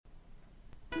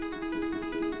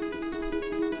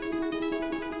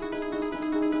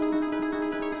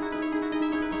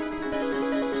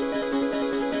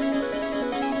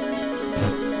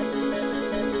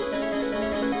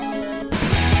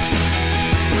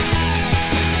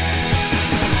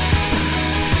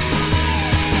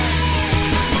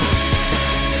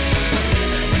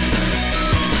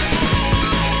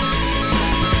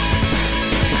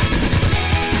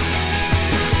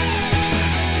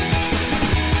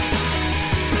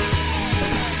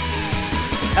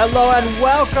Hello and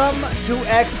welcome to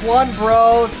X1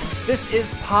 Bros. This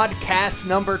is podcast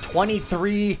number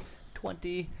 23.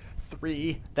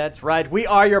 23. That's right. We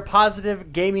are your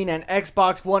positive gaming and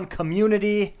Xbox One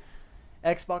community.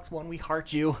 Xbox One, we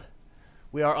heart you.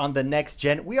 We are on the next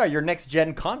gen. We are your next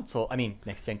gen console.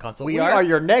 Next gen console. We are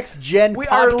your next gen We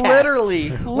podcast.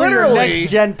 are literally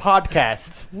next gen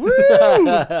podcast. Woo!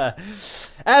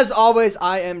 As always,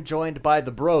 I am joined by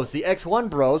the bros, the X1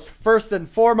 Bros. First and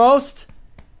foremost,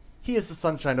 he is the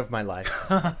sunshine of my life.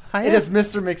 It is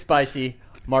Mr. McSpicy,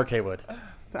 Mark Haywood.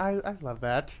 I love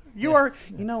that. You are.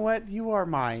 You know what? You are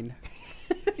mine.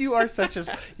 You are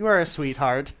You are a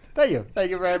sweetheart. Thank you.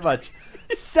 Thank you very much.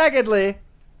 Secondly,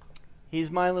 he's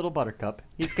my little buttercup.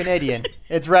 He's Canadian.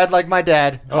 It's red like my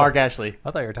dad, Mark Ashley. I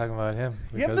thought you were talking about him.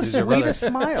 You have the he's your brother. sweetest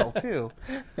smile too.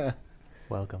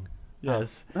 Welcome.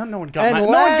 Yes. No one got And no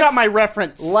one got my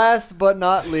reference. Last but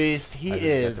not least, he I didn't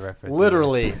get is the reference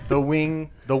literally the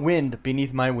wind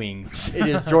beneath my wings. It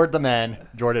is Jordan the man,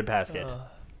 Jordan Paskett.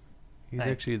 He's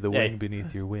Hey. actually the Hey. wind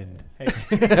beneath your wind.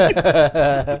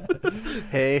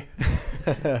 Hey.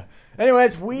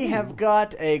 Anyways, we have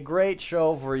got a great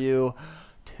show for you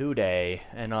today.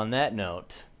 And on that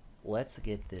note, let's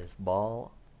get this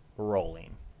ball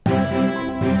rolling.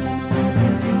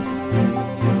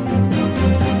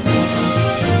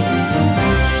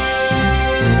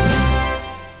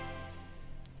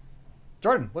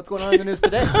 Jordan, what's going on in the news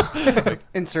today?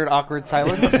 Insert awkward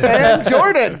silence. And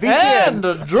Jordan.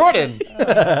 and Jordan.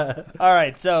 All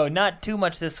right, so not too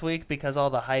much this week because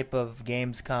all the hype of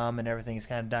Gamescom and everything is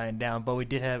kind of dying down, but we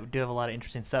do have a lot of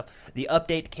interesting stuff. The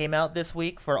update came out this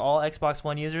week for all Xbox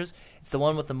One users. It's the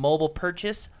one with the mobile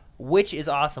purchase, which is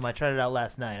awesome. I tried it out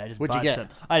last night. I just What'd you bought get? some.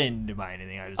 I didn't buy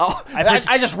anything.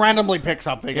 I just randomly picked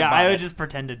something. Yeah, and I bought it. just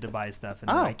pretended to buy stuff, and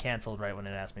Oh. then I canceled right when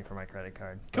it asked me for my credit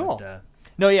card. Cool. But,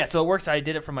 no, yeah, so it works. I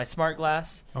did it from my Smart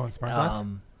Glass. Oh, and Smart Glass?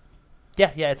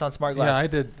 Yeah, it's on Smart Glass.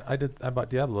 Yeah, I bought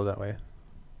Diablo that way.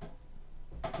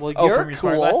 Well, Oh, you're from your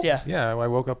Smart cool. Glass? Yeah. Yeah, I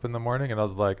woke up in the morning and I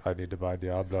was like, I need to buy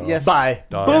Diablo. Yes. Bye.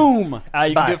 Done. Boom. You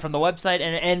Bye. can do it from the website,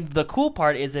 and the cool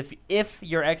part is if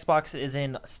your Xbox is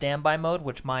in standby mode,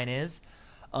 which mine is,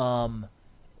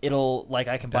 it'll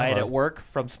I can buy it at Download. work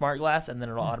from Smart Glass, and then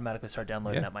it'll automatically start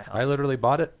downloading Yeah. at my house. I literally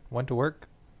bought it, went to work,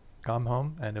 come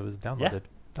home, and it was downloaded.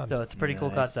 Done. So it's a pretty cool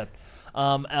Nice. concept.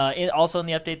 Also in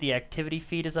the update, the activity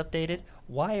feed is updated.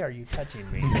 Why are you touching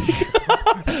me?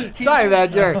 Sorry,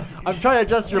 man. I'm trying to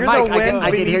adjust your You're mic. the wind I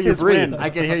can hear beneath you his breathe. wind. I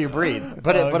can hear you breathe.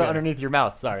 Put it Okay. underneath your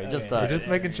mouth. Sorry, Okay. just You're just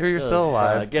making sure you're just, still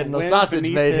alive. getting the Wind sausage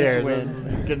beneath made his here.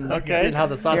 wind. Getting Okay. how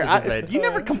the sausage Here, is made. you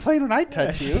never complain when I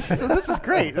touch you, so this is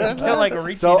great. I feel like a So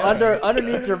reaching out.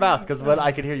 underneath your mouth, because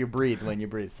I can hear you breathe when you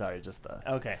breathe. Sorry, just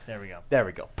Okay, there we go. there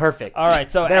we go. Perfect. All right,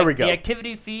 so There we go. the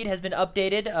activity feed has been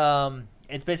updated.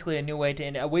 It's basically a new way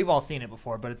to. We've all seen it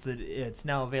before, but it's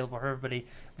now available for everybody.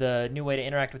 The new way to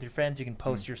interact with your friends. You can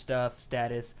post your stuff,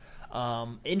 status.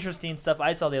 Interesting stuff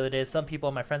I saw the other day is some people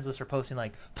on my friends list are posting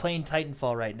playing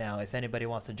Titanfall right now. If anybody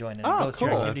wants to join, and Oh, it goes to your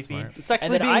cool. activity That's feed. smart. It's actually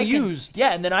And then being I can- used.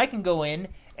 Yeah, and then I can go in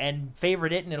and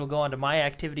favorite it, and it'll go onto my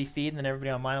activity feed, and then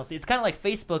everybody on mine will see. It's kind of like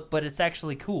Facebook, but it's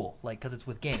actually cool, because it's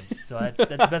with games. So that's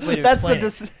the best way to That's the explain it.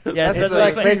 dis- Yeah, it's that's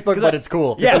like the best way- Facebook, but it's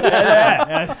cool. Yeah,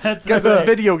 that's Because the- it's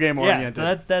video game yeah, oriented.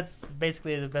 so that's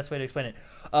basically the best way to explain it.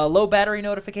 Low battery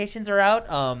notifications are out.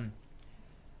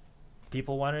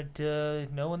 People wanted to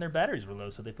know when their batteries were low,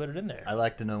 so they put it in there. I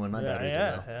like to know when my Yeah, batteries yeah,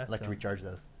 are low. yeah, I like to so- recharge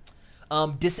those.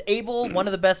 Disable, one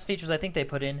of the best features I think they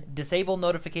put in, disable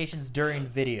notifications during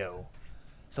video.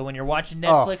 So when you're watching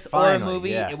Netflix or a finally, movie,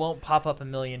 yeah. it won't pop up a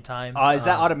million times. Is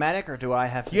that automatic, or do I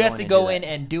have to? You have to go in in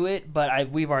and do it, but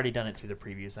we've already done it through the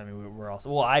previews. I mean, we're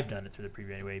also I've done it through the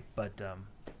preview anyway. But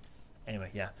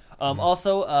anyway, yeah.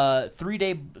 Also,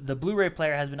 3D the Blu-ray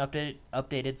player has been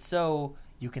updated, so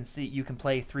you can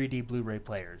play 3D Blu-ray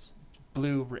players.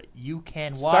 You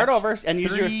can watch Start over and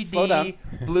use your 3D slow down.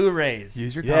 Blueys.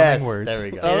 Use your Yes, calming words. there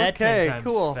we go. Say that 10 Okay, times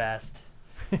cool. fast.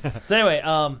 So anyway,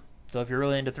 so if you're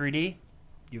really into 3D,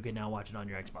 you can now watch it on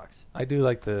your Xbox. I do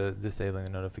like the disabling the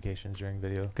notifications during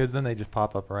video because then they just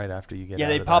pop up right after you get Yeah, out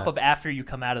they of pop that. up after you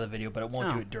come out of the video, but it won't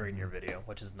Oh. do it during your video,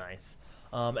 which is nice.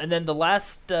 And then the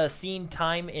last seen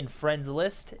time in friends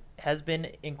list has been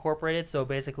incorporated. So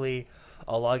basically,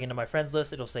 I'll log into my friends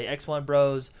list. It'll say X1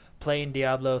 Bros playing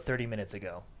Diablo 30 minutes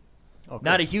ago. Okay.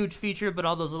 Not a huge feature, but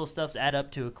all those little stuffs add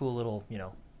up to a cool little,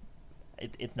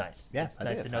 it's nice. Yeah, it's I think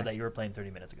nice to it's know nice. that you were playing 30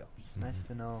 minutes ago. It's nice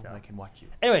to know So. I can watch you.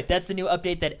 Anyway, that's the new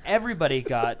update that everybody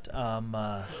got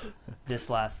this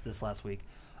last week.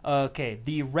 Okay,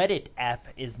 the Reddit app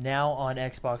is now on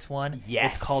Xbox One.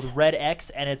 Yes. It's called Red X,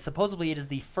 and it is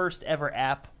the first ever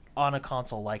app on a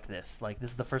console like this. Like, this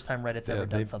is the first time Reddit's ever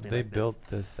done something they like this. built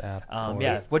this app. For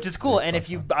Yeah, which is cool. And Xbox if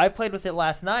you, One. I played with it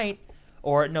last night,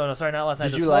 or no, sorry, not last night.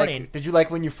 Did This you morning. like? Did you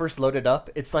like when you first load it up?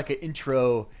 It's like an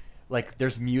intro, like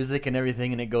there's music and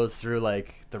everything, and it goes through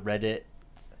like the Reddit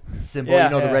symbol, Yeah,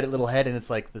 the yeah. Reddit little head, and it's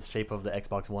like the shape of the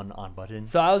Xbox One on button.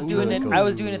 So I was Ooh, doing really it. cool. I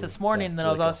was doing it this morning, Yeah, and then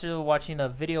it's I was really also watching a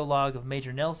video log of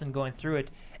Major Nelson going through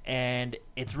it, and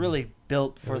it's really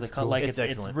built for looks the cool. like It's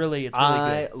it's excellent. really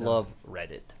I good. So, love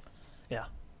Reddit. yeah.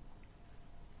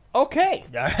 Okay.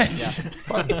 All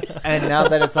right. And now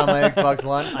that it's on my Xbox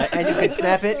One, and you can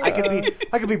snap it, I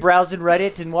could be browsing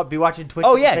Reddit and be watching Twitch.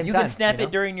 Oh at the yeah, same you time, can snap know?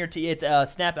 it during your.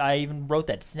 It's snap. I even wrote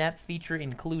that snap feature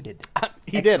included.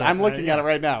 He did. Excellent. I'm looking at it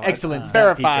right now. Excellent. It's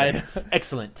snap verified. feature.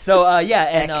 Excellent. So yeah,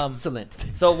 and Excellent.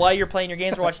 so while you're playing your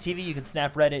games or watching TV, you can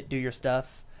snap Reddit, do your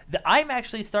stuff. I'm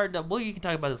actually starting to. Well, you can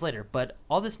talk about this later, but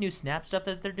all this new Snap stuff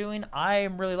that they're doing,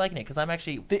 I'm really liking it because I'm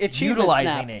actually The achievement utilizing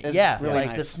snap it. is Yeah, really like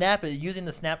nice. the Snap, using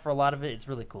the Snap for a lot of it, it's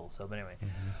really cool. So, but anyway,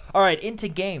 all right, into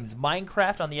games.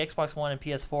 Minecraft on the Xbox One and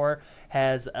PS4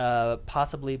 has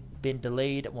possibly been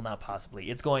delayed. Well, not possibly.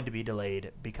 It's going to be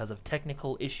delayed because of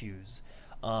technical issues.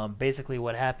 Basically,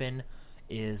 what happened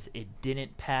is it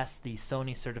didn't pass the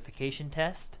Sony certification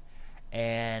test,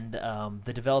 and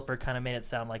the developer kind of made it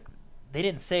sound like. They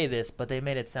didn't say this, but they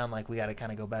made it sound like we got to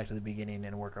kind of go back to the beginning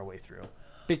and work our way through.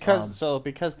 Because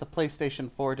the PlayStation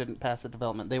 4 didn't pass the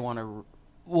development, they want to.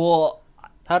 Well,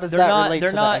 How does they're that not. relate They're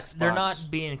to not. the Xbox? They're not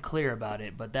being clear about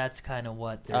it, but that's kind of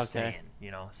what they're Okay. saying.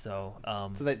 You know, so,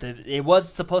 So that- it was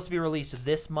supposed to be released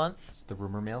this month, It's the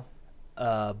rumor mill.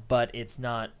 but it's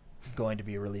not going to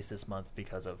be released this month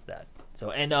because of that.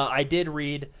 So, and I did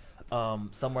read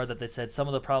somewhere that they said some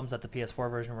of the problems that the PS4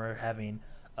 version were having,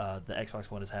 the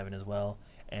Xbox One is having as well.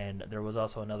 And there was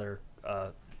also another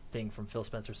thing from Phil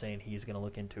Spencer saying he's going to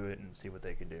look into it and see what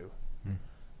they can do.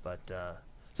 But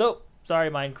so sorry,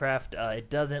 Minecraft.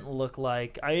 It doesn't look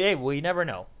like. Hey, we never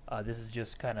know. This is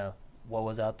just kind of what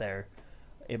was out there.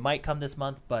 It might come this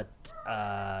month, but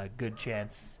good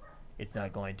chance it's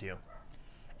not going to.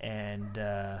 And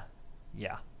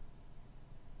yeah.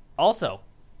 Also,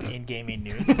 in gaming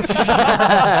news,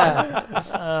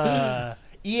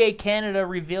 EA Canada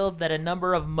revealed that a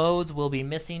number of modes will be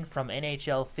missing from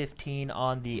NHL 15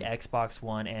 on the Xbox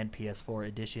One and PS4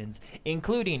 editions,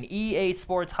 including EA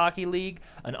Sports Hockey League,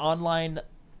 an online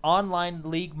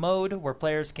league mode where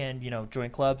players can, join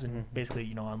clubs and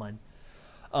basically, online.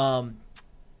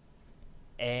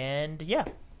 And yeah,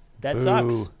 that Boo.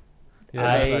 sucks.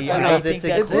 Yeah, I Because think it's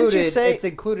that's- included. Didn't you say- It's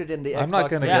included in the Xbox. I'm not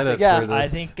gonna Yeah, get it yeah, for this. I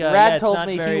think Rad it's told not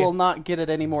me very- he will not get it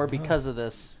anymore because of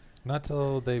this. Not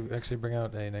till they actually bring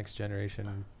out a next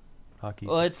generation hockey.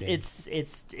 Well, it's game.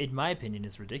 in my opinion,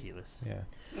 it's ridiculous. Yeah.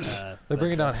 They're They're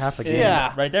bringing out half a game.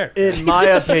 Yeah. right there. In my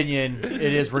opinion, it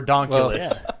is redonkulous. Well,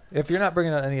 Yeah. If you're not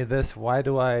bringing out any of this, why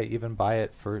do I even buy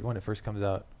it for when it first comes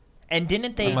out? And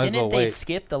didn't they I might as well wait.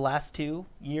 skip the last 2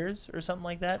 years or something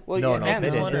like that? Well, no, yeah, no, and they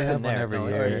this didn't. one- It's They been have one there. every No,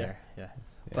 it's year. been Yeah. there. Yeah. Yeah.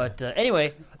 But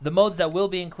anyway, the modes that will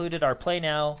be included are Play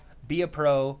Now, Be a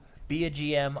Pro, Be a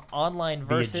GM, Online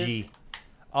Versus, BG.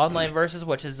 Online Versus,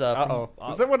 which is Uh-oh.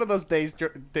 Is that one of those days,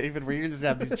 David, where you just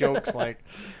have these jokes like,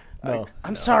 No.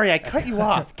 I'm sorry, I cut you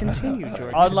off. Continue,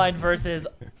 George. Online Versus,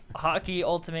 Hockey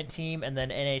Ultimate Team, and then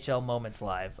NHL Moments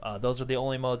Live. Those are the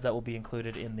only modes that will be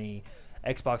included in the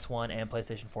Xbox One and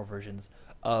PlayStation 4 versions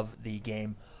of the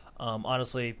game.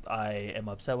 Honestly, I am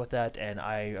upset with that, and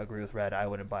I agree with Red. I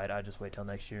wouldn't buy it. I'd just wait till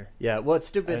next year. Yeah, well, it's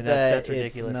stupid I mean, that's that it's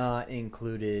ridiculous. not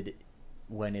included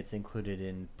when it's included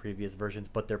in previous versions,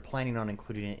 but they're planning on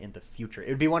including it in the future. It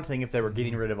would be one thing if they were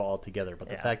getting rid of it altogether, but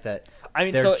the Yeah. fact that I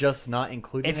mean, they're so just not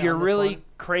including if it you're on this really one,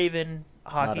 craving not a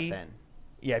hockey, fan.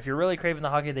 yeah, if you're really craving the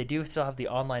hockey, they do still have the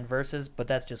Online Versus, but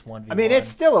that's just 1v1. I mean, it's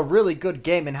still a really good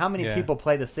game, and how many Yeah. people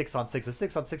play the 6-on-6? The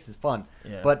 6-on-6 is fun,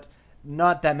 Yeah. but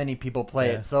not that many people play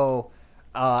Yeah. it. So,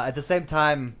 at the same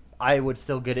time, I would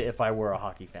still get it if I were a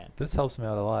hockey fan. This helps me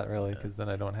out a lot, really, because then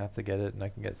I don't have to get it and I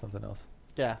can get something else.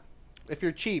 Yeah. If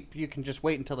you're cheap, you can just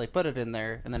wait until they put it in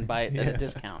there and then buy it at a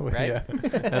discount, Well, right? Yeah.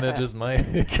 And it just might.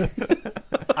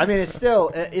 I mean,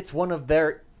 it's one of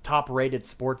their top-rated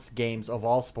sports games of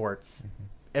all sports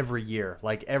every year.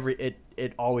 Like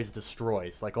it always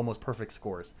destroys, like almost perfect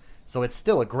scores. So it's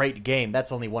still a great game.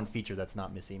 That's only one feature that's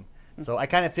not missing. So I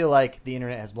kind of feel like the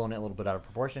internet has blown it a little bit out of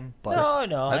proportion. But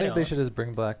no, I think know. they should just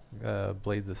bring back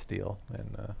Blades of Steel,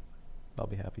 and I'll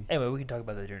be happy. Anyway, we can talk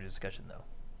about that during the discussion, though.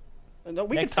 No,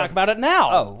 we can Next talk one. about it now.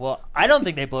 Oh, well, I don't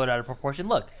think they blow it out of proportion.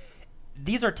 Look,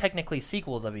 these are technically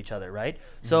sequels of each other, right?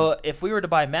 So if we were to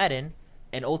buy Madden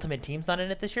and Ultimate Team's not in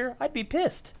it this year, I'd be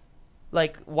pissed.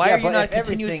 Like, why Yeah, are you but not if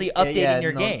continuously everything- updating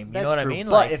your game? You that's know what true. I mean?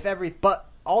 But Like, but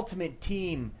Ultimate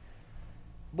Team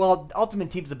Well,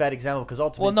 Ultimate Team's a bad example because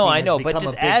Ultimate Well, no, Team I has know, but become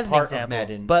just a big as an part example. of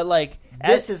Madden. But like,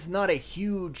 This is not a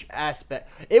huge aspect.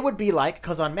 It would be like,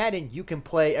 because on Madden you can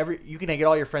you can get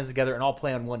all your friends together and all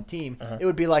play on one team. It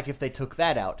would be like if they took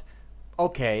that out.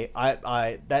 Okay,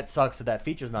 I that sucks that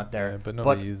feature's not there. Yeah, but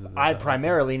nobody uses it I that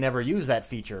primarily never use that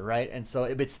feature, right? And so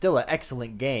if it's still an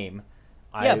excellent game.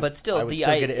 yeah, but still, I would the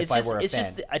still get idea. it if I were a It's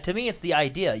fan. just to me, it's the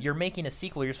idea. You're making a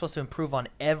sequel. You're supposed to improve on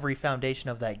every foundation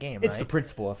of that game. It's right? the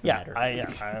principle of the yeah. matter.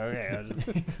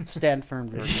 Okay. Stand firm,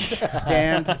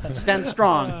 Jordan. Stand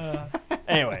strong.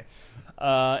 Anyway,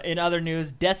 in other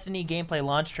news, Destiny gameplay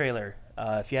launch trailer.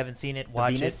 If you haven't seen it,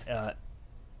 watch Venus? it.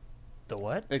 The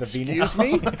what? Excuse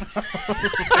me?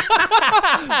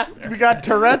 We got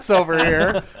Tourette's over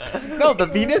here. No, the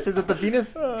Venus? Is it the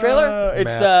Venus trailer? It's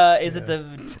Matt, Is it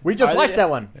the? We just are watched they- that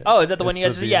one. Oh, is that the one you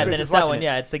It's guys? the Yeah, Venus. then it's Just that watching one. it.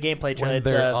 Yeah, it's the gameplay trailer. When It's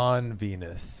they're on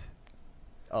Venus.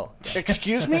 Oh.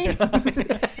 Excuse me?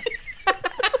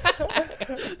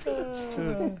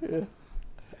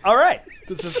 all right.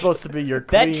 This is supposed to be your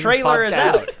That clean trailer is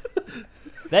podcast. out.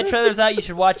 That trailer's out. You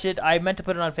should watch it. I meant to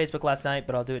put it on Facebook last night,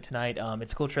 but I'll do it tonight.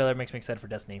 It's a cool trailer. Makes me excited for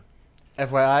Destiny.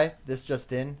 FYI, this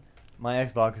just in. My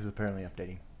Xbox is apparently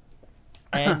updating.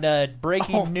 And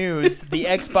breaking Oh. news: the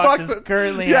Xbox is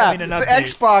currently having an the update.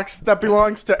 Xbox that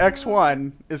belongs to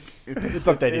X1 is It's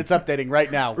updating. It's updating right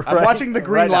now. I'm Right. watching the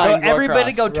green Right now. So line.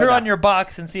 everybody across. go turn Right on now. your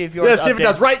box and see if yours. Let's see if it updates.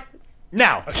 does right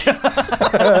now.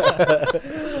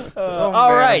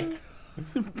 All man. right.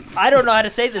 I don't know how to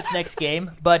say this next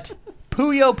game, but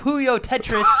Puyo Puyo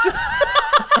Tetris.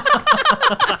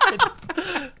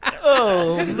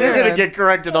 Oh, man. You're going to get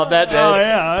corrected on that, Oh, man.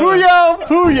 yeah. Puyo,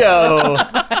 Puyo.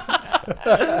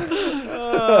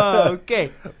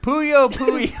 Okay. Puyo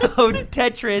Puyo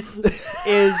Tetris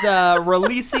is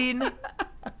releasing.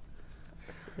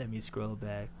 Let me scroll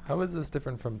back. How is this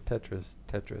different from Tetris?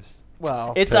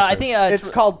 Well, It's I think it's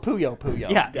called Puyo Puyo.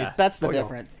 Yeah. That's the Puyo.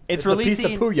 difference. it's a piece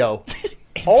releasing. of Puyo.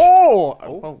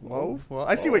 Oh, whoa. Well,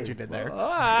 I see what you did there.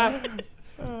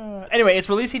 Anyway, it's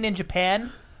releasing in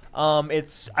Japan.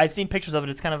 I've seen pictures of it.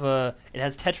 It's kind of it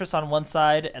has Tetris on one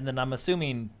side, and then I'm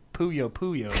assuming Puyo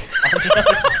Puyo on the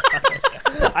other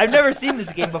side. I've never seen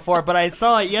this game before, but I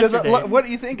saw it Does yesterday. what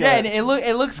do you think? Yeah, of and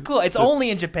it looks cool. It's only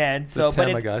in Japan, so but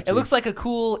Tamagotchi. it looks like a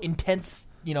cool, intense,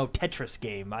 Tetris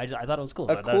game. I thought it was cool.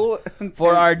 So I thought- cool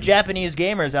for our Japanese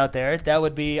gamers out there, that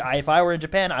would be if I were in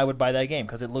Japan, I would buy that game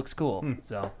because it looks cool.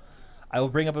 So I will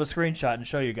bring up a screenshot and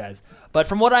show you guys. But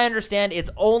from what I understand, it's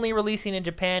only releasing in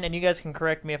Japan, and you guys can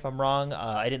correct me if I'm wrong.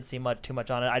 I didn't see too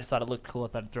much on it. I just thought it looked cool. I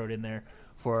thought I'd throw it in there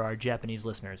for our Japanese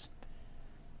listeners,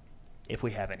 if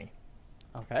we have any.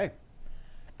 Okay.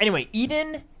 Anyway,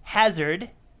 Eden Hazard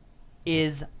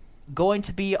is going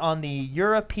to be on the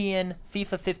European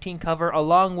FIFA 15 cover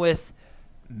along with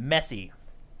Messi.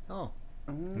 Oh.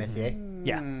 Messier.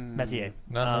 Yeah, Messier.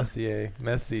 Not Messier.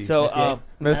 Messi. So,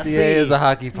 Messier Messi. is a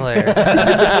hockey player.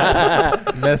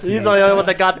 Messi. He's the only one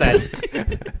that got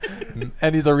that.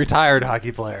 And he's a retired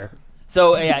hockey player.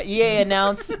 So yeah, EA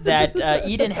announced that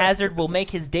Eden Hazard will make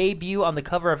his debut on the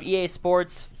cover of EA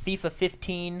Sports FIFA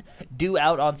 15, due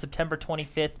out on September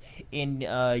 25th in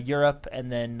Europe, and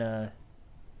then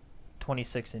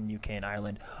 26th in UK and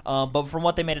Ireland. But from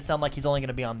what they made it sound like, he's only going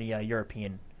to be on the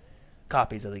European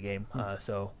copies of the game,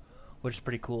 so which is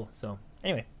pretty cool. So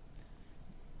anyway,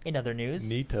 in other news,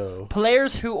 Neato.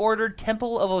 players who ordered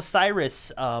Temple of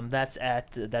Osiris, that's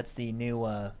the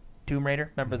new Tomb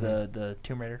Raider. Remember the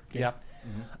Tomb Raider game?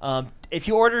 Yeah. If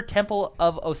you order Temple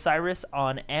of Osiris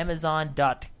on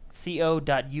Amazon.co.uk,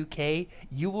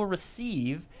 you will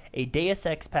receive a Deus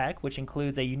Ex pack, which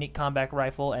includes a unique combat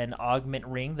rifle and augment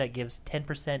ring that gives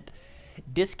 10%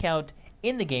 discount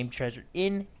in the game treasure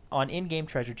in-game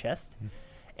treasure chest.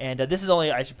 And this is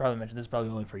only, I should probably mention, this is probably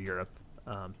only for Europe.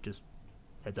 Just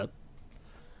heads up.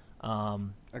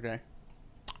 Okay.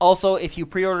 Also, if you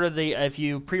pre-order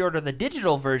the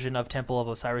digital version of Temple of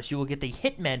Osiris, you will get the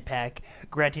Hitman pack,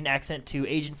 granting access to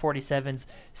Agent 47's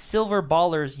Silver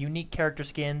Baller's unique character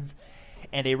skins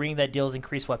and a ring that deals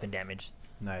increased weapon damage.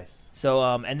 Nice. So,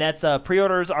 and that's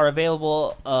pre-orders are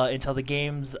available until the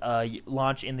games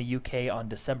launch in the UK on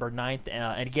December 9th.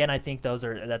 And again, I think that's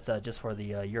just for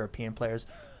the European players.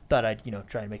 Thought I'd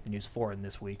try and make the news for in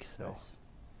this week. So. Nice.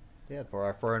 Yeah, for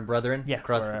our foreign brethren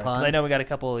across the 'cause pond. I know we got a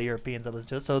couple of Europeans that listen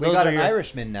to us. So we those got are an your...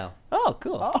 Irishman now. Oh,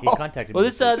 cool. He contacted Well, me.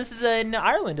 this is in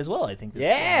Ireland as well, I think. This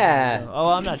Yeah.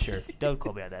 I'm not sure. Don't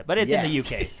quote me on that. But it's in the Yes.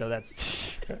 UK, so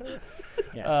that's...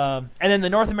 Yes. And then the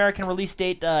North American release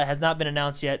date has not been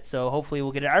announced yet, so hopefully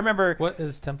we'll get it. I remember... What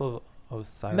is Temple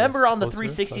Osiris. Remember on the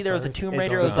Osiris? 360 there was a Osiris? Tomb It's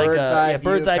Raider. the It was like bird's eye a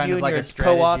bird's eye kind view of and like your a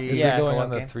strategy. co-op. Is Yeah. it going on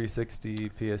the okay. 360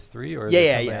 PS3 or is Yeah, it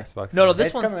yeah, on the yeah. Xbox No, One? this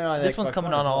It's one's coming on the this one's Xbox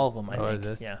coming One on as all well. of them. I Oh, think. it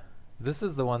is? Yeah. This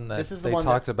is the one that This is the they one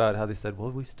talked that- about how they said,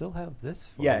 well, we still have this.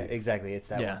 For Yeah, you." exactly. It's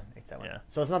that Yeah. one. It's that one. Yeah.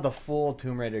 So it's not the full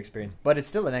Tomb Raider experience, but it's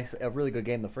still a really good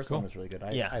game. The first Cool. one was really good.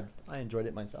 Yeah. I enjoyed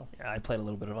it myself. Yeah, I played a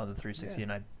little bit of on the 360, Yeah.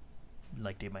 and I'd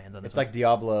like to get my hands on this. It's like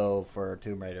Diablo for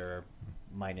Tomb Raider,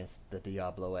 minus the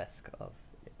Diablo-esque of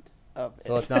it.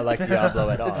 So it's not like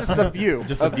Diablo at all. It's just the view.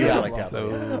 Just the of view Diablo. like Diablo.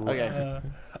 So, Okay.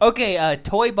 Okay,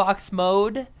 Toy Box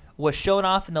Mode was shown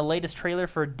off in the latest trailer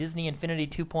for Disney Infinity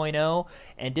 2.0,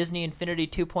 and Disney Infinity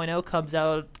 2.0 comes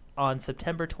out on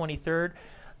September 23rd.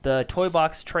 The Toy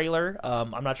Box trailer,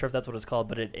 I'm not sure if that's what it's called,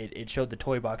 but it showed the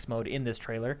Toy Box Mode in this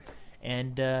trailer,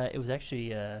 and it was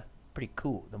actually pretty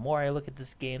cool. The more I look at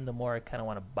this game, the more I kind of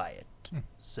want to buy it.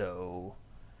 So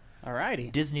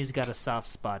Alrighty. Disney's got a soft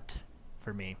spot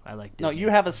for me. I like Disney. No, you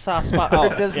have a soft spot Oh,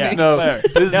 for Disney. yeah. No, Fair.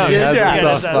 Disney No, has yeah, a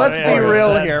soft spot. let's be for it. real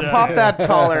That's, here. uh, Pop that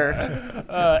collar.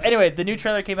 Anyway, the new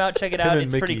trailer came out. Check it out. Him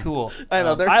It's and pretty Mickey. cool. I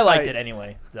know, they're I liked tight. it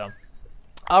anyway. So,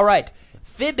 all right,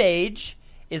 Fibage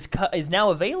is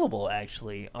now available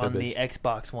actually on the Fibbage.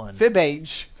 Xbox One.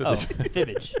 Fibage. Oh,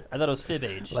 Fibbage. I thought it was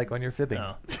Fibbage. Like when you're fibbing.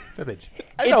 No. Fibbage.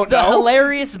 I It's don't the know.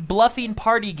 hilarious bluffing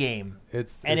party game,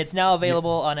 It's and it's now available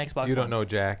on Xbox You One. don't know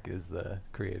Jack is the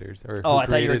creators. Or Oh, who I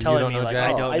thought you were created telling don't me, know like, Jack?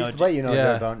 I Oh, don't I know used to let you know.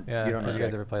 yeah, You don't. yeah. You don't Did know you guys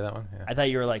Jack. ever play that one? Yeah. I thought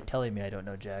you were like telling me I don't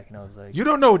know Jack, and I was like, You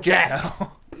don't know Jack I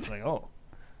was like, oh.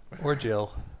 or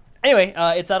Jill. Anyway,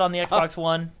 it's out on the Xbox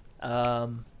One.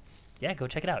 Yeah, go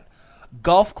check it out.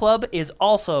 Golf Club is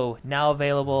also now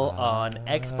available on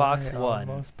Xbox I One.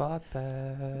 almost bought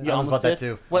that. You almost bought that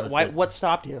too. What? Almost Why, did. what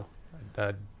stopped you?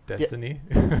 Destiny.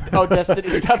 Oh, Destiny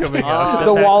stopped Coming you. out.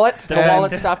 The wallet. The And-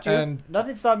 wallet stopped you. And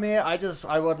Nothing stopped me. I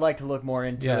would like to look more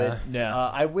into Yeah. it. Yeah.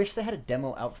 I wish they had a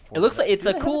demo out for It looks like it's Do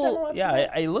a they have demo cool. out Yeah, for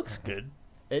that? it looks good.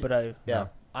 It- But I Yeah. no.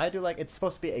 I do like. It's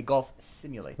supposed to be a golf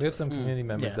simulator. we have some community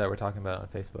members Yeah. that were talking about on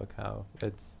Facebook how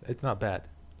it's not bad.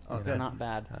 Oh, You It's good. not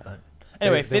bad.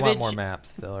 Anyway, they want more Fibbage,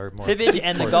 maps. Or more Fibbage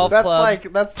and the courses. Golf That's Club.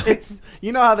 like it's.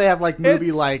 You know how they have like movie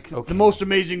It's like okay. the most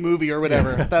amazing movie or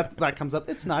whatever. that comes up.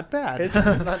 It's not bad. It's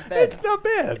not bad. It's not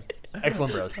bad.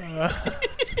 X1 Bros.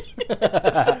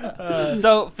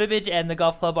 So Fibbage and the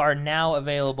Golf Club are now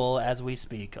available as we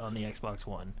speak on the Xbox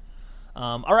One.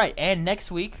 All right, and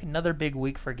next week, another big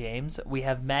week for games. We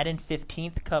have Madden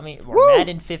 15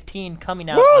 coming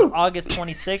out on August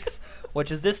 26th,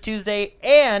 which is this Tuesday,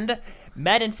 and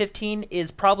Madden 15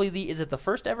 is probably is it the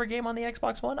first ever game on the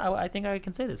Xbox One? I think I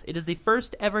can say this. It is the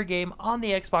first ever game on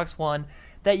the Xbox One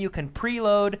that you can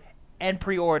preload and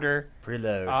pre-order.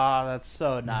 Preload. Ah, that's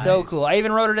so nice. So cool. I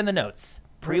even wrote it in the notes.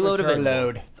 Preload Premature available.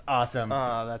 load. It's awesome.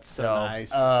 Oh, that's so So,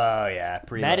 nice. Oh yeah,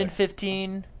 preload. Madden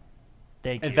 15.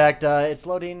 Thank you. In fact, it's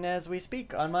loading as we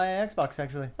speak on my Xbox.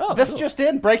 Actually. oh, this cool. just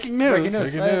in. Breaking news. Breaking news.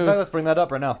 Breaking In fact, news. let's bring that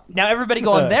up right now. Now everybody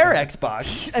go on their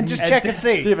Xbox And just check and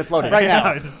see. See if it's loading Right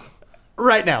now.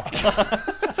 Right now.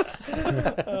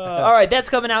 All right, that's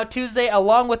coming out Tuesday.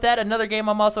 Along with that, another game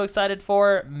I'm also excited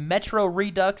for, Metro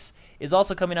Redux, is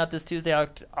also coming out this Tuesday,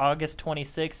 August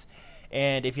 26th.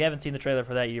 And if you haven't seen the trailer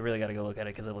for that, you really got to go look at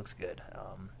it because it looks good.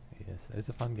 Yes, it's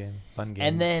a fun game. Fun game.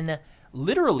 And then,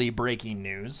 literally breaking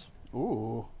news,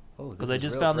 Ooh. because I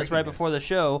just found this right before the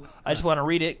show. I just want to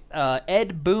read it.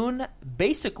 Ed Boon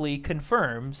basically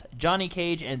confirms Johnny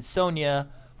Cage and Sonya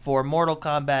for Mortal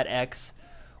Kombat X,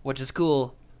 which is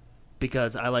cool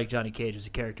because I like Johnny Cage as a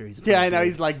character. He's a Yeah, funny I know. dude.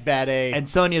 He's like bad A. And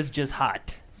Sonya's just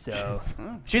hot. So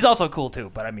she's also cool too,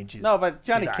 but I mean she's no, but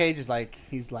Johnny she's Cage is like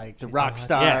he's like the He's rock hot.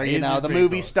 star. Yeah, you he's know, the pretty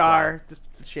movie cool. star. The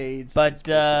shades. But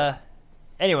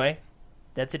anyway,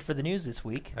 that's it for the news this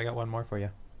week. I got one more for you.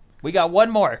 We got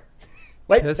one more.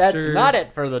 Wait, Chester- that's not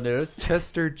it for the news.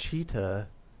 Chester Cheetah.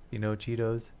 You know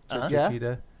Cheetos? Uh-huh. Chester Yeah.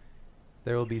 Cheetah.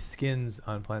 There will be skins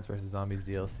on Plants vs. Zombies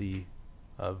DLC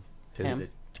of his. Him.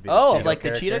 To be the Oh, Cheeto like the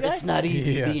character. cheetah guy? it's not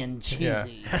easy Yeah. being cheesy.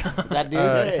 Yeah. That dude.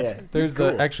 Yeah. There's He's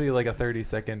cool. actually like a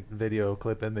 30-second video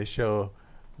clip, and they show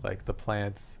like the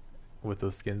plants with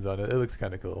those skins on it. It looks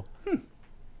kind of cool.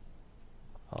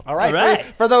 All right, All right.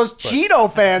 For those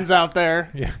Cheeto fans out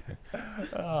there. Yeah.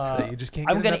 That you just can't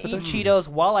get I'm gonna enough of eat those. Cheetos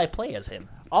while I play as him.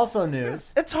 Also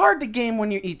news. It's hard to game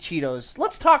when you eat Cheetos.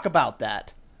 Let's talk about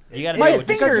that. You gotta My know what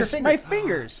you- fingers. your My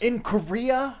fingers. In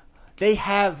Korea, they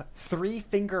have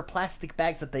 3-finger plastic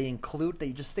bags that they include that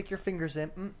you just stick your fingers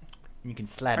in. And you can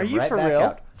slide Are them you right for back real?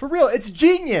 out. For real, it's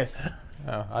genius.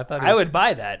 Oh, I thought. I would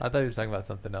buy that. I thought he was talking about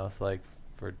something else, like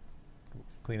for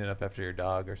cleaning up after your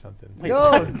dog or something.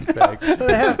 No. Bags.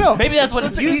 Maybe that's what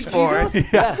it's used for.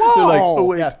 Yeah. They're like, oh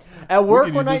wait. Yeah. At work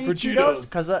can when use I this eat for Cheetos,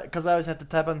 Cheetos. because I always have to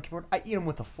type on the keyboard, I eat them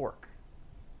with a fork.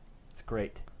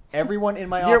 Great. Everyone in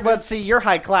my But office, see, you're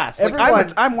high class. Like,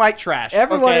 Everyone- I'm white trash.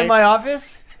 everyone okay? in my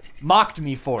office mocked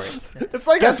me for it. It's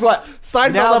like Guess what?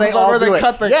 Seinfeld Now they episode all where do they it.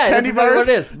 cut the yeah, candy that's exactly bars.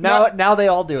 what it is. Now they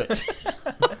all do it.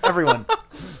 Everyone.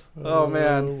 Oh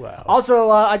man. wow. Also,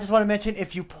 I just want to mention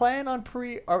if you plan on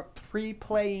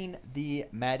pre-playing the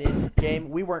Madden game,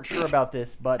 we weren't sure about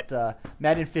this, but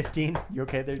Madden 15. You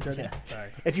okay there, Jordan? Yeah, sorry.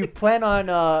 If you plan on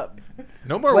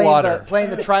No more playing water. playing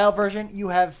the trial version, you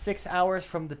have 6 hours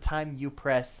from the time you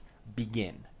press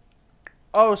begin.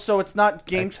 Oh, so it's not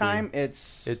game Actually, time.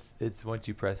 It's It's once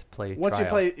you press play. once you trial.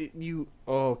 play you.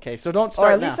 Oh, okay, so don't Or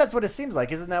start at now. least that's what it seems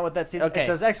like. Isn't that what that seems? Okay. It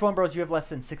says X1 Bros. You have less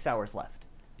than 6 hours left.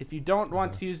 If you don't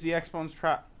want to use the Xbox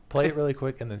trap, Play it really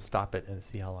quick and then stop it and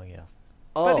see how long you have.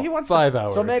 Oh, but he wants 5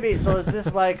 hours. so maybe is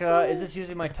this like is this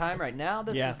using my time right now?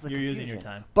 This Yeah, is the you're using confusion. your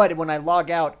time. But when I log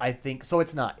out, I think so.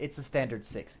 It's not. It's a standard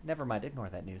 6. Never mind. Ignore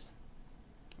that news.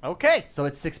 To... Okay, So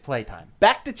it's 6 play time.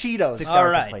 back to Cheetos. 6 All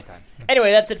hours right. of play time.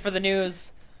 Anyway, that's it for the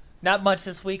news. Not much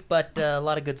this week, but a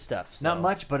lot of good stuff. So. Not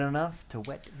much, but enough to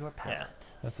wet your palate. Yeah.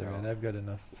 That's So, all right. I've got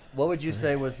enough. What would you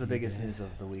say was the biggest news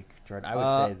of the week, Jordan? I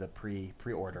would say the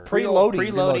pre-order. Preloading.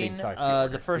 Preloading. Sorry, The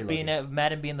pre-order. first being Preloading.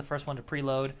 Madden being the first one to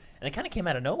preload, and it kind of came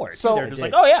out of nowhere. So- too. They're It just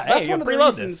did. like, oh yeah, That's hey, you one of the preload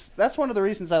reasons. this. That's one of the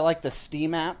reasons I like the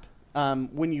Steam app.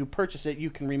 When you purchase it, you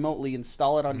can remotely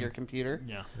install it on your computer.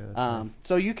 Yeah. Yeah, that's nice.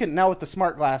 So you can now with the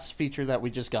Smart Glass feature that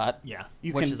we just got. Yeah.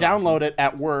 You which can is download awesome. it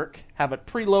at work, have it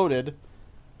preloaded,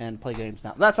 and play games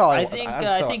now. That's all I I want. think I'm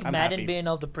I think I'm Madden happy. being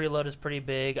able to preload is pretty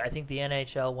big. I think the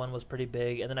NHL one was pretty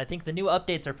big, and then I think the new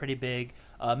updates are pretty big.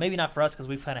 Maybe not for us because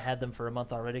we've kind of had them for a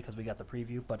month already because we got the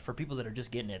preview. But for people that are just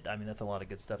getting it, I mean that's a lot of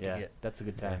good stuff Yeah, to get. that's a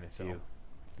good time Yeah, if so.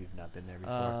 you've not been there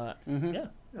before. Mhm.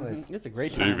 Yeah. Anyways, It's a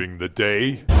great time. Saving the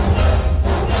day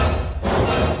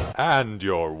and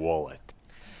your wallet.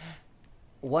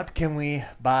 what can we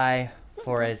buy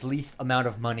for as least amount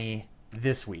of money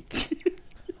this week?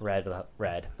 Red,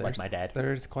 like my dad.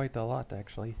 There's quite a lot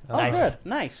actually. Oh, Nice. good.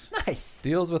 Nice. Nice.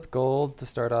 Deals with gold to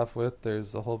start off with.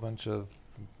 There's a whole bunch of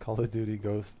Call of Duty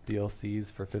Ghost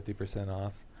DLCs for 50%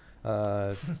 off.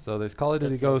 So there's Call of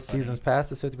Duty That's so Ghost funny. Seasons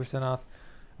Pass is 50% off.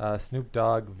 Snoop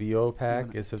Dogg VO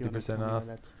pack is Do you wanna 50% tell me why off.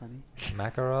 That's funny.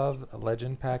 Makarov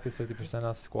Legend pack is 50%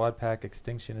 off. Squad pack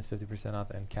Extinction is 50%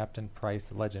 off, and Captain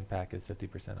Price Legend pack is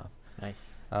 50% off.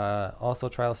 Nice. Also,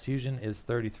 Trials Fusion is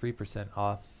 33%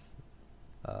 off,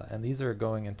 and these are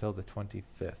going until the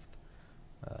 25th,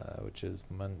 which is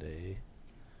Monday.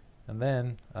 And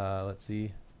then let's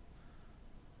see,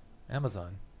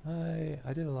 Amazon.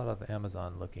 I did a lot of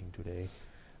Amazon looking today.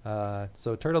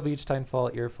 So Turtle Beach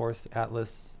Titanfall Air Force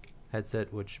Atlas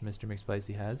headset, which Mr.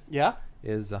 McSpicy has, Yeah,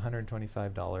 is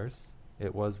 $125.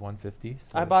 It was $150.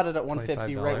 So I bought it it's at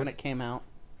 150 right when $25. it came out.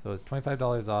 So it's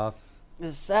 $25 off.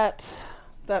 Is that?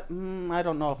 I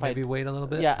don't know if Maybe I. wait a little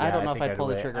bit. Yeah, I don't know if think I'd I'd pull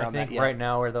the wait. trigger I on think that yet. right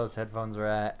now where those headphones are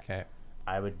at, Okay.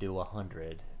 I would do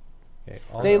 100. Okay.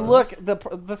 They also- look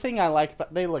the thing I like,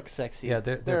 but they look sexy. Yeah,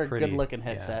 they're a pretty, good looking yeah.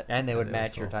 headset. And they would they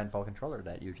match look your cool. Titanfall controller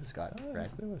that you just got, Oh, right?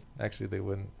 yes, they would. Actually, they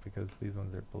wouldn't because these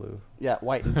ones are blue. Yeah,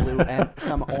 white and blue and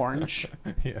some orange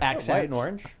Yeah. accents. White and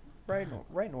orange. Right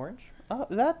and orange. Oh,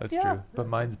 that That's yeah. true. But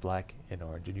mine's black and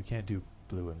orange, and you can't do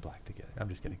blue and black together. I'm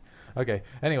just kidding. Okay.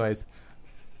 Anyways,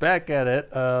 back at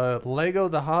it. Lego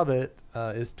The Hobbit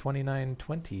is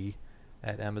 $29.20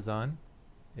 at Amazon.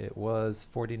 It was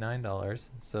 $49,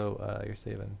 so you're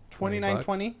saving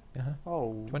 $29.20. Uh-huh.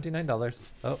 Oh, $29.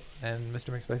 Oh, and Mr.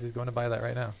 McSpicy is going to buy that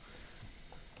right now.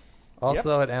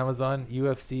 Also at Amazon,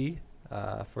 UFC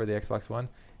for the Xbox One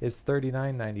is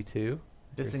 $39.92.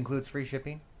 This Yes. includes free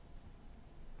shipping.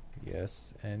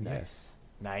 Yes, and yes.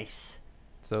 Nice.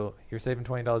 So you're saving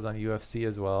 $20 on UFC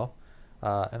as well.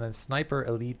 And then Sniper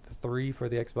Elite 3 for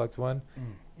the Xbox One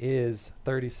is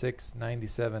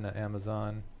 $36.97 at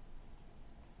Amazon.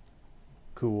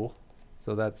 Cool.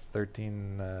 So that's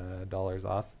 $13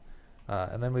 off.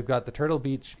 And then we've got the Turtle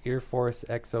Beach Air Force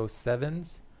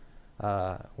XO7s,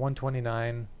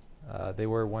 $129. They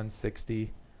were $160,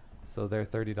 so they're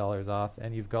 $30 off.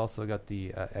 And you've also got the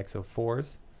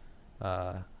XO4s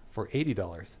for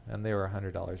 $80, and they were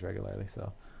 $100 regularly,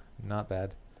 so not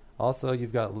bad. Also,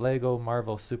 you've got Lego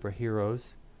Marvel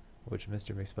Superheroes, which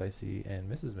Mr. McSpicy and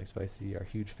Mrs. McSpicy are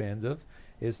huge fans of,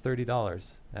 is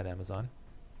 $30 at Amazon.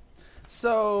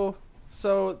 so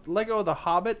Lego The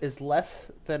Hobbit is less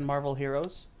than Marvel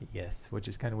Heroes. Yes, which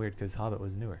is kind of weird because Hobbit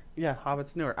was newer. Yeah,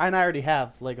 Hobbit's newer, and I already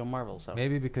have Lego Marvel. So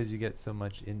Maybe because you get so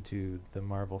much into the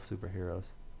Marvel superheroes,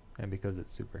 and because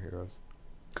it's superheroes.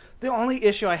 the only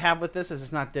issue I have with this is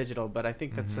it's not digital, but I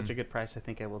think that's Mhm. such a good price. I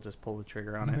think I will just pull the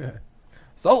trigger on it.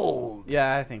 Sold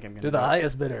Yeah, I think I'm gonna to the do it.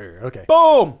 highest bidder. Okay.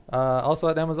 Boom. Also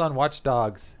at Amazon, Watch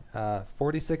Dogs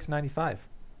 $46.95.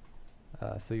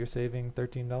 So you're saving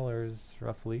 $13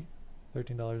 roughly,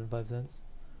 $13.05.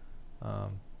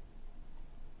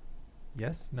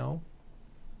 Yes, no,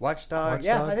 Watch Dogs. Watch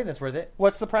Yeah, I Dogs. think that's worth it.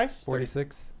 What's the price?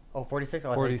 46, Oh, 46?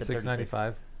 Oh, I thought you said 36.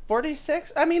 $46.95.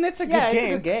 46. I mean, it's a good Yeah, game. it's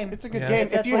a good game. It's a good Yeah. game.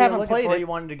 If that's If you what you're haven't looking played for, it, you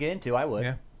wanted to get into, I would.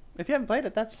 Yeah, if you haven't played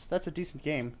it, that's a decent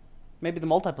game. Maybe the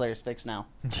multiplayer's fixed now.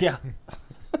 Yeah.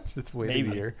 just wait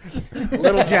Maybe. a year.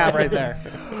 Little jab right there.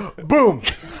 Boom.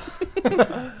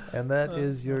 And that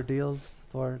is your deals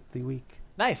for the week.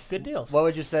 Nice. Good deals. What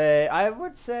would you say? I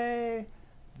would say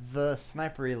the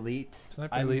Sniper Elite.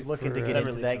 Sniper I'm Elite looking to for, get Sniper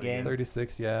into Elite's that really game.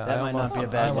 36, yeah. That I might not almost, be a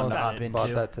bad I one to almost hop bought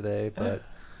into. that today, but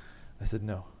I said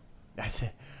no. I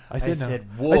said, I said no.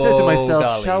 whoa, I said to myself,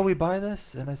 Dolly. shall we buy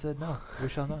this? And I said, no, we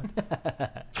shall not.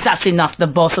 That's enough, the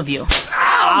both of you.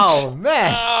 Oh,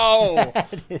 man.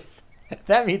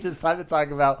 That means it's time to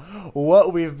talk about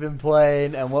what we've been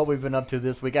playing and what we've been up to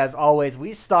this week. As always,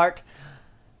 we start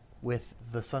with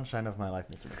the sunshine of my life,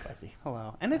 Mr. McSpicy.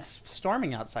 Hello. And it's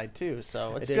storming outside, too,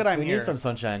 so it's It good is. I'm we here. need some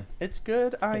sunshine. It's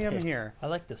good I It am is. here. I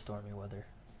like the stormy weather.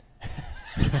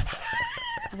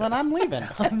 Then I'm leaving.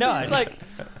 No, it's like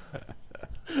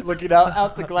Looking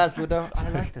out the glass window. I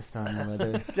like the stormy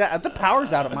weather. Yeah, the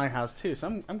power's out at my house, too,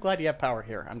 so I'm glad you have power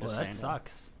here. I'm just well, saying. that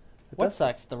sucks. What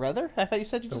sucks? The weather? I thought you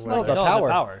said you The just weather. loved the it. No, power.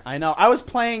 The power. I know. I was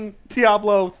playing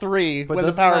Diablo 3 But when the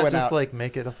doesn't power that went just out. like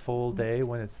make it a full day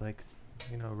when it's like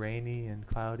rainy and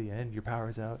cloudy and your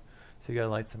power's out? So you gotta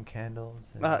light some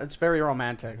candles. And It's very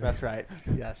romantic. That's right.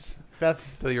 Yes. That's.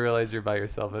 until you realize you're by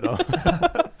yourself at home.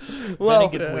 Well, then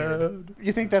it gets weird.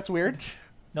 you think that's weird?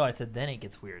 No, I said then it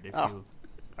gets weird if Oh. you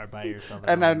are by yourself.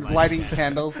 And then lighting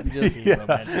candles and just.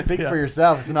 Think for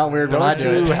yourself. It's not weird when I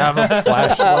Don't do you it. have a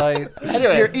flashlight?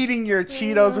 You're eating your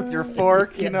Cheetos with your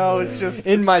fork. You know, it's just.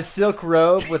 In my silk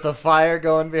robe with a fire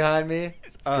going behind me.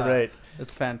 Uh, Great.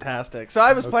 It's fantastic. So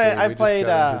I was playing. I we just played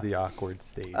got into the awkward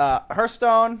stage.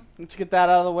 Hearthstone. Let's get that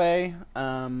out of the way.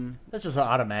 Um, That's just an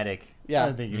automatic. Yeah. I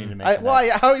don't think you need to make I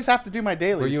always have to do my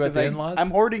dailies. Were you at 'cause the in-laws?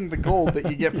 I'm hoarding the gold that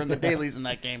you get from the dailies in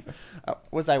that game.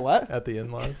 Was I what? At the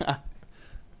in-laws.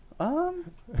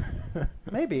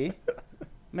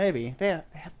 Maybe. They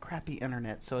have crappy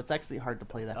internet, so it's actually hard to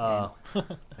play that Oh, game.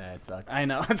 that sucks. I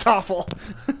know, it's awful.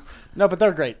 No, but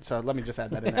they're great, so let me just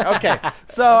add that in there. Okay,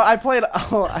 so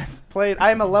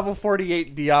I'm a level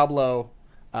 48 Diablo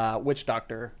Witch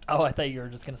Doctor. Oh, I thought you were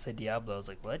just gonna say Diablo. I was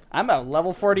like, what? I'm a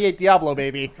level 48 Diablo,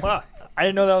 baby. Wow, I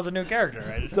didn't know that was a new character.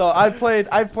 So I've played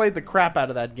the crap out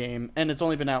of that game, and it's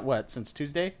only been out, since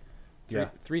Tuesday? Yeah.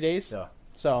 3 days? Yeah.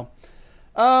 So,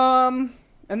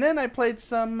 and then I played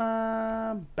some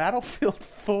Battlefield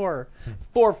 4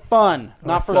 for fun,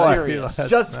 not for sorry. serious. That's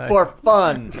Just nice. for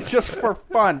fun. Just for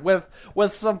fun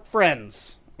with some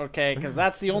friends, okay? Because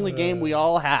that's the only game we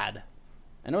all had,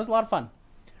 and it was a lot of fun.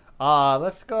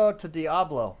 Let's go to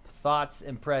Diablo. Thoughts,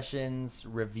 impressions,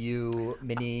 review,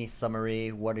 mini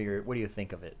summary. What do you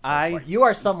think of it? So I- far? You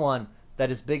are someone that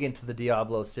is big into the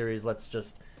Diablo series. Let's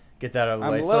just get that out of the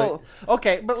I'm way. a little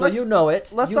okay, but So let's you know it.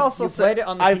 Let's You- also you say played it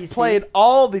on the I've PC. played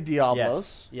all the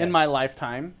Diablos Yes, in my yes.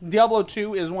 lifetime. Diablo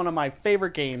 2 is one of my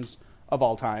favorite games of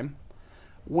all time.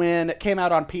 When it came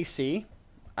out on PC,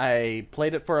 I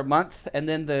played it for a month, and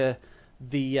then the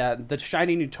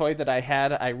shiny new toy that I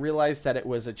had, I realized that it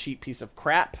was a cheap piece of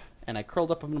crap, and I curled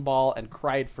up in a ball and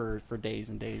cried for days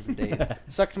and days and days.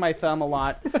 Sucked my thumb a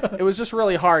lot. It was just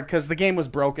really hard because the game was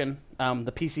broken.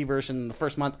 The PC version, the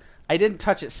first month. I didn't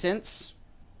touch it since,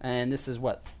 and this is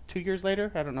 2 years later?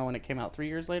 I don't know when it came out. 3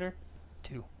 years later?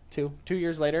 2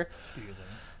 years later.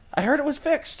 I heard it was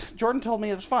fixed. Jordan told me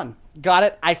it was fun. Got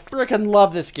it. I frickin'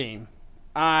 love this game.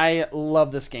 I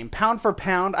love this game. Pound for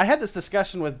pound. I had this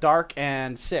discussion with Dark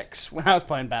and Six when I was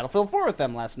playing Battlefield 4 with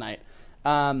them last night.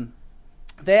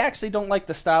 They actually don't like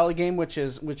the style of the game, which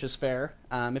is fair.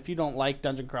 If you don't like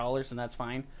dungeon crawlers, then that's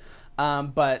fine.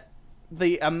 But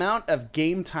the amount of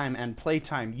game time and play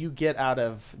time you get out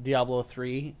of Diablo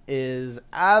 3 is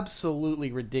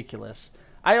absolutely ridiculous.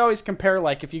 I always compare,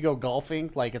 if you go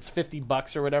golfing, it's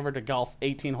 $50 or whatever to golf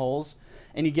 18 holes,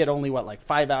 and you get only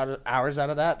 5 hours out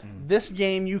of that. This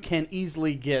game you can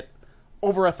easily get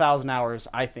over 1,000 hours,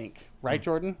 I think. Right,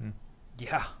 Jordan?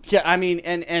 Yeah. Yeah, I mean,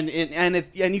 and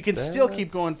you can still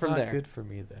keep going from That's not there. good for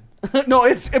me then. No,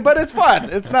 but it's fun.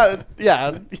 It's not.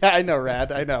 Yeah, I know,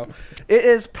 Rad. I know. It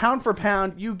is pound for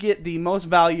pound. You get the most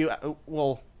value.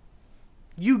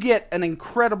 You get an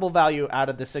incredible value out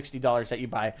of the $60 that you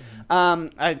buy.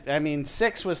 I mean,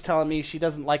 Six was telling me she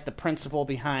doesn't like the principle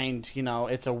behind.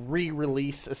 It's a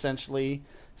re-release essentially,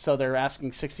 so they're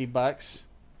asking $60.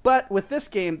 But with this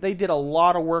game, they did a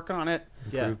lot of work on it.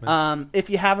 Yeah. Improvements. If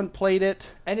you haven't played it,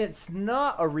 And it's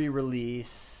not a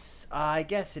re-release. I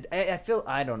guess it. I feel.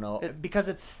 I don't know because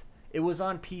it was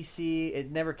on PC.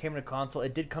 It never came to console.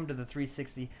 It did come to the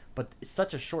 360, but it's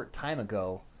such a short time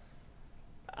ago.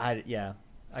 I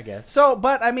guess. so,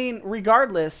 but I mean,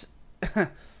 regardless,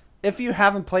 if you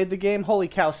haven't played the game, holy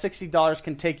cow, $60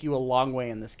 can take you a long way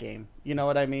in this game. You know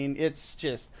what I mean? It's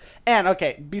just, and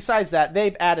okay, besides that,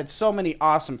 they've added so many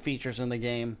awesome features in the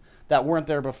game that weren't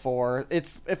there before. It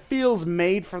feels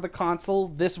made for the console.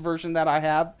 This version that I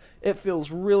have, it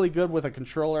feels really good with a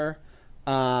controller.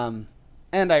 And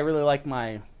I really like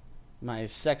my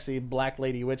sexy black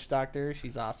lady witch doctor.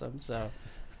 She's awesome. So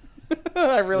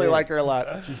I really like her a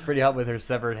lot. She's pretty hot with her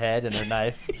severed head and her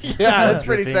knife. Yeah, that's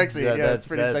pretty Dripping. sexy. Yeah, that's it's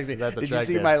pretty sexy. That's Did you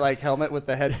see attractive. my helmet with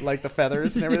the head, like the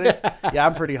feathers and everything? Yeah,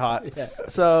 I'm pretty hot. Yeah.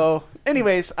 So,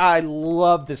 anyways, I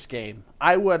love this game.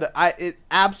 It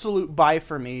absolute buy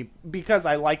for me because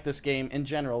I like this game in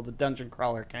general, the dungeon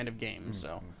crawler kind of game.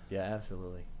 So, Yeah,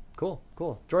 absolutely. Cool.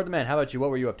 Jordan, man, how about you? What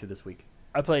were you up to this week?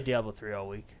 I played Diablo 3 all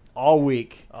week. All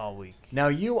week. Now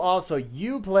you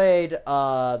played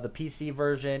the PC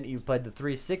version. You played the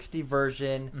 360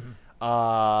 version.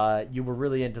 You were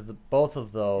really into both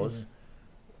of those.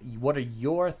 What are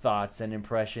your thoughts and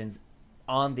impressions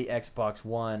on the Xbox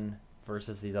One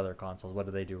versus these other consoles? What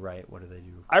do they do right? What do they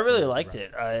do? I really what do liked they do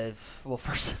it.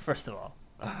 First of all,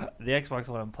 the Xbox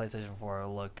One and PlayStation 4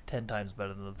 look 10 times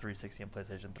better than the 360 and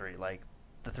PlayStation 3. Like,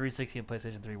 the 360 and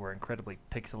PlayStation 3 were incredibly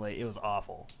pixelated. It was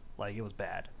awful. Like, it was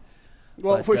bad.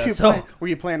 well, But, were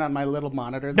you playing on my little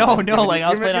monitor? No, like I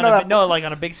was playing on that.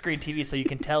 on a big screen TV, so you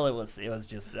can tell it was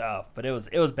just but it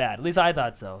was bad. At least I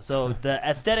thought so. So the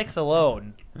aesthetics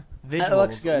alone, visuals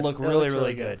looks good. look That really looks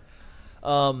really good.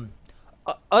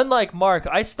 Unlike Mark,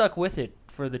 I stuck with it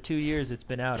for the 2 years it's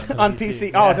been out on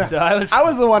PC. Yeah, Oh, no. so I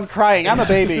was the one crying. I'm a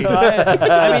baby. So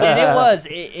I mean, and it was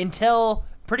until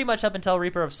pretty much up until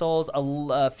Reaper of Souls,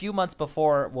 a few months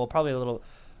before. Well, probably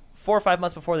 4 or 5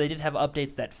 months before, they did have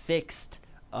updates that fixed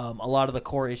a lot of the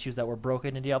core issues that were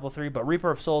broken in Diablo 3. But Reaper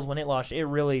of Souls, when it launched, it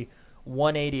really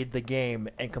 180'd the game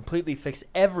and completely fixed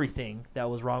everything that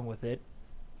was wrong with it.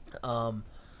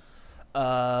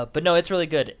 But no, it's really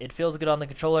good. It feels good on the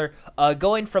controller.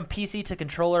 Going from PC to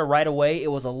controller right away,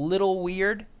 it was a little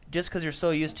weird, just because you're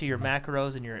so used to your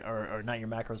macros and or not your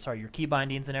macros, sorry, your key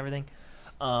bindings and everything.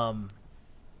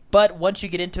 But once you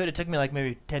get into it, it took me like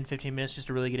maybe 10, 15 minutes just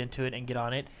to really get into it and get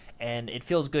on it. And it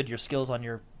feels good. Your skills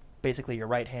on basically your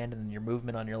right hand and your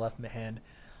movement on your left hand.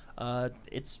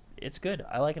 It's good.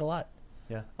 I like it a lot.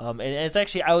 Yeah. And it's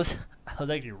actually, I was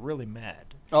actually really mad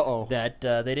Uh-oh. that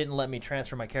they didn't let me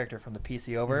transfer my character from the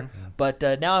PC over. But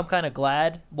now I'm kind of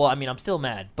glad. Well, I mean, I'm still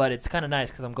mad, but it's kind of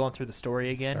nice because I'm going through the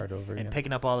story again Start over, and yeah.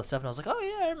 picking up all the stuff. And I was like, oh,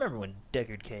 yeah, I remember when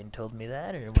Deckard Cain told me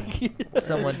that, or when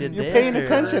someone did You're this. paying or-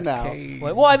 attention now.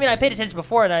 Well, I mean, I paid attention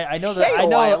before, and I know that Hey, I know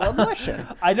Lyle Musher.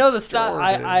 I know the stuff.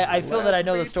 Jordan, I feel that I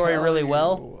know the let me story tell really you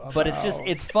well, but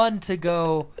it's fun to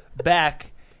go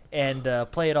back and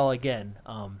play it all again.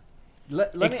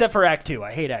 Except for Act 2.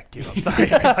 I hate Act 2. I'm sorry.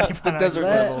 The desert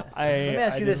level. Let me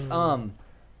ask you this: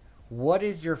 what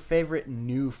is your favorite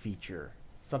new feature?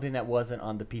 Something that wasn't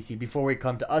on the PC before we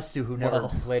come to us two, who never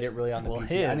played it really on the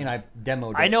PC. I mean, I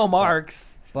demoed it. I know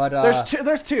Mark's. but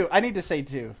There's two. I need to say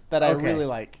two that I Okay. really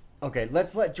like. Okay,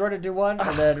 let's let Jordan do one,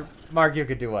 and then Mark, you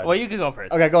could do one. Well, you can go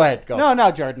first. Okay, go ahead. Go.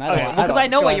 No, Jordan. I don't Okay, want. because I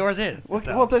know go what ahead. yours is. Well,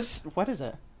 so. well, what is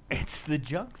it? It's the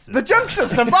junk system. The junk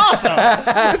system's awesome.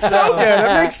 It's so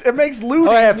good. It makes looting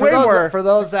Okay, way more. for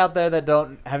those out there that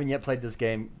haven't yet played this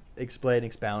game,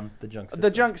 expound the junk system.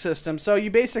 The junk system. So you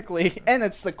basically, and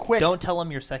it's the quick. Don't tell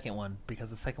them your second one, because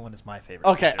the second one is my favorite.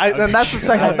 Okay, feature. then that's the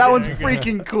second one. That Okay, one's okay.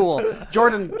 freaking cool.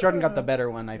 Jordan got the better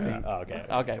one, I think. Oh, okay.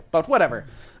 Okay, but whatever.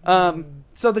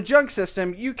 So the junk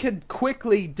system, you could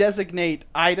quickly designate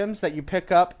items that you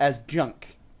pick up as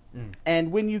junk.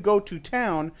 And when you go to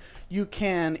town, you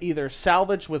can either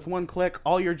salvage with one click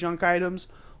all your junk items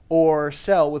or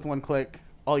sell with one click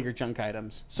all your junk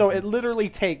items. So it literally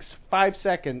takes 5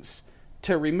 seconds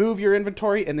to remove your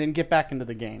inventory and then get back into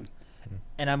the game.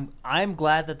 And I'm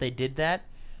glad that they did that,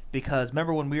 because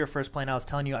remember when we were first playing, I was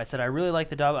telling you, I said I really like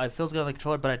the dog. It feels good on the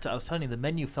controller, but I was telling you the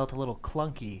menu felt a little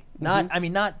clunky.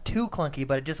 Not too clunky,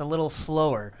 but just a little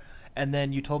slower. And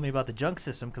then you told me about the junk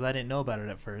system, because I didn't know about it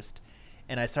at first.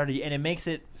 And I started, and it makes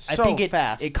it. I So think it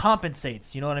fast. It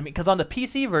compensates. You know what I mean? Because on the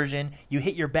PC version, you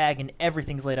hit your bag and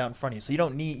everything's laid out in front of you, so you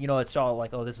don't need. It's all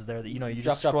like, oh, this is there. You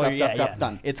just Drop, scroll. drop,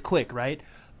 done. It's quick, right?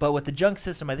 But with the junk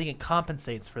system, I think it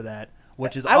compensates for that,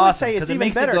 which is I awesome. would say it's it even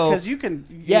makes better it go. because you can.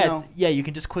 You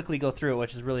can just quickly go through it,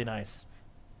 which is really nice.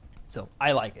 So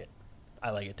I like it.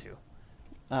 I like it too.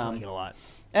 I like it a lot.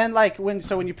 And like when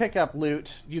you pick up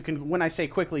loot, you can, when I say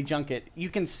quickly junk it, you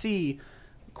can see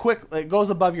it goes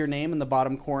above your name in the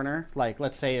bottom corner. Like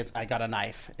let's say I got a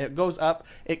knife, it goes up.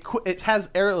 It has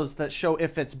arrows that show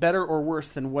if it's better or worse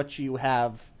than what you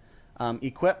have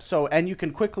equipped. So, and you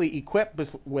can quickly equip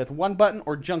with one button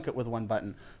or junk it with one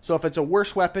button. So if it's a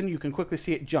worse weapon, you can quickly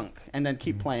see it junk and then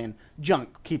keep playing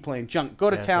junk, keep playing junk. Go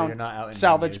to Yeah, so town, you're not out in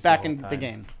salvage, menus back the whole into the time.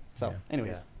 game. So,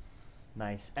 anyways. Yeah.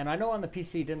 Nice. And I know on the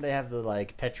PC, didn't they have the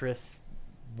like Tetris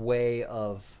way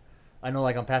of? I know,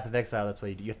 like on Path of Exile, that's what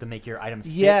you do. You have to make your items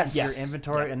fit Yes. into your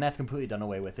inventory, and that's completely done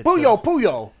away with. It's Puyo, just-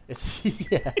 Puyo. It's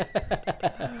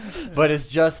but it's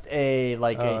just a Oh,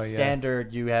 yeah.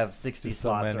 standard. You have 60 Just so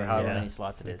slots or many, however yeah. many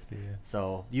slots it is. 60, yeah.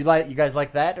 So you guys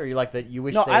like that, or you like that? You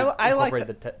wish No, they I like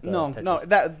incorporated that. the No, Tetris?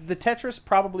 that the Tetris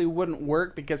probably wouldn't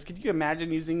work because could you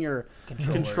imagine using your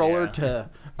controller to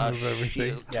Move everything.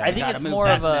 shoot, Yeah. I think gotta it's move more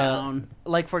that of a down.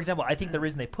 like, for example, I think the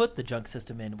reason they put the junk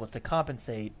system in was to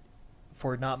compensate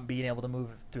for not being able to move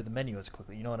through the menu as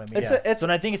quickly. You know what I mean? It's So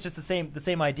and I think it's just the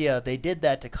same idea. They did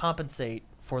that to compensate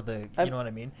for the, you know what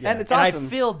I mean? And it's and awesome. I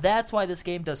feel that's why this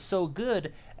game does so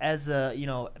good as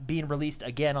being released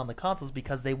again on the consoles,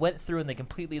 because they went through and they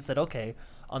completely said, okay,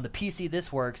 on the PC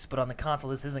this works, but on the console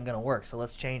this isn't going to work, so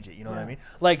let's change it. You know what I mean?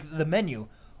 Like the menu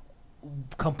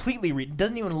completely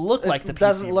doesn't even look like the PC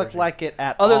doesn't look version. like it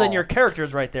at all. Other than your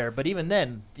characters right there, but even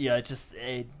then, yeah,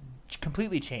 it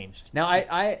completely changed. Now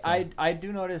I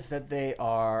do notice that they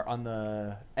are on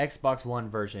the Xbox One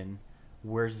version.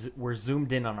 We're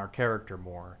zoomed in on our character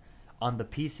more. On the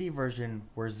PC version,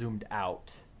 we're zoomed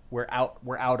out. We're out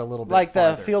a little bit like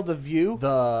farther. the field of view.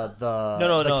 the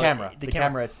No, camera, the the camera.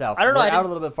 camera itself. I don't know, We're I out a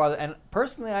didn't- little bit farther. And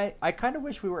personally, I kind of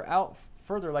wish we were out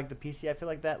further like the PC. I feel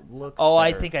like that looks. Oh, I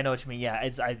better. think I know what you mean. Yeah,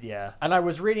 yeah. And I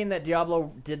was reading that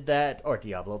Diablo did that, or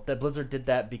that Blizzard did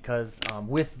that because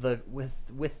with the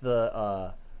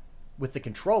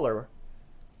controller,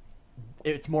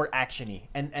 it's more actiony,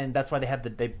 and that's why they have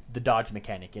the dodge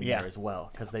mechanic in Yeah. there as well,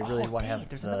 because they really want to have.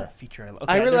 There's the, another feature.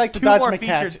 I really there's like the two dodge more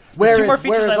mechanic. features. Whereas, Two more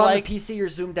features whereas I on like. the PC you're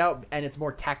zoomed out and it's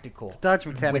more tactical. Dodge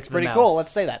mechanic's with the pretty mouse. cool.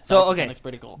 Let's say that. So Dodge okay, mechanic's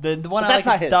pretty cool. The one But I that's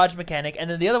like not is his. dodge mechanic, and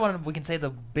then the other one we can say the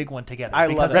big one together. I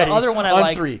because love the it. Ready? other one I On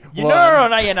like. 3. No,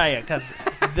 not yet, because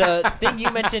the thing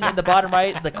you mentioned in the bottom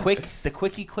right, the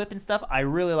quick equip and stuff, I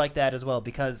really like that as well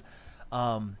because.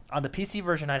 On the PC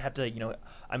version, I'd have to,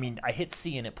 I hit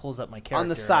C and it pulls up my character On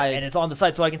the side. and it's on the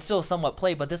side, so I can still somewhat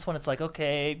play. But this one, it's like,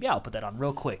 okay, yeah, I'll put that on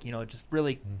real quick. Just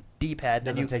really D-pad.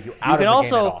 Doesn't take you You out can of the game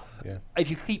also, at all. Yeah. if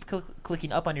you keep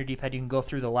clicking up on your D-pad, you can go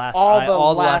through the last all the the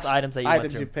last items that you went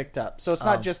through. picked up. So it's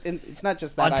not Um, just it's not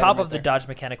just that On item top right of the there. dodge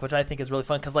mechanic, which I think is really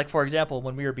fun, because, like, for example,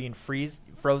 when we were being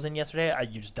frozen yesterday,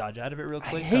 you just dodge out of it real I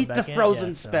quick. hate come the back in. frozen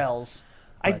Yeah, so- spells.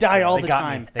 I But, die all They the got me.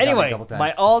 time. They got me a Anyway, couple times.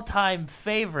 my all-time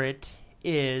favorite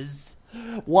is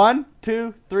 1,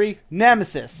 2, 3.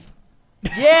 Nemesis.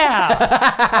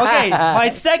 yeah. Okay, my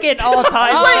second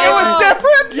all-time. Wait, it was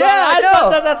different. Yeah, I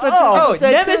know. That's what Oh, you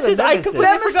said too, Nemesis! the I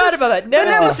completely forgot about that. The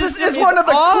Nemesis is one of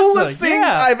the awesome. coolest things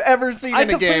Yeah. I've ever seen I in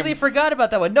a game. completely forgot about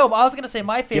that one. No, I was gonna say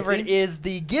my favorite Gifting? is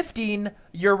the gifting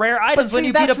your rare But items when see,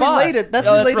 you beat that's a boss. related. That's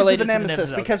Oh, related to the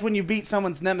Nemesis okay. because when you beat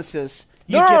someone's Nemesis,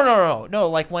 you No.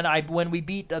 Like when we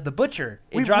beat the butcher,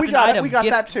 it We- dropped we an got it. item We got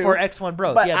gift that too. for X1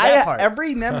 Bros. But Yeah, that part.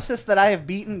 every Nemesis that I have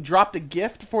beaten dropped a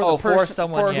gift for Oh, the for person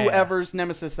someone, for yeah. whoever's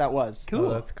Nemesis that was. Cool.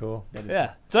 Oh, that's cool.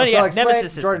 Yeah. So anyway, explain,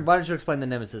 Nemesis system. Jordan, why don't you explain the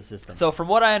Nemesis system? So from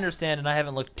what I understand, and I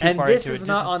haven't looked too and far this into is it,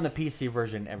 not on the PC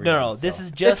version. No, this is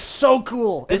It's just so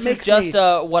cool. This it makes is just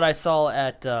me, what I saw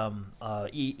at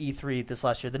E3 this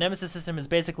last year. The Nemesis system is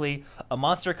basically a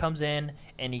monster comes in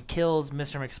and he kills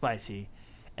Mr. McSpicy,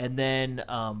 and then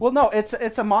well, no, it's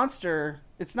a monster.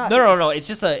 It's not. no. It's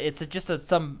just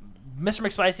some Mr.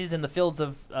 McSpicy's in the fields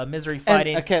of misery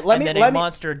fighting. okay, let and me- then let a me-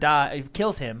 monster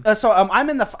kills him. So I'm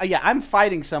in the I'm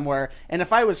fighting somewhere, and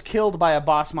if I was killed by a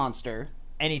boss monster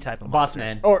Any type of Boss monster.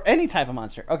 man. or any type of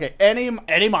monster, okay, any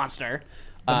monster,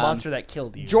 The monster that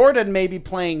killed you. Jordan may be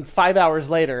playing 5 hours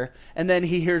later, and then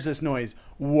he hears this noise.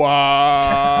 Wow!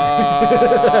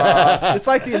 It's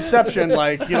like the Inception,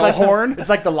 horn. It's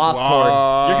like the Lost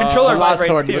Horde. Your controller The Lost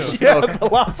vibrates Horde too. with the Yeah, smoke. the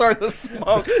lost are the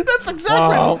smoke. That's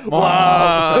exactly.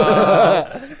 Wow.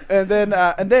 and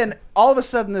then all of a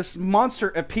sudden, this monster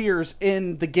appears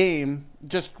in the game,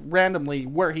 just randomly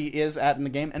where he is at in the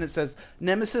game, and it says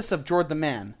Nemesis of Jord the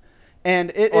Man.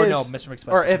 And it Or is, no, Mr.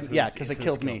 McSpicy. or It's if, who yeah, it's- because it's it who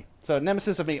it's killed me. So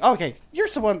nemesis of me. Okay, you're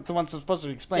the one that's supposed to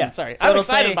explain. Yeah, Sorry, so I'm it'll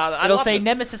excited say, about it. I It'll love say this.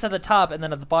 Nemesis at the top, and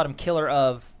then at the bottom, killer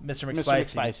of Mr. Mr.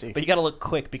 McSpicy. McSpicy. But you got to look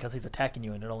quick because he's attacking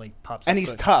you, and it only pops. And up he's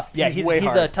quick. tough. Yeah, He's way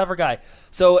he's a hard. tougher guy.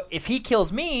 So if he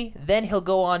kills me, then he'll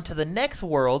go on to the next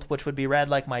world, which would be Rad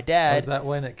Like My Dad. Was that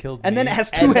when it killed And me? then it has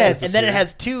two and heads. and then it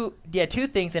has two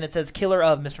things, and it says "Killer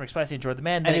of Mr. McSpicy and George the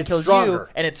Man." Then And it it's kills stronger. you,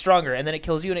 and it's stronger. And then it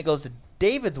kills you, and it goes to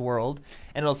David's world,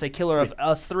 and it'll say "Killer of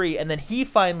Us Three," and then he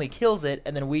finally kills it,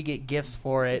 and then we get gifts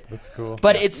for it. That's cool.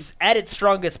 But it's at its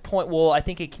strongest point. Well, I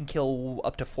think it can kill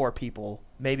up to 4 people,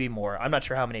 maybe more. I'm not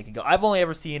sure how many it can go. I've only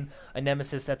ever seen a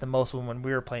nemesis at the most when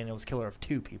we were playing. It was killer of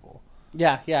 2 people.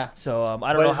 Yeah, yeah. So I don't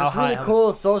But know it's how this really high.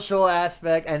 cool social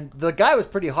aspect, and the guy was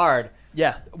pretty hard.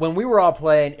 Yeah. When we were all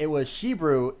playing, it was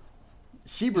Shebrew.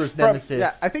 Shebrew's nemesis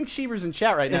Yeah, I think Sheber's in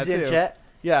chat right now is too. in chat.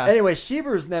 Yeah. Anyway,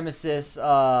 Shebrew's nemesis,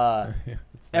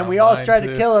 It's and not we all mine, tried to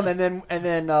too. kill him, and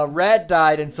then Red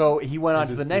died, and so he went He on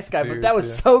to the just next guy. But disappears, that was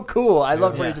yeah. so cool. I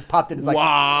loved when Yeah. he just popped in. It's like,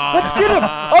 Wow. let's get him,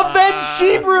 avenge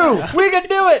Shebrew. We can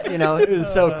do it. You know, it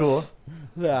was so cool.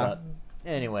 Yeah. But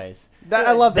anyways,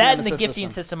 I love That and the nemesis gifting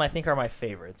system, I think, are my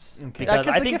favorites. Okay. Because Yeah,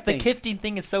 'cause I the think the gifting. gifting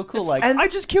thing is so cool. Like, and- I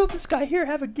just killed this guy. Here,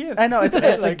 have a gift. I know it's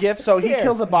a Like, gift. So he here.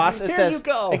 kills a boss. It Here says you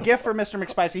go. a gift for Mr.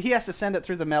 McSpicy. He has to send it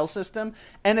through the mail system,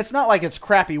 and it's not like it's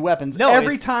crappy weapons. No,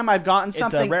 every it's- time I've gotten it's a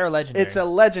something, rare legendary. It's a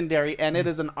legendary, and it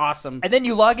is an awesome. And then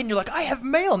you log in, you're like, I have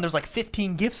mail, and there's like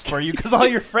 15 gifts for you because all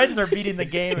your friends are beating the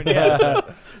game. And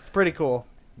It's pretty cool.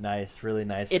 nice, really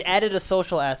nice. It added a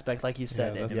social aspect, like you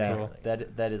said. Yeah, that's yeah, cool.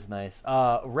 that is nice.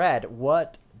 Red,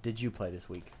 what did you play this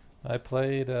week? I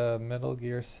played Metal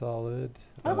Gear Solid.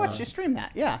 I watched you stream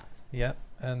that. Yeah. Yeah,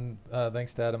 and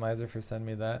thanks to Atomizer for sending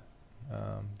me that.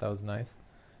 That was nice.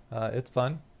 It's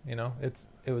fun, you know.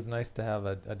 It was nice to have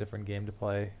a different game to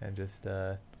play and just.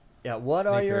 Yeah, what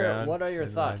are Sneak your around, and I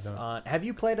thoughts don't. on? Have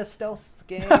you played a stealth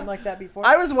game like that before?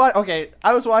 I was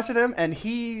I was watching him, and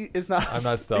he is not. I'm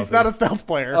not He's stealthy. not a stealth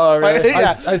player. Oh, really? Like,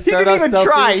 yeah. I he start didn't out even stealthy,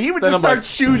 try. He would then just I'm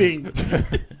start like-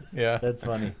 shooting. Yeah. That's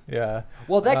funny. Yeah.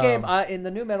 Well, that game Um, in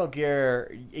the new Metal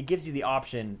Gear, it gives you the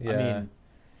option. I Yeah. mean,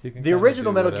 You can the kinda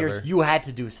original do Metal whatever. Gears, you had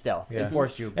to do stealth. Yeah. It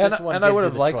forced you. And, This one and I gives would you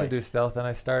have the liked to choice. do stealth, and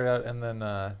I started out, and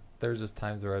then there's just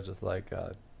times where I was just like,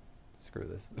 screw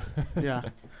this. Yeah.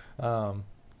 Um,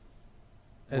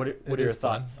 What it are your is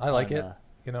fun. thoughts? I like on, it.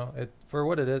 You know, it for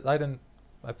what it is.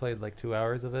 I played like 2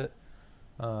 hours of it,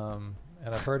 and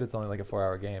I've heard it's only like a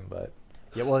 4-hour game, but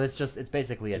Yeah, well, it's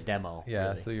basically a demo. yeah.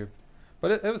 really. So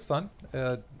but it was fun.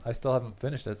 I still haven't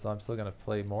finished it, so I'm still gonna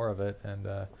play more of it, and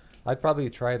I'd probably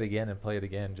try it again and play it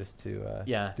again just to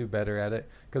Yeah. do better at it.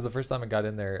 Because the first time I got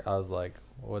in there, I was like,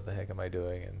 "What the heck am I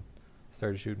doing?" and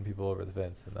started shooting people over the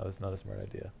fence, and that was not a smart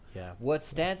idea. Yeah. What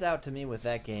stands out to me with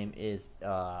that game is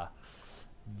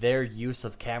their use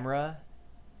of camera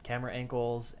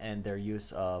angles, and their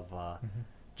use of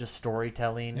just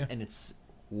storytelling, Yeah. and it's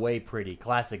way pretty.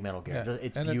 Classic Metal Gear. Yeah,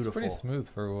 It's and beautiful. it's pretty smooth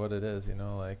for what it is. You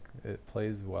know, like it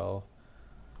plays well.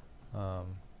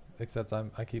 Except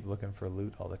I keep looking for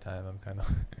loot all the time. I'm kind of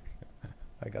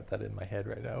I got that in my head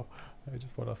right now. I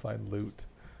just want to find loot.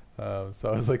 So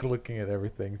I was like looking at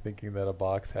everything, thinking that a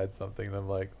box had something. And I'm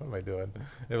like, what am I doing?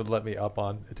 It would let me up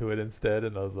on to it instead,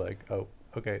 and I was like, oh,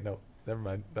 okay, no, never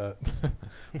mind that.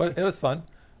 But it was fun.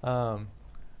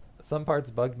 Some parts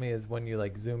bugged me is when you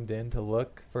like zoomed in to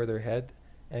look further ahead,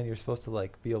 and you're supposed to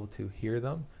like be able to hear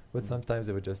them, but sometimes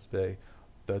it would just say,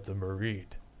 "That's a Marine,"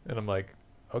 and I'm like,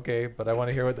 okay, but I want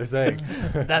to hear what they're saying.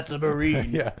 That's a Marine.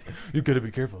 Yeah, you gotta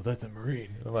be careful. That's a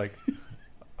Marine. And I'm like,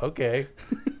 okay,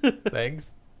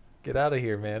 thanks. Get out of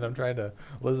here, man. I'm trying to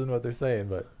listen to what they're saying,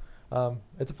 but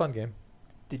it's a fun game.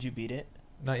 Did you beat it?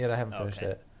 Not yet. I haven't finished Okay.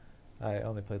 it. I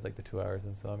only played like the 2 hours,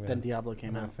 and so I'm gonna. Then Diablo came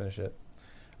I'm gonna out. finish it.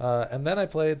 And then I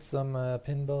played some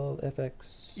Pinball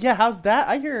FX. Yeah, how's that?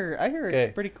 I hear Okay.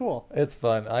 it's pretty cool. It's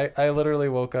fun. I literally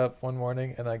woke up one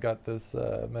morning and I got this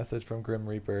message from Grim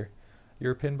Reaper.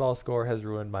 Your pinball score has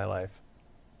ruined my life.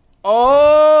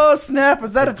 Oh snap!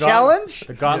 Is that a challenge?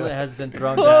 The gauntlet Yeah. has been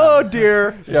thrown down. Oh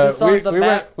dear! Is this on the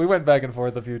map? we went back and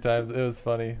forth a few times. It was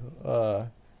funny.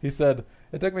 He said,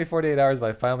 it took me 48 hours, but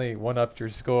I finally one-upped your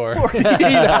score. 48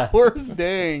 hours,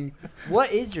 dang.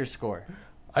 What is your score?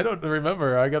 I don't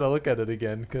remember. I got to look at it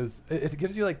again because it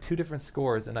gives you like 2 different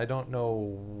scores, and I don't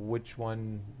know which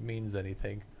one means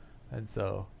anything. And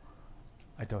so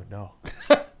I don't know.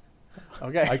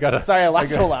 Okay. I gotta- Sorry, I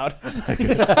laughed I so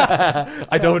gotta- loud.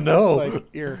 I don't know. Like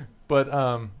ear. But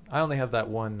I only have that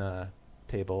one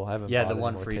table. I haven't Yeah, bought the any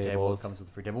one more free table tables. comes with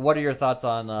the free table. What are your thoughts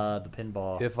on the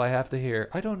pinball? If I have to hear,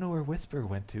 I don't know where Whisper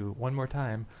went to one more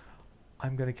time,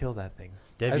 I'm going to kill that thing.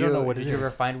 Did I don't know what did it you is.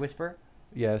 ever find Whisper?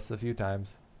 Yes, a few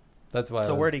times. That's why.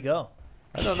 So where'd he go?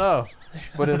 I don't know,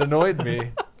 but it annoyed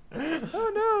me.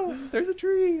 Oh no, there's a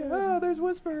tree. Oh, there's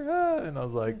Whisper. Ah. And I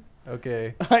was like,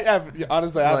 okay. I have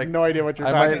no idea what you're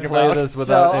I talking might play about. this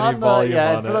without any volume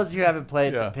yeah, on for it. those of you who haven't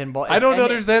played Yeah. pinball, I don't and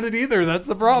understand it either. That's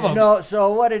the problem. No,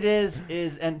 so what it is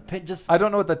just I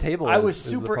don't know what the table is. I was is the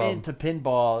super problem. into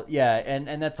pinball, yeah,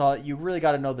 and that's all. You really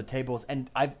got to know the tables, and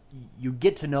you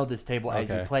get to know this table as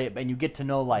you Okay. play it, and you get to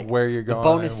know like Where you're the going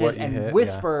bonuses. and what you And hit,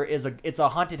 Whisper it's a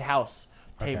haunted house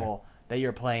table that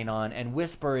you're playing on, and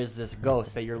Whisper is this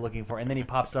ghost that you're looking for, and then he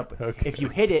pops up. Okay. If you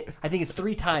hit it, I think it's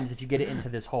 3 times if you get it into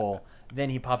this hole, then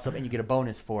he pops up and you get a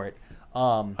bonus for it.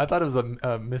 I thought it was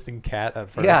a missing cat at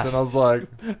first, Yeah. and I was like,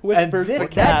 Whispers and the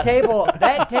that cat.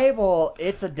 table,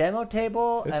 it's a demo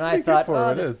table, It's and I pretty good thought, for oh,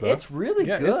 what it this- is, though. it's really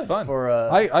yeah, good it's fun. for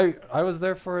a. I was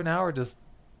there for an hour just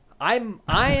I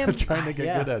am trying to get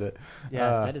yeah. good at it.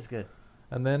 Yeah, that is good.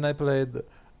 And then I played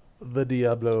the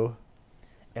Diablo.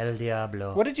 El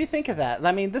Diablo. What did you think of that?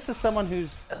 I mean, this is someone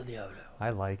who's... El Diablo.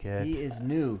 I like it. He is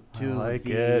new to like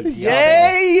the it. Diablo.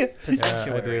 Yay! To Yeah, I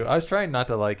Sanctuary. do. I was trying not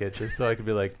to like it just so I could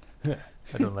be like, I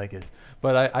don't like it.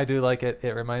 But I do like it.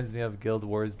 It reminds me of Guild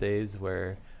Wars days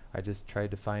where I just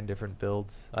tried to find different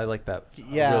builds. I like that.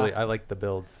 Yeah. Really, I like the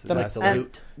builds. The- aspect.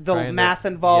 and Trying The to- math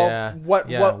involved. Yeah,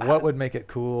 What would make it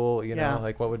cool? You know, Yeah.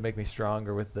 like what would make me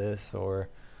stronger with this, or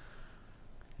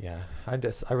yeah,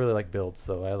 I really like builds,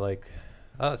 so I like.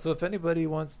 So if anybody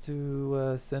wants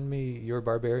to send me your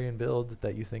barbarian build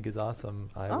that you think is awesome,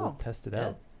 I will test it yeah,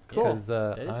 out. cool. Because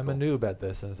That is I'm cool. a noob at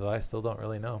this, and so I still don't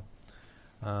really know.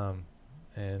 I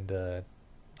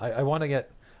want to get.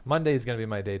 Monday is going to be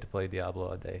my day to play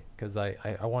Diablo a day because I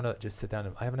want to just sit down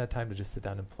and I haven't had time to just sit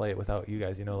down and play it without you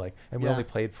guys, you know, like, and we Yeah. only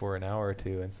played for an hour or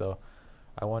two, and so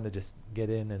I want to just get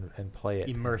in and play it.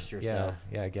 Immerse yourself.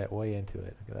 Yeah, get way into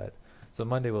it. Look at that. So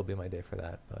Monday will be my day for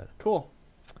that. But Cool.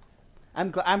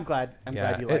 I'm glad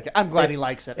Yeah, you like it. I'm glad it- he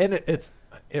likes it. and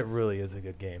it really is a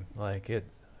good game. Like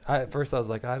at first I was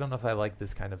like, I don't know if I like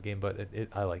this kind of game, but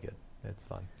I like it. It's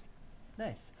fun.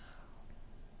 Nice.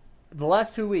 The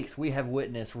last 2 weeks, we have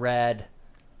witnessed Rad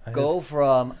I go have-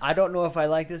 from I don't know if I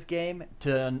like this game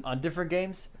to on different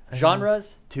games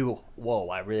genres to whoa,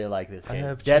 I really like this I game.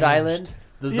 have Dead changed. Island,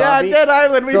 the Yeah, zombie, Dead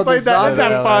Island. We So the played that. Isn't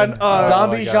zombie- that fun? Oh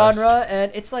zombie my gosh. genre,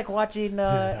 and it's like watching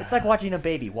a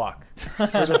baby walk for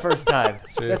the first time.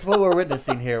 true. That's what we're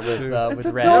witnessing here with It's Rad. What's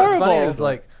funny adorable. is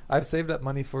like I've saved up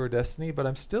money for Destiny, but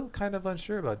I'm still kind of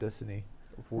unsure about Destiny.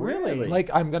 Really? Like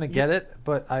I'm gonna get it,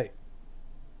 but I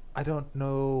don't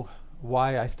know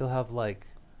why I still have like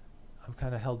I'm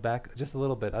kind of held back just a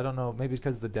little bit. I don't know, maybe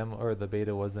because the demo or the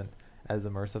beta wasn't as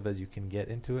immersive as you can get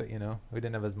into it. You know, we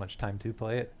didn't have as much time to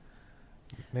play it.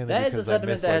 Mainly That is a because I sentiment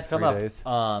missed, that like, has come 3 up days.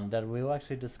 that we will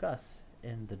actually discuss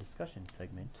in the discussion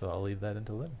segment. So I'll leave that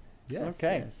until then. Yes,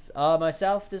 Okay. yes.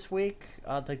 Myself this week,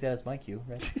 I'll take that as my cue,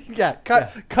 right? Yeah,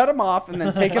 cut him off and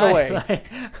then take it away.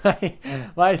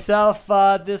 Myself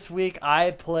this week,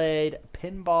 I played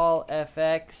Pinball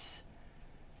FX,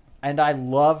 and I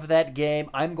love that game.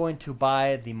 I'm going to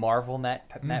buy the Marvel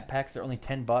map packs. They're only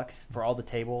 $10 for all the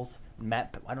tables. I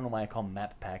don't know why I call them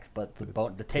map packs, but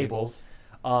the tables.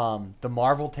 The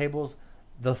Marvel tables.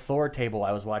 The Thor table,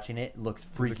 I was watching it, looks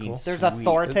freaking cool? sweet. There's a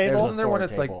Thor table? Isn't there Thor one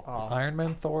that's like table. Iron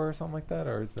Man Thor or something like that,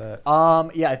 or is that?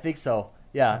 Yeah, I think so.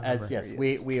 Yeah, remember. yes,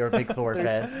 we are big Thor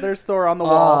fans. There's Thor on the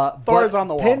wall. Thor's but on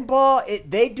the wall. Pinball,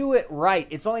 they do it right.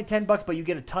 It's only $10, but you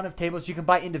get a ton of tables. You can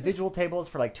buy individual tables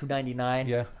for like $2.99.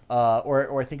 Yeah.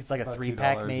 Or I think it's like a About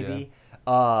 3-pack $2, maybe.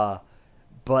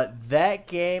 But that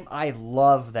game, I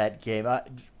love that game.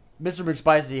 Mr.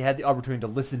 McSpicy had the opportunity to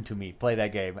listen to me play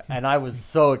that game, and I was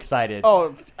so excited.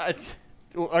 Oh,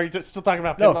 are you still talking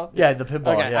about no, pinball? yeah, the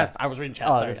pinball. Okay, yeah. I was reading chat.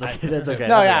 Oh, sorry. that's okay. That's okay.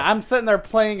 No, that's yeah, okay. I'm sitting there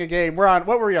playing a game. We're on.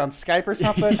 What were you on Skype or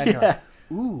something? And you're Yeah. like,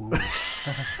 ooh,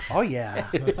 oh yeah,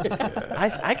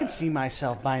 I can see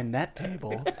myself buying that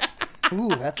table. Ooh,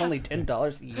 that's only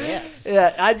 $10. Yes.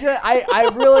 Yeah, I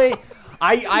really,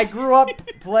 I grew up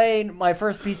playing, my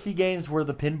first PC games were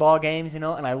the pinball games, you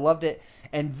know, and I loved it.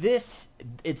 And this,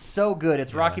 it's so good.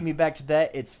 It's rocking me back to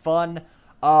that. It's fun.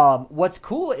 What's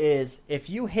cool is if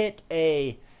you hit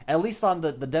at least on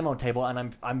the demo table,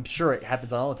 and I'm sure it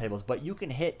happens on all the tables, but you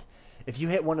can if you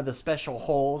hit one of the special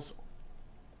holes,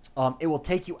 it will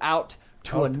take you out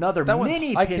to another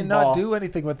mini pinball. I cannot do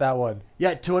anything with that one.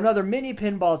 Yeah, to another mini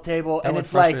pinball table, and one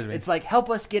it's like frustrated me. it's like help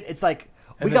us get. It's like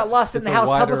we And got it's- lost in it's the a house.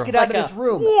 Help us wider- get out of Like this a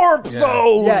room. Warp Yeah.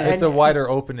 zone. Yeah, It's and- a wider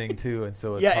opening too, and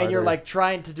so it's Yeah, and you're harder. like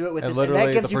trying to do it with And this, and that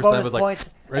literally gives the you first time bonus was like, points.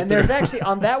 right and there's there. actually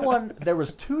on that one there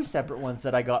was 2 separate ones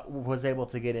that I was able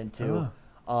to get into.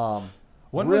 One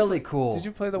was really like- cool. Did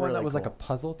you play the one Really that was like a cool.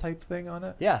 puzzle type thing on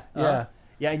it? Yeah, Yeah.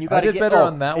 Yeah, and you I got to did get better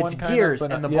on that it's one, kind of, gears,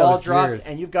 but and the yeah, it ball was drops, gears.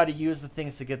 and you've got to use the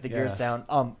things to get the gears Yeah. down.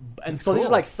 And It's so these are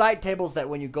cool. like side tables that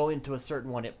when you go into a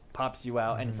certain one, it pops you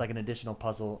out, and Mm-hmm. it's like an additional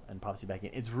puzzle and pops you back in.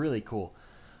 It's really cool.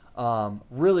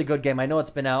 Really good game. I know it's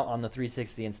been out on the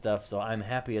 360 and stuff, so I'm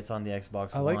happy it's on the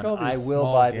Xbox I One. like all these I will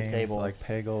small buy games the tables. like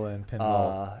Peggle and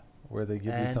Pinball, Uh, where they give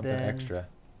you and something then- extra.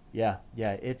 yeah,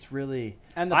 it's really.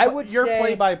 And I would your say-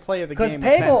 play-by-play of the Because game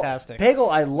is Peggle, fantastic.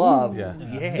 Peggle, I love. Yeah.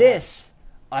 Yeah. This,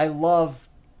 I love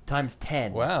times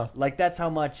 10. Wow. Like that's how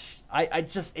much I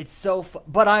just it's so.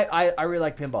 But I really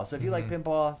like pinball. So if you like Mm-hmm.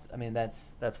 pinball, I mean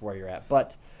that's where you're at.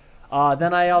 But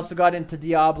then I also got into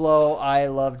Diablo. I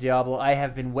love Diablo. I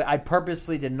have been. I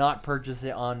purposely did not purchase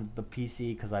it on the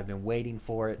PC because I've been waiting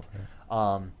for it.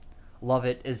 Love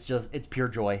it. It's pure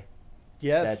joy.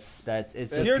 Yes. It's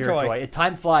just Pure pure joy. joy.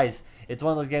 Time flies. It's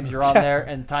one of those games you're on there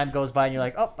and time goes by and you're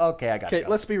like, oh, okay, I got it. Okay,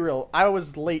 let's be real. I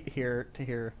was late here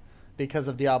because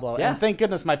of Diablo, Yeah. and thank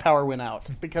goodness my power went out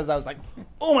because I was like,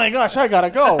 "Oh my gosh, I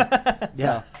gotta go!"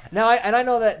 Yeah. Now, I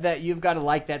know that you've got to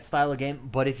like that style of game,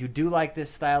 but if you do like this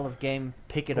style of game,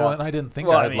 pick it Well, up. and I didn't think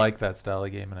Well, I I'd mean- like that style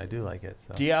of game, and I do like it.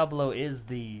 So Diablo is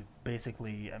the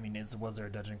basically. I mean, was there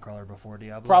a dungeon crawler before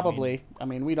Diablo? Probably. I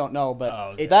mean, we don't know, but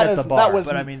Oh, It that set is the bar. that was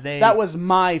But, I mean, they- that was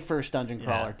my first dungeon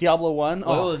crawler. Yeah. Diablo 1. Well,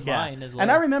 Oh, it was yeah. mine as well.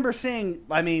 And I remember seeing.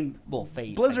 I mean, well,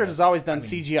 Fate. Blizzard I has guess. always done I mean,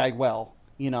 CGI well.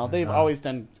 You know, they've always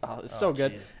done. Oh, it's so Oh,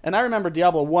 good. jeez. And I remember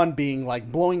Diablo 1 being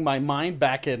like blowing my mind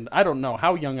back in. I don't know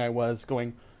how young I was.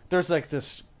 Going, there's like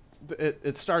this.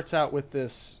 It starts out with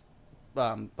this.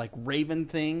 Like raven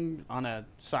thing on a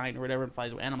sign or whatever, and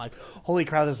flies away. And I'm like, holy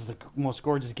crap, this is the most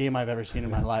gorgeous game I've ever seen in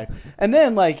my life. And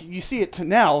then like you see it to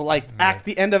now, like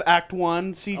the end of Act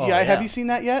 1 CGI. Oh, yeah. Have you seen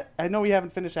that yet? I know we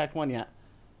haven't finished Act 1 yet.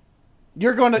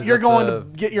 You're going Is to it to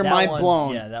the- get your that mind one-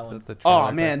 blown. Yeah, that Is one. it the Oh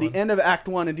trailer man, type the one? end of Act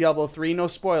 1 in Diablo 3, no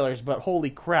spoilers, but holy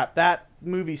crap, that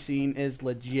movie scene is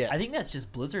legit. I think that's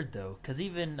just Blizzard though, because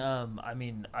even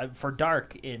for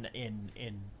Dark in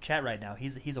chat right now,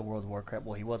 he's a World of Warcraft.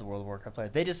 Well, he was a World of Warcraft player.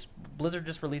 Blizzard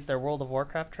just released their World of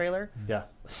Warcraft trailer. Yeah.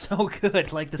 So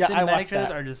good, like the Yeah, I cinematic watched trailers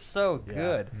that. are just so Yeah.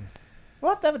 good.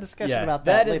 We'll have to have a discussion Yeah, about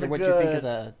that that, is later. a What do you think of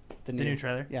good- the new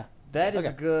trailer? Yeah. That is Okay.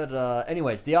 a good.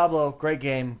 Anyways, Diablo, great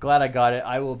game. Glad I got it.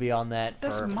 I will be on that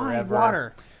That's for my forever.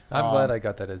 water. I'm Um, glad I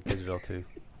got that as digital too.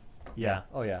 Yeah.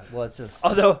 Oh yeah. Well, it's just.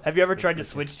 Although, have you ever tried to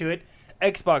switch to it?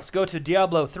 Xbox, go to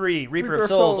Diablo 3, Reaper Reaper of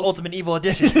Souls, Souls. Ultimate Evil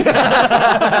Edition.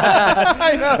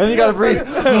 I know. And you gotta breathe.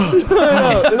 It's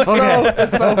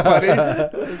so funny.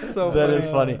 It's so That funny. is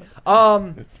funny.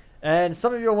 And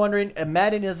some of you are wondering,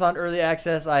 Madden is on early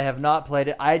access. I have not played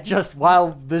it. I just,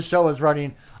 while this show was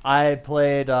running, I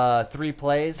played 3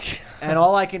 plays, and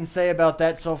all I can say about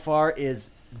that so far is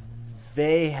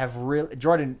they have really.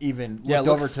 Jordan even Yeah, it looked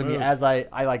over looks to me smooth. as I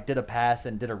like did a pass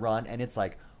and did a run, and it's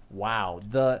like, wow.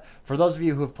 For those of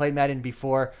you who have played Madden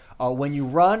before, when you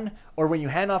run or when you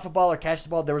hand off a ball or catch the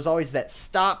ball, there was always that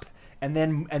stop. And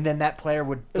then that player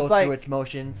would go It's like- through its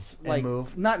motions and like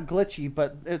move. not glitchy,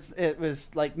 but it was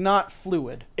like not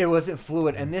fluid. It wasn't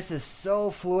fluid, and this is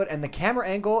so fluid. And the camera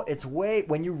angle, it's way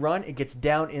when you run, it gets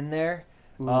down in there.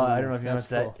 I don't know if you that's noticed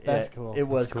that. cool. That's Yeah, cool. It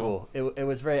was cool. It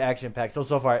was very action packed. So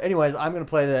far, anyways, I'm gonna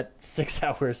play that 6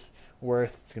 hours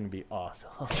worth. It's gonna be awesome.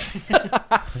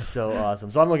 So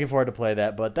awesome. So I'm looking forward to play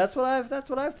that. But that's what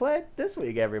I've played this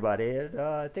week, everybody. And,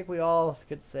 I think we all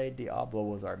could say Diablo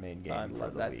was our main game I for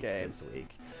love the that week game. this week.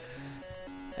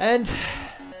 And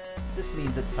this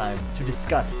means it's time to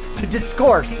discuss, to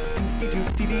discourse,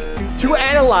 to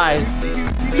analyze,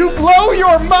 to blow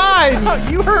your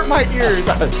mind. You hurt my ears.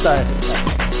 Sorry.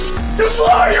 To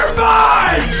blow your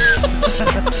mind.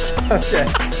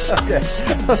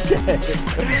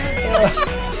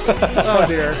 Oh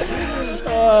dear.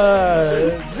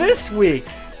 This week,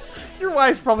 Your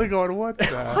wife's probably going, what the?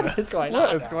 what is going What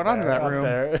on? is going on in that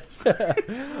room?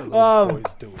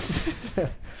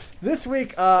 This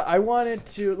week, I wanted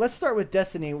to. Let's start with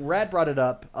Destiny. Rad brought it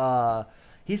up.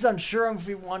 He's unsure if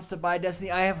he wants to buy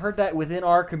Destiny. I have heard that within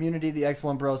our community, the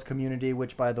X1 Bros community,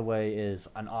 which, by the way, is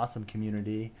an awesome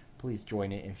community. Please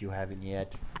join it if you haven't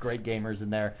yet. Great gamers in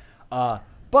there.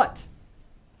 But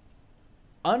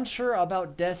unsure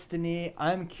about Destiny.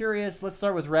 I'm curious. Let's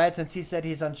start with Rad since he said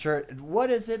he's unsure. What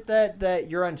is it that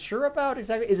you're unsure about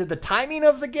exactly? Is it the timing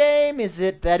of the game? Is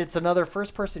it that it's another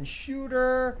first-person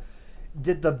shooter?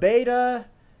 Did the beta?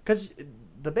 Because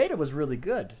the beta was really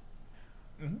good.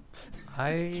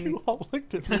 You all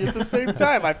looked at me at the same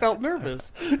time. I felt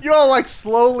nervous. You all like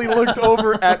slowly looked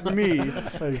over at me.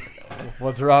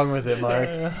 What's wrong with it, Mark?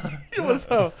 It was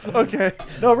okay.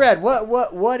 No, Red.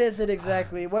 What is it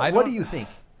exactly? What do you think?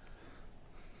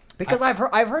 Because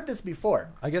I've heard this before.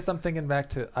 I guess I'm thinking back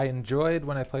to I enjoyed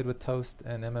when I played with Toast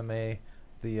and MMA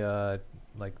the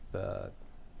the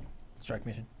Strike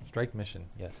mission. strike mission.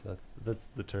 Yes, that's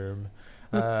the term.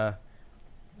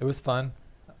 It was fun.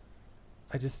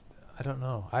 I don't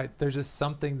know. There's just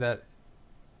something that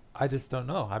I just don't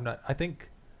know. I think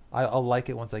I'll like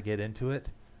it once I get into it.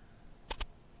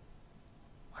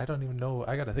 I don't even know.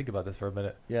 I got to think about this for a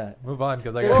minute. Yeah. Move on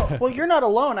because I Well, got. well, you're not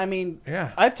alone. I mean,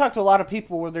 Yeah. I've talked to a lot of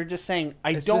people where they're just saying,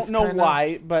 I It's don't just know kind of-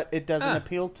 why, but it doesn't Ah.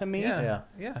 appeal to me. Yeah.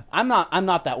 Yeah. I'm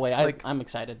not that way. Like, I'm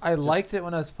excited. I liked it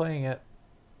when I was playing it,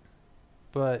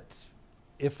 but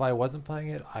if I wasn't playing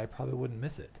it, I probably wouldn't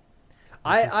miss it.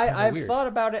 I've weird. thought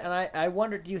about it, and I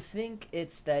wonder, do you think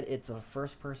it's that it's a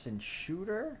first-person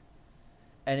shooter?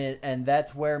 And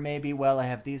that's where maybe, well, I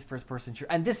have these first-person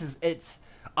shooter, and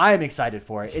I'm excited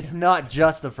for it. It's not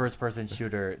just the first-person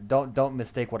shooter. Don't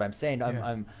mistake what I'm saying.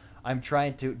 I'm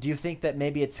trying to. Do you think that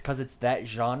maybe it's because it's that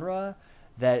genre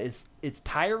that it's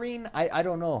tiring? I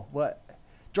don't know. What,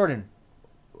 Jordan?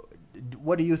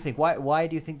 What do you think? Why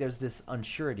do you think there's this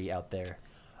unsurety out there?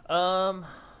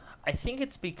 I think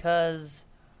it's because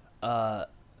I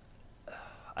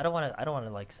don't want to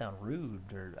like sound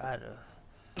rude or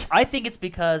I think it's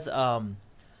because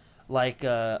like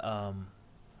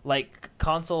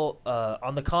console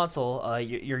on the console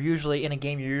you're usually in a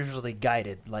game, you're usually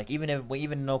guided, like even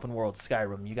in open world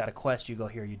Skyrim, you got a quest, you go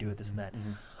here, you do it, this and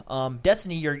that.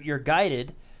 Destiny, you're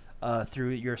guided through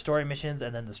your story missions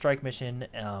and then the strike mission,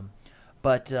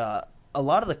 but a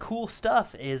lot of the cool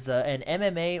stuff is and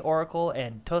MMA, Oracle,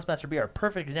 and Toastmaster B are a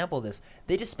perfect example of this.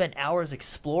 They just spent hours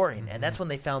exploring, and that's when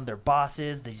they found their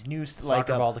bosses, these new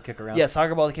Soccer ball to kick around. Yeah,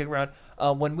 soccer ball to kick around.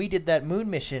 When we did that moon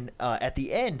mission, at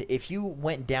the end, if you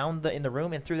went down in the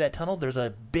room and through that tunnel, there's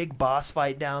a big boss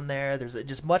fight down there. There's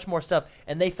just much more stuff,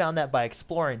 and they found that by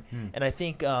exploring. And I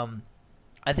think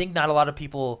not a lot of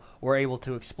people were able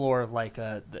to explore like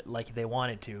they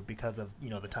wanted to because of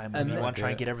the time limit. You want to try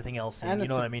and get everything else in. And You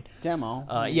know it's what a I mean? demo.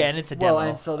 Yeah, and it's a demo. Well,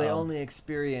 and so they only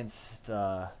experienced.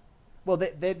 Well,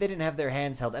 they didn't have their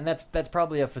hands held, and that's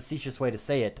probably a facetious way to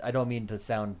say it. I don't mean to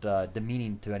sound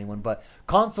demeaning to anyone, but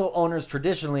console owners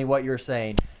traditionally, what you're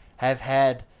saying, have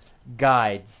had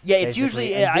guides. Yeah, it's basically,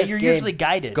 usually and this you're game, usually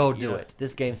guided. Go do Yeah. it.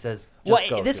 This game says. Well, Just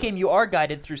go in this do game, it. you are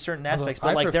guided through certain aspects, but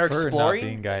I like they're prefer not exploring,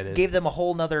 being guided. gave them a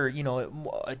whole nother,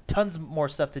 tons more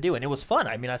stuff to do, and it was fun.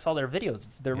 I mean, I saw their videos;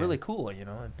 they're really cool, and-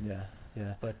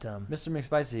 Yeah. But Mr.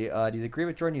 McSpicy, do you agree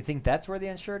with Jordan? You think that's where the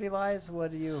unsurety lies?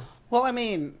 What do you? Well, I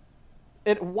mean,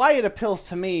 why it appeals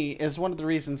to me is one of the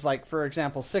reasons. Like, for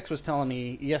example, Six was telling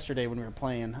me yesterday when we were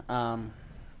playing,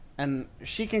 and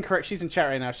she can correct. She's in chat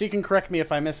right now. She can correct me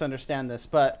if I misunderstand this,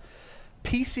 but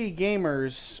PC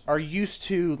gamers are used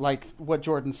to, like what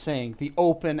Jordan's saying, the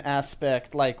open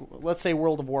aspect. Like, let's say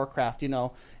World of Warcraft.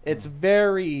 It's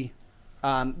very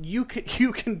you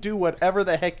can do whatever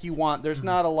the heck you want. There's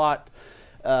not a lot.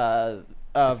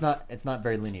 It's not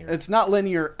very linear. It's not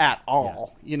linear at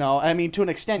all. I mean, to an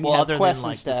extent, you have other quests than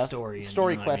like and stuff, the story you know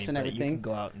what I quests mean? and But everything. You can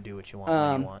go out and do what you want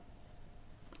when you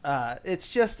want. It's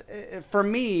just for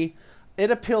me,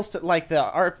 it appeals to like the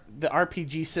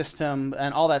RPG system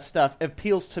and all that stuff. It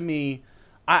appeals to me.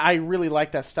 I really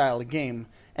like that style of game,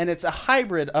 and it's a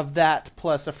hybrid of that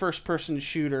plus a first-person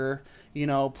shooter.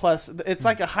 Plus it's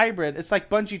like a hybrid. It's like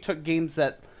Bungie took games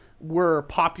that were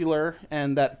popular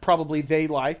and that probably they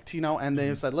liked, and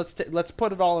they said let's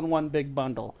put it all in one big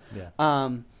bundle. Yeah.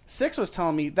 Six was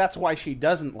telling me that's why she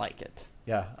doesn't like it.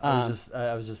 Yeah, I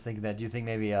was just thinking that. Do you think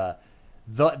maybe that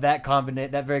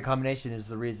very combination is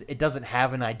the reason it doesn't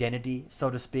have an identity, so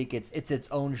to speak? It's its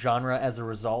own genre as a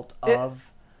result of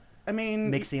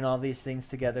mixing all these things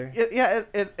together.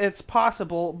 It's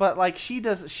possible, but like she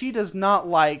does not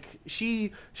like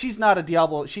she's not a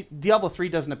Diablo. Diablo 3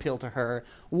 doesn't appeal to her.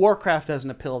 Warcraft doesn't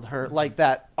appeal to her. Like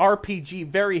that RPG,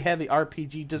 very heavy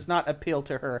RPG, does not appeal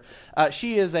to her.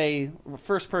 She is a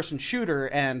first-person shooter,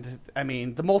 and I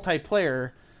mean the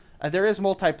multiplayer. There is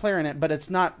multiplayer in it, but it's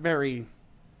not very.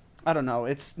 I don't know.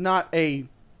 It's not a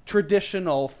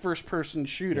traditional first-person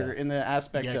shooter in the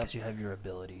aspect of. Because you have your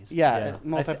abilities.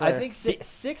 Multiplayer. I think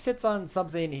Six hits on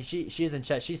something. She's in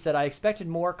chat. She said, "I expected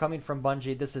more coming from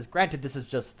Bungie. This is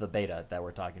just the beta that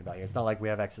we're talking about here. It's not like we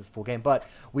have access to full game, but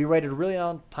we waited a really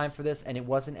long time for this, and it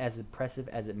wasn't as impressive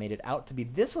as it made it out to be."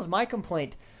 This was my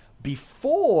complaint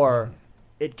before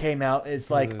it came out. It's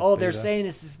like, they're beta. saying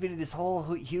it's been this whole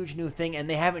huge new thing, and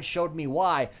they haven't showed me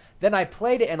why. Then I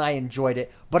played it and I enjoyed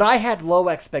it, but I had low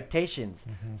expectations.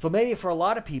 So maybe for a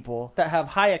lot of people that have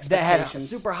high that expectations. had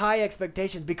super high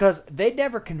expectations, because they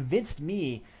never convinced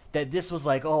me that this was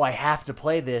like, oh, I have to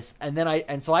play this,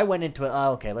 and so I went into it.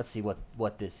 Oh, okay, let's see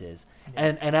what this is,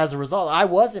 and as a result, I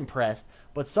was impressed.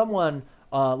 But someone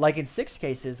like in 6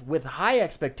 cases with high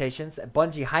expectations,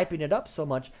 Bungie hyping it up so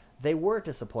much, they were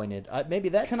disappointed. Maybe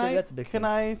that's a big. Can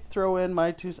I throw in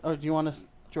my 2? Oh, do you want to,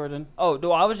 Jordan? Oh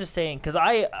no, I was just saying because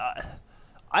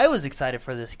I was excited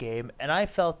for this game, and I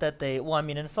felt that well, I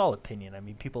mean, and it's all opinion. I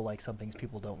mean, people like some things,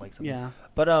 people don't like some things. Yeah.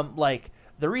 But like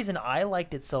the reason I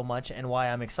liked it so much and why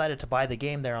I'm excited to buy the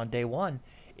game there on day one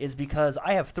is because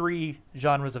I have 3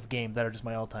 genres of game that are just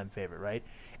my all-time favorite, right?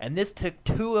 And this took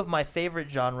 2 of my favorite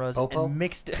genres Popo? and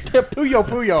mixed Puyo.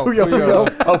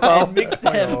 and mixed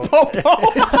them.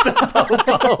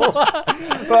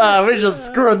 Wow, we're just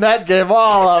screwing that game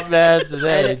all up, man.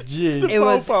 Today, jeez. It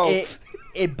was Popo.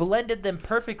 it blended them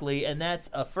perfectly, and that's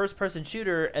a first-person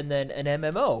shooter and then an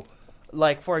MMO.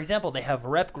 Like, for example, they have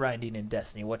rep grinding in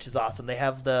Destiny, which is awesome. They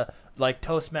have the, like,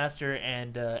 Toastmaster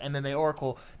and MMA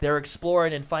Oracle. They're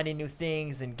exploring and finding new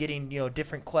things and getting,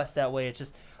 different quests that way. It's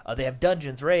just, they have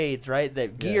dungeons, raids, right? The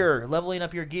gear, leveling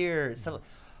up your gear. So,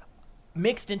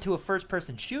 mixed into a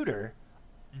first-person shooter,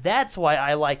 that's why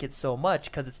I like it so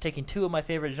much, because it's taking 2 of my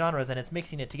favorite genres and it's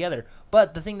mixing it together.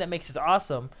 But the thing that makes it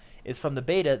awesome is from the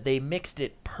beta, they mixed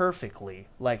it perfectly.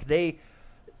 Like, they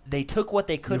took what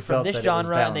they could from this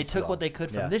genre and they took what they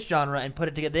could from this genre and put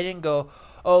it together. They didn't go,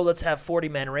 oh, let's have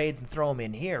 40-man raids and throw them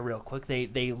in here real quick. They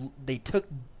took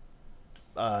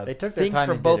They took their things time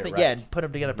from and both, did it yeah, right. and put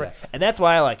them together. Yeah. And that's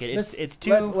why I like it. It's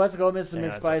too. Let's go, Mr.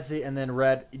 Yeah, McSpicy, and then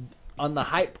Red. On the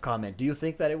hype comment, do you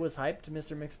think that it was hyped,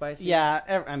 Mr. McSpicy?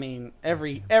 Yeah, I mean,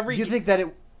 every. Do you think that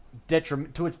it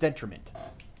to its detriment?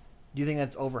 Do you think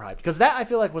that's overhyped? Because that I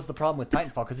feel like was the problem with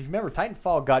Titanfall. Because if you remember,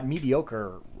 Titanfall got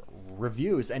mediocre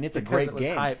reviews, and it's a great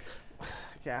game. Hype.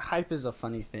 Yeah, hype is a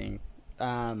funny thing.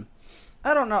 I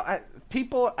don't know.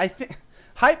 I think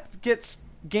hype gets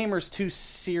gamers too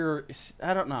serious.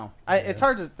 I don't know. It's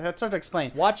hard to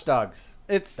explain. Watch Dogs.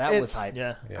 It's was hyped.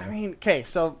 Yeah. I mean, okay,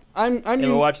 so I'm Yeah,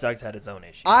 but Watch Dogs had its own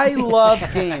issue. I love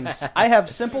games. I have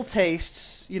simple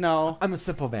tastes, I'm a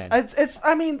simple man. It's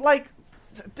I mean, like,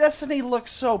 Destiny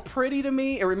looks so pretty to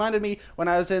me. It reminded me when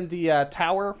I was in the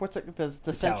tower. What's it?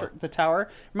 The center. Tower. The tower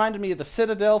reminded me of the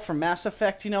Citadel from Mass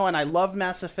Effect. And I love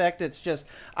Mass Effect. It's just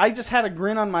I just had a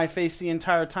grin on my face the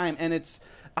entire time, and it's.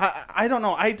 I don't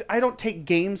know. I don't take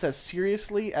games as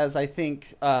seriously as I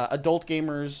think adult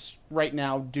gamers right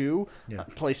now do. Yeah.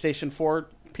 PlayStation 4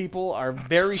 people are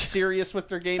very serious with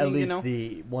their gaming. At least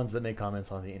the ones that make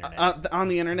comments on the internet. On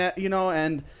the internet,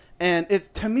 and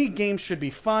it, to me, games should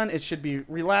be fun. It should be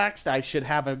relaxed. I should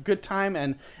have a good time,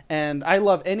 and I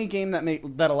love any game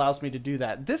that allows me to do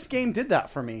that. This game did that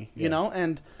for me,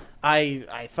 and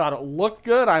I thought it looked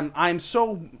good.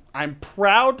 I'm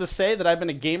proud to say that I've been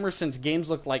a gamer since games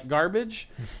looked like garbage,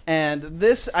 and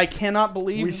this I cannot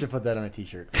believe. We should put that on a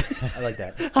T-shirt. I like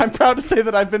that. I'm proud to say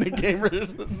that I've been a gamer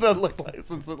since it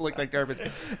looked like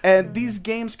garbage. And these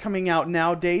games coming out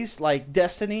nowadays, like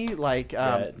Destiny, like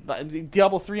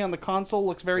Diablo 3 on the console,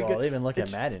 looks very good. Even look at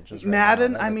Madden.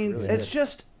 Madden, I mean, it's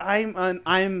just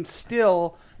I'm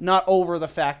still not over the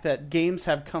fact that games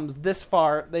have come this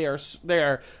far. They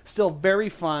are still very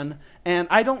fun, and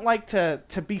I don't like to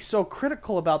be so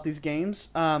critical about these games.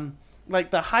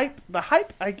 Like the hype,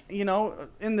 in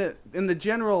the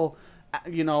general,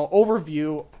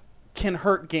 overview, can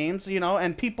hurt games,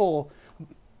 and people.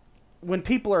 When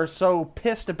people are so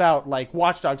pissed about like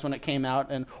Watch Dogs when it came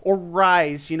out or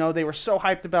Rise, they were so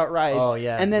hyped about Rise. Oh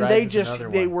yeah, and then Rise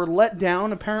they were let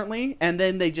down apparently, and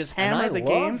then they just hammered the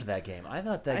game. I loved that game. I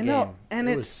thought that game. I know, and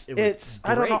it it's was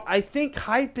I don't know. great. I think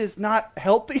hype is not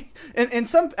healthy. In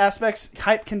some aspects,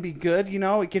 hype can be good.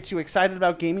 It gets you excited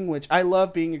about gaming, which I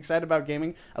love being excited about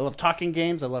gaming. I love talking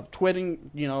games. I love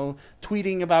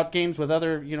tweeting about games with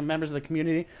other members of the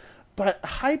community. But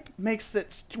hype makes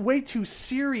it way too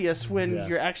serious when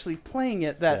you're actually playing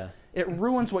it that it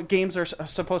ruins what games are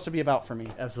supposed to be about for me.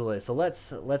 Absolutely. So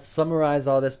let's summarize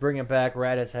all this, bring it back.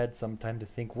 Rad has had some time to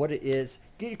think what it is,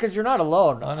 because you're not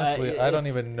alone. Honestly, I don't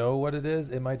even know what it is.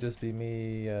 It might just be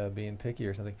me being picky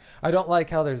or something. I don't like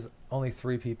how there's only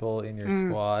 3 people in your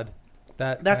squad.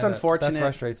 That's unfortunate. That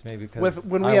frustrates me because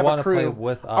when we have a crew,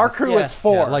 with us. Our crew is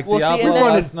 4. Yeah, like Well, see, Diablo and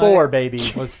then- last night 4,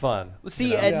 baby. was fun.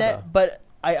 See, but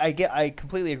I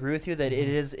completely agree with you that it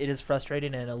is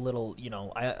frustrating and a little,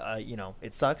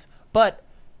 it sucks. But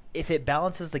if it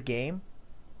balances the game,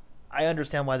 I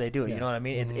understand why they do it. Yeah. You know what I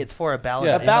mean? It's for a balance.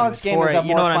 Yeah. A balanced game is a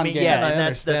more fun game. Yeah, And I and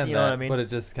understand that's you know what I mean. but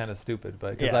it's just kind of stupid.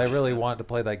 But because Yeah. I really want to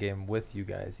play that game with you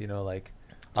guys, like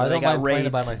So I they don't got mind playing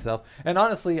it by raids. myself. And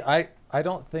honestly, I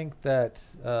don't think that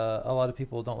a lot of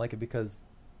people don't like it because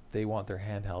they want their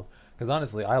handheld. Because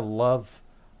honestly, I love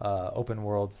open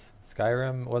worlds.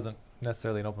 Skyrim wasn't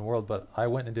necessarily an open world, but I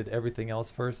went and did everything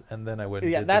else first, and then I went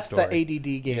and did that's the story. the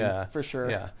ADD game for sure.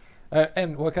 Yeah.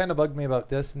 And what kind of bugged me about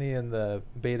Destiny and the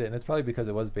beta, and it's probably because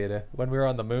it was beta, when we were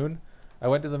on the moon, I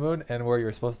went to the moon, and where you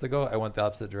were supposed to go, I went the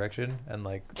opposite direction, and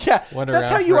went that's around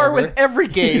how you are forever. with every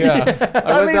game. Yeah.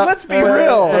 I mean, let's be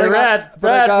real. Hey,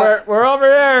 Brad, we're over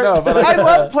here. No, but I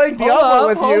love playing Diablo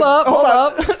with you. Hold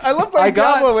up. I love playing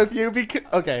Diablo with you because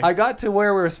I got to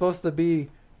where we were supposed to be,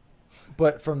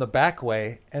 but from the back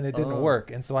way, and it didn't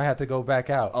work, and so I had to go back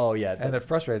out. Oh, yeah. And it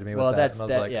frustrated me Well, with that. And I was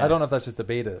that- like, yeah. I don't know if that's just a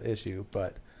beta issue,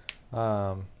 but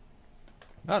I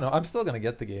don't know. I'm still gonna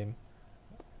get the game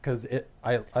because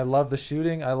I love the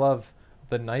shooting. I love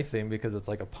the knifing because it's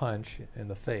like a punch in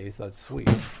the face. That's sweet.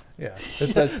 Yeah,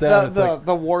 it's that sound. It's like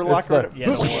the warlock. it's Yeah,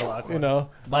 the warlock you one. know.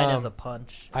 Mine is a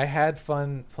punch. I had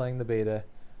fun playing the beta.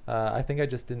 I think I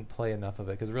just didn't play enough of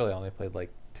it because really I only played like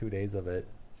 2 days of it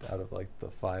out of like the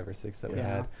 5 or 6 that we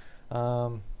Yeah.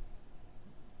 had.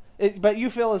 But you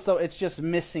feel as though it's just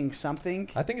missing something.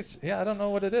 I think it's I don't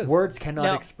know what it is. Words cannot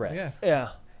Now- express. Yeah. Yeah.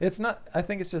 It's not. I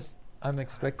think it's just I'm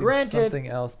expecting Granted- something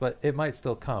else, but it might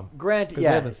still come. Grant, 'Cause we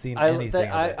yeah, haven't seen anything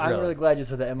of it, I'm really. really glad you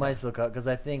said that. It might still come because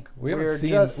I think We we're haven't seen.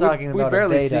 just talking we've about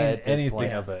barely a beta seen at this anything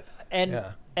point. of it. And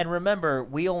Yeah. and remember,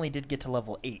 we only did get to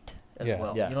level 8 as Yeah.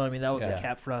 well. Yeah. You know what I mean? That was Yeah. the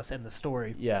cap for us and the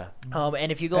story. Yeah,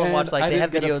 And if you go and watch, like, I they didn't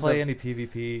have get to videos play of any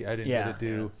PvP. I didn't yeah, get to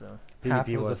do so. half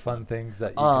PvP of the was fun things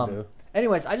that you can do.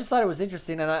 Anyways, I just thought it was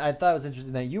interesting, and I thought it was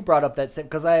interesting that you brought up that same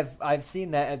because I've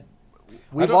seen that. And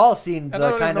we've don't- all seen I the don't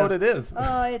even kind know of. what it is.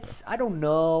 It's I don't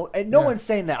know, and no Yeah. one's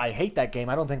saying that I hate that game.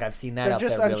 I don't think I've seen that They're out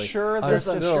just there really. unsure. I'm They're Just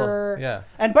still- unsure. Yeah.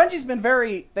 And Bungie's been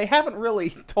they haven't really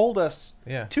told us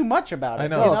Yeah. too much about it. I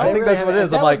know. No, you I they think really that's what it haven't.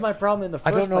 is. That I'm was like, my problem in the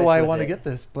first I don't know place why I with want to it. get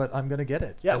this, but I'm gonna get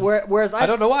it. Yeah, That's- whereas I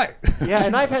don't know why. Yeah,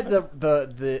 and I've had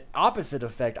the opposite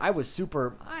effect. I was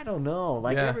super. I don't know.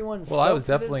 Like Yeah. everyone's. Well, I was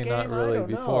stoked for this definitely not game, I really don't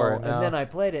before, know. and And now- then I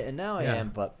played it, and now I Yeah.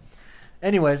 am. But,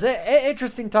 anyways,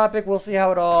 interesting topic. We'll see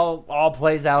how it all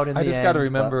plays out in I the end. just got to but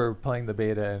remember playing the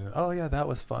beta and that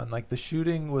was fun. Like the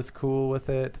shooting was cool with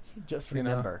it. Just you know,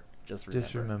 remember. Just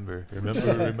remember. Just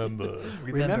remember.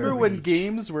 Remember when Reach.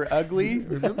 games were ugly,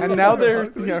 and now they're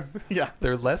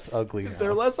They're less ugly now.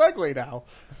 they're less ugly now,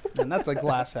 and that's a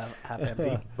glass half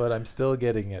empty. But I'm still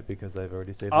getting it because I've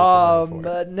already saved up the money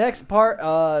for it. Next part.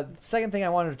 Second thing I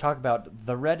wanted to talk about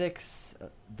the Reddix.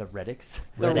 The Reddix.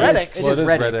 The It is- Reddix. It Well, is it is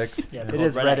Reddix. Reddix. Yeah, it's It called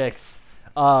is Reddix.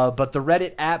 Reddix. But the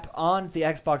Reddit app on the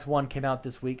Xbox One came out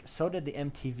this week. So did the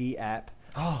MTV app.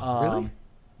 Oh, really? Um,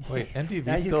 Wait, now MTV's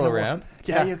you still can around?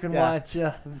 Now you can watch.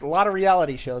 A lot of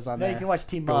reality shows on Now there. you can watch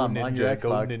Team Go Mom Ninja, on your go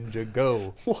Xbox. Ninja,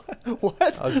 go.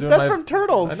 What? I was doing That's from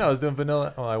Turtles. I know, I was doing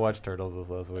Vanilla. Oh, I watched Turtles this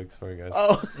last week. Sorry, guys.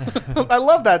 Oh, I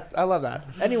love that. I love that.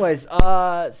 Anyways,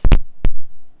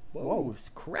 whoa, it's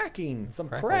cracking. Some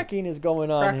Crackle. cracking is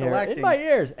going on here Crack-a-lacking. in my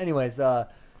ears. Anyways,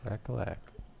 Crack-a-lack.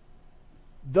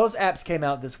 those apps came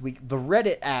out this week. The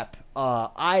Reddit app,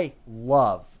 I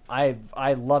love. I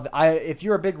love it. If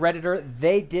you're a big Redditor,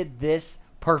 they did this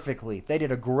perfectly. They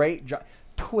did a great job.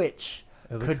 Twitch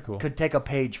It looks cool. could take a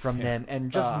page from Yeah. them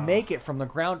and just make it from the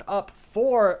ground up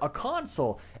for a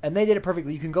console, and they did it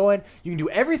perfectly. You can go in, you can do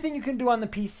everything you can do on the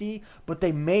PC, but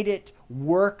they made it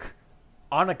work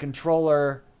on a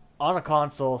controller, on a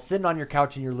console, sitting on your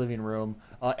couch in your living room.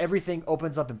 Everything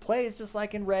opens up and plays just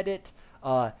like in Reddit.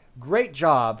 Great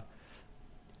job.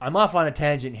 I'm off on a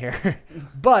tangent here,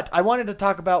 but I wanted to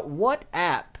talk about what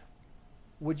app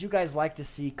would you guys like to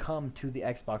see come to the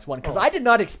Xbox One? Because I did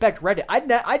not expect Reddit.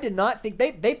 I did not think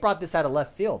they brought this out of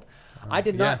left field. I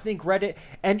did yeah. not think Reddit.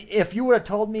 And if you would have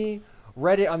told me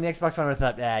Reddit on the Xbox One, I would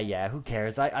have thought, yeah, who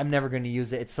cares? I'm never going to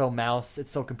use it. It's so mouse.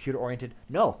 It's so computer oriented.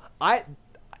 No,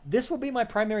 this will be my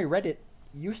primary Reddit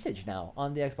usage now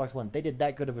on the Xbox One. They did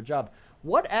that good of a job.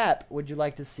 What app would you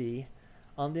like to see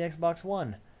on the Xbox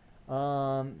One?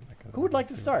 Who would like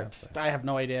to start? I have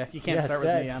no idea. You can't Yes, start with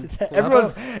that- me. I'm Everyone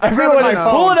is my phone.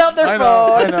 pulling out their I know,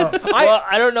 phone. I know. Well,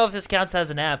 I don't know if this counts as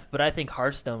an app, but I think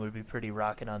Hearthstone would be pretty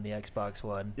rocking on the Xbox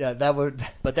One. Yeah, that would.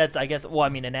 But that's, I guess, well, I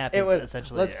mean, an app It is would-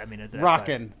 essentially, let's- I mean, it's an app,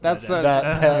 Rockin'. but- That's but,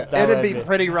 the. that It'd would be be-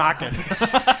 pretty rockin'.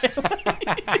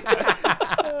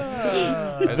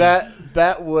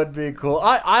 That would be cool.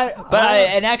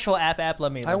 an actual app,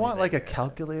 let me. I want like a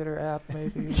calculator app,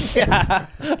 maybe. Yeah.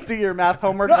 Do your math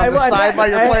homework No, on the I- side while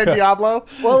you're playing Diablo.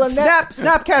 Well, and that-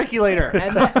 snap calculator.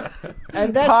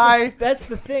 and Pi. that's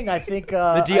the thing. I think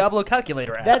the Diablo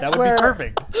calculator app. that's That would where- be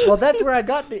perfect. Well, that's where I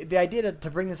got the idea to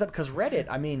bring this up because Reddit.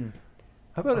 I mean,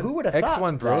 How about Who an would've thought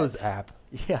X1 Bros that? app?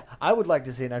 Yeah, I would like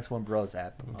to see an X1 Bros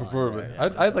app. on Preferably.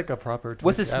 there. I'd like a proper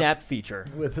With a Twitch app. snap feature.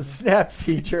 With a snap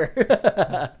feature.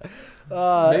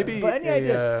 Maybe but any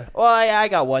ideas? Well, I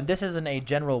got one. This isn't a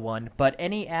general one, but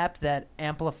any app that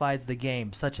amplifies the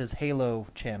game, such as Halo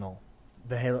Channel,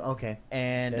 The Halo. Okay.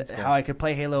 and That's good. how I could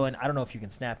play Halo, and I don't know if you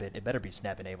can snap it. It better be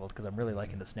snap enabled because I'm really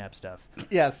liking the snap stuff.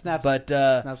 Yeah, Snap's, But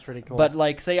Snap's pretty cool. But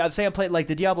like, say I'm playing like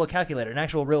the Diablo calculator, an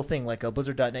actual real thing, like a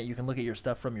Blizzard.net. You can look at your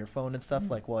stuff from your phone and stuff,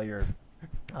 like while you're.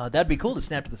 That'd be cool to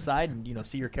snap to the side and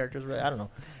see your characters. I don't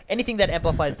know, anything that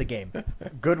amplifies the game.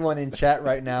 Good one in chat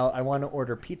right now. I want to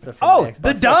order pizza from Oh, the Xbox.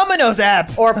 the Domino's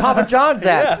app. Or Papa John's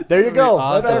app. Yeah. There you go.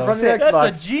 Awesome. Right there from the Sick. Xbox.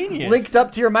 That's a genius. Linked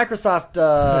up to your Microsoft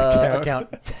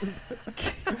account.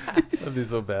 That'd be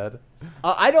so bad.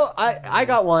 I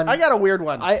got one. I got a weird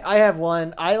one. I have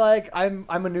one. I'm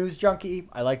a news junkie.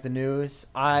 I like the news.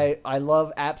 I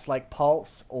love apps like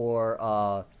Pulse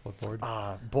or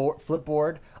Flipboard.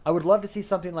 Flipboard. I would love to see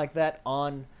something like that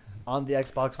on the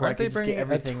Xbox where Aren't I they could just bringing get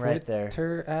everything a right there.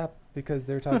 Twitter app because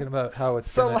they're talking about how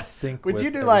it's So, gonna like, sync would with you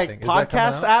do everything. like Is that coming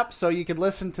podcast out? apps so you could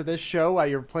listen to this show while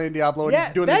you're playing Diablo and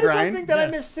Yeah, doing that the is grind? one thing that I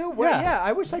Yeah. miss too. Well, Yeah. yeah,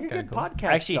 I wish I could Okay, get cool. podcasts.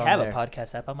 I actually on have there. a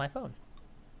podcast app on my phone.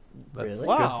 That's Really? good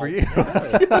Wow. for you.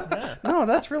 No,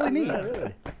 that's really neat. Yeah,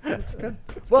 really. That's good.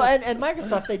 Well, and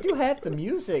Microsoft, they do have the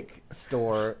music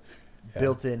store Yeah.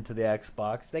 built into the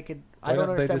Xbox. They could. Why I don't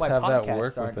don't they understand why just have that podcasts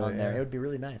work aren't with on it, there. yeah. It would be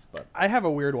really nice, but I have a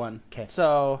weird one. 'Kay.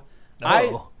 So,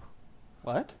 Oh.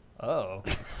 what? Oh.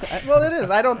 Well, it is.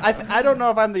 I don't know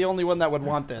if I'm the only one that would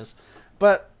want this,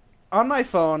 but on my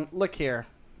phone, look here.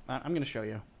 I'm going to show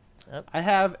you. Yep. I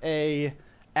have a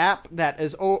app that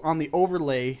is on the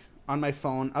overlay on my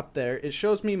phone up there. It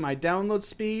shows me my download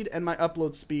speed and my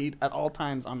upload speed at all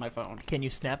times on my phone. Can you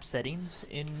snap settings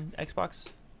in Xbox?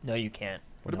 No, you can't.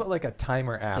 What about like a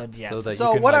timer app So, yeah. so that So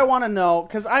you can what I like, want to know,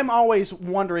 because I'm always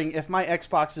wondering if my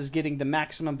Xbox is getting the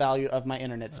maximum value of my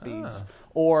internet speeds,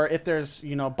 or if there's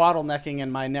bottlenecking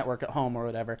in my network at home or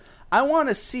whatever. I want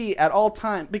to see at all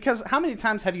time, because how many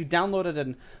times have you downloaded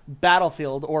a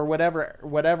Battlefield or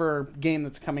whatever game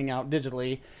that's coming out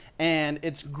digitally, and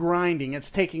it's grinding, it's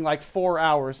taking like 4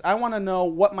 hours. I want to know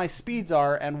what my speeds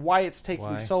are and why it's taking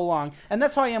Why? so long, and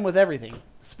that's how I am with everything.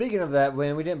 speaking of that,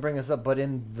 when we didn't bring this up, but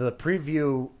in the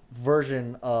preview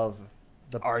version of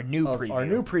Our new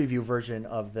preview version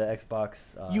of the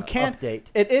Xbox You can't update,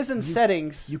 It is in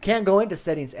settings. you can go into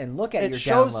settings and look at It your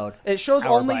shows download. it shows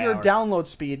Hour only by your hour. download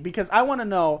speed, because I want to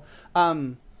know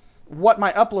what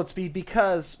my upload speed,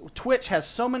 because Twitch has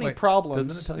so many Wait, problems.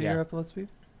 Doesn't it tell you Yeah. your upload speed?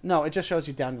 No, it just shows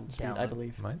you download speed, I Download.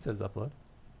 believe. Mine says upload.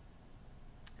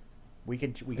 We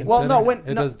can. In Well, no, settings, when-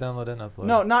 it no- does download and upload.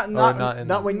 No, Or not in-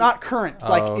 not when- not current. Oh,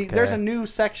 Like okay. there's a new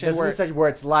section There's a where new section where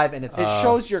it's live and it's it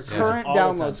shows your yeah. current All the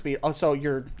time. download speed. Oh, so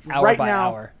you're Hour right by now.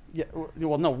 hour. Yeah,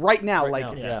 well, no, right now, Right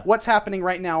like now, yeah. what's happening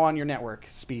right now on your network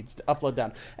speeds to upload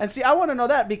down. And see, I want to know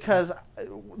that, because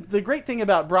the great thing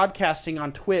about broadcasting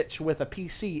on Twitch with a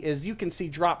PC is you can see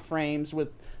drop frames with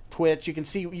Twitch. You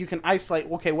can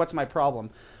isolate. Okay, what's my problem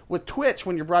with Twitch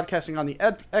when you're broadcasting on the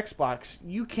Xbox?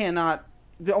 You cannot.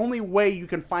 The only way you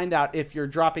can find out if you're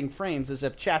dropping frames is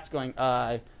if chat's going,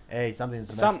 hey, something's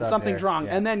messed up something's here. wrong,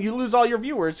 Yeah. and then you lose all your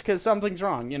viewers because something's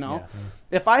wrong. Yeah.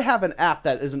 If I have an app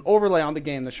that is an overlay on the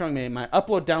game that's showing me my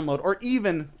upload, download, or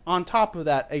even on top of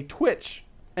that a Twitch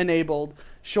enabled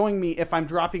showing me if I'm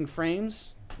dropping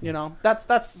frames,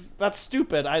 that's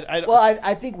stupid. Well,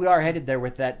 I think we are headed there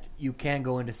with that. You can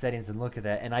go into settings and look at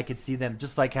that, and I could see them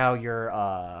just like how your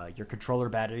controller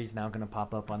battery is now going to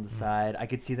pop up on the side. I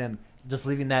could see them just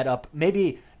leaving that up,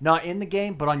 maybe not in the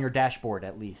game, but on your dashboard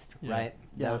at least, right?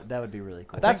 Yeah. That would be really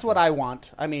cool. that's what I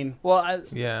want. I mean, Well,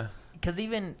 Yeah. because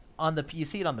even on you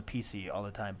see it on the PC all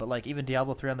the time, but like even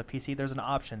Diablo 3 on the PC, there's an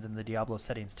options in the Diablo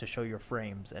settings to show your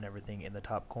frames and everything in the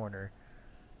top corner.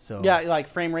 So yeah, like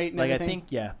frame rate and like I everything.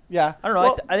 think yeah, Yeah, I don't know.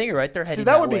 Well, I think you're right. They're heading see,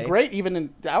 that would way. be great.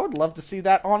 I would love to see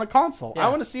that on a console. Yeah. I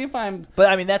want to see if I'm.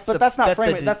 But I mean that's But that's not frame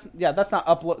the- rate. That's not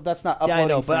upload. That's not uploading. yeah, I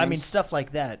know. But I frames. mean stuff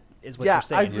like that is what yeah, you're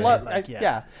saying. I right? love. Like,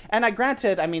 yeah. And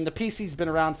granted, I mean, the PC's been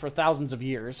around for thousands of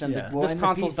years, and Yeah. this and the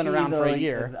console's been PC, around for a though,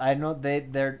 year. I know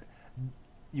they're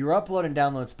your upload and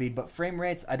download speed, but frame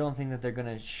rates, I don't think that they're going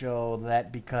to show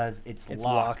that because it's locked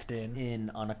locked in.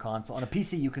 on a console. On a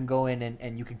PC, you can go in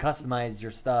and you can customize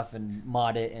your stuff and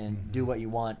mod it and do what you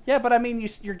want. Yeah, but I mean,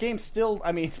 your game still.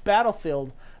 I mean,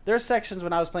 Battlefield. There's sections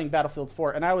when I was playing Battlefield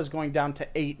 4, and I was going down to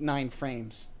 8-9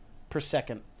 frames per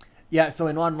second. Yeah, so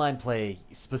in online play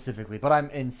specifically, but I'm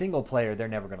in single player, they're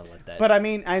never going to let that. But I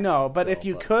mean, I know. But if Well,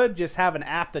 you but- could just have an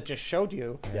app that just showed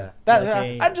you yeah. that,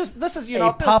 Like I'm just. This is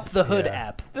a pop the hood Yeah.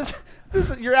 app. This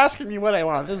You're asking me what I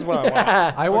want. This is what I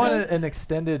want. I want an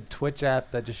extended Twitch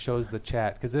app that just shows the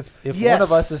chat. Because if one Yes.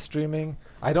 of us is streaming,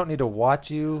 I don't need to watch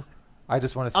you. I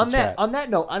just want to see chat. On that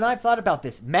note, and I've thought about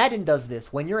this. Madden does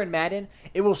this. When you're in Madden,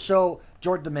 it will show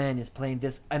Jordan the Man is playing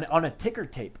this and on a ticker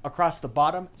tape across the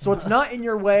bottom. So it's not in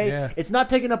your way. Yeah. It's not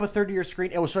taking up a third of your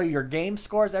screen. It will show you your game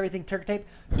scores, everything ticker tape.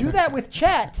 Do that with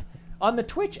chat on the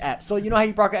Twitch app. So you know how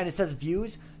you broadcast and it says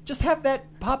views? Just have that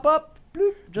pop up,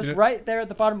 bloop, just right there at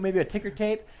the bottom, maybe a ticker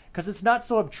tape. Because it's not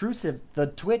so obtrusive. The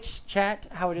Twitch chat,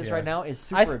 how it is right now, is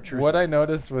super obtrusive. What I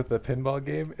noticed with the pinball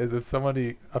game is if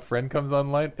a friend comes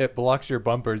online, it blocks your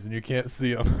bumpers and you can't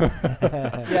see them.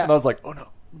 Yeah. And I was like, oh no.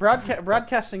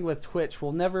 Broadcasting with Twitch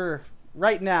will never.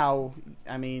 Right now,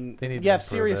 I mean, They need you to have improve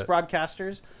serious it.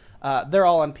 broadcasters. They're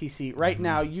all on PC. Right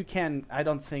now, you can. I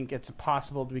don't think it's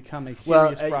possible to become a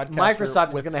serious broadcaster. Microsoft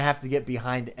is with going to have to get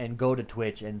behind and go to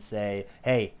Twitch and say,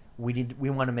 "Hey, we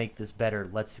want to make this better.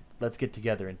 Let's get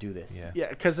together and do this." Yeah. Yeah,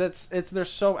 because there's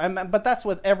so. But that's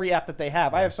with every app that they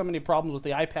have. I have so many problems with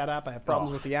the iPad app. I have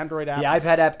problems with the Android app. The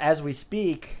iPad app, as we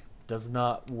speak, does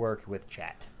not work with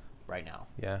chat right now.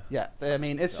 Yeah. Yeah, I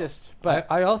mean, it's So. just. But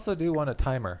But I also do want a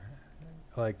timer.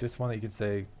 Like just one that you can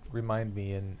say, remind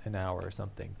me in an hour or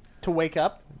something. to wake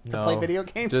up to No, play video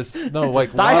games. Just no,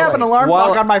 like I have an alarm while-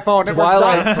 clock on my phone. It works while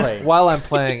fine. I'm while I'm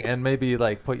playing, and maybe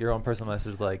like put your own personal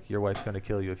message like your wife's gonna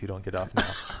kill you if you don't get off now.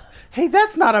 Hey,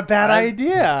 that's not a bad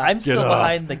idea. I'm still off.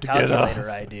 behind the Get off. calculator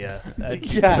idea.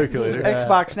 yeah, Calculator.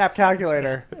 Xbox Snap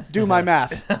Calculator. Do my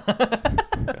math.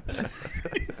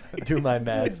 Do my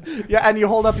math. Yeah, and you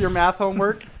hold up your math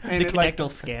homework, and The it like Kinect will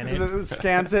scan it.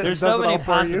 scans it. There's and does so it many all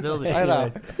for you. possibilities. I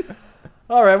know.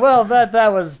 All right. Well, that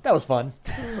was fun.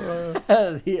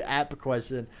 The app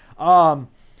question.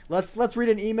 Let's read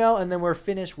an email and then we're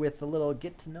finished with a little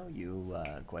get to know you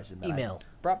question. That I Email.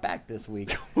 brought back this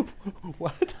week.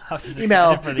 What? I was just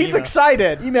Email. excited for the He's email.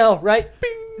 excited. Email right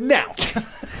now.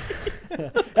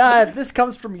 This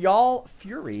comes from Y'all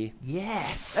Fury.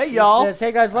 Yes. Hey, y'all. It says,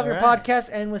 hey guys, love your All right. podcast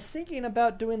and was thinking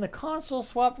about doing the console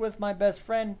swap with my best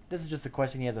friend. This is just a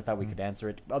question he has. I thought we could answer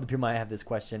it. Other people might have this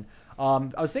question. I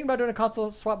was thinking about doing a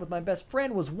console swap with my best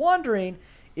friend. Was wondering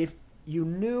if you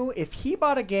knew if he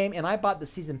bought a game and I bought the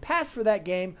season pass for that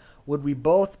game, would we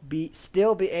both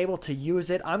still be able to use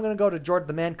it? I'm going to go to Jordan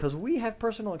the Man because we have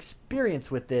personal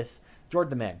experience with this.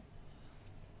 Jordan the Man.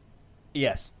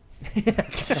 Yes.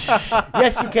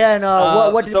 Yes, you can.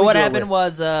 What did so we what do it happened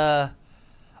with? was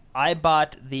I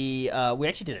bought the we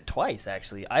actually did it twice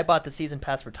actually. I bought the season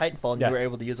pass for Titanfall and Yeah. you were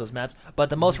able to use those maps. But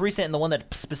the most recent and the one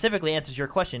that specifically answers your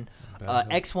question,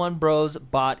 X1 Bros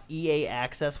bought EA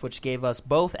Access, which gave us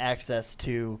both access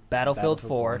to Battlefield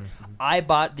 4. Mm-hmm. I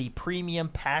bought the premium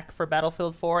pack for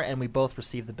Battlefield 4 and we both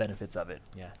received the benefits of it.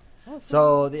 Yeah.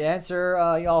 So the answer,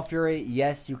 Y'all Fury,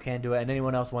 yes, you can do it. And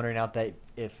anyone else wondering out that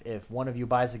if one of you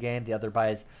buys a game, the other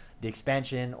buys the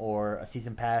expansion or a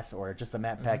season pass or just a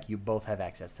map pack, you both have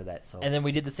access to that. So And then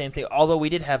we did the same thing. Although we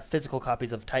did have physical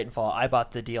copies of Titanfall, I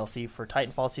bought the DLC for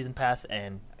Titanfall Season Pass,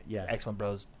 and yeah, X1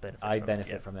 Bros benefits I from it.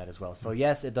 benefit Yeah. from that as well. So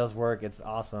yes, it does work. It's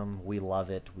awesome. We love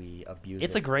it. We abuse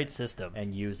It's it a great system.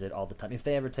 and use it all the time. If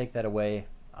they ever take that away,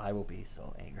 I will be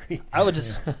so angry. I would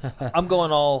just, I'm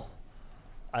going all,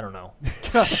 I don't know.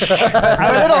 But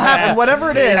it'll happen.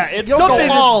 Whatever it is, Yeah, it's you'll Something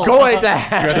go all. is going to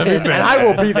happen, and I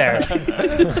will be there.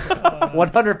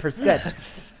 100%.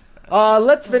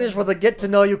 Let's finish with a get to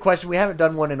know you question. We haven't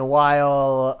done one in a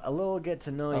while. A little get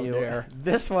to know Oh, you. dear.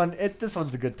 This one's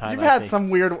a good time. You've I had think. some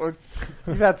weird.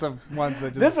 You've had some ones that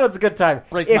just. This one's a good time.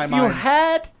 Break if my you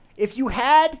mind. if you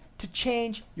had to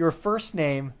change your first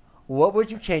name, what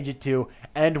would you change it to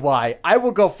and why? I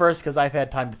will go first because I've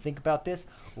had time to think about this.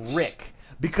 Rick.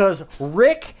 Because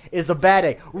Rick is a bad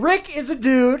egg. Rick is a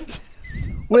dude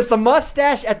with a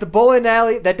mustache at the bowling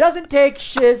alley that doesn't take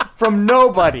shiz from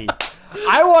nobody.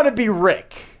 I want to be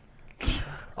Rick.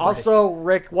 Also,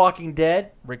 Rick Walking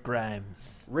Dead. Rick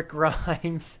Grimes. Rick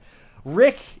Grimes.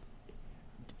 Rick.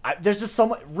 There's just so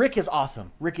much. Rick is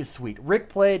awesome. Rick is sweet. Rick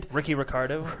played Ricky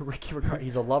Ricardo. Ricky Ricardo.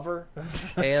 He's a lover.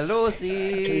 Hey,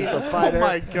 Lucy. He's a Oh fighter.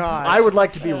 my god! I would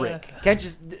like to be Rick. Can't you?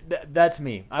 That's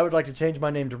me. I would like to change my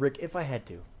name to Rick if I had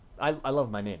to. I love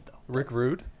my name though. Rick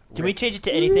Rude. Can we change it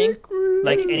to anything?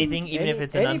 Like anything, even if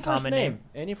it's an any first uncommon name?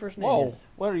 Any first name. Whoa! Yes.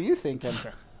 What are you thinking?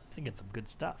 Thinking some good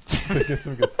stuff. Get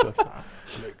some good stuff.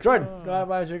 Jordan, why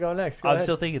don't you go next? Go I'm ahead.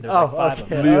 still thinking there's Oh, like 5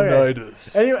 of okay. them.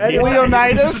 Leonidas. Anyone?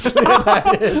 Leonidas.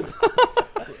 Leonidas.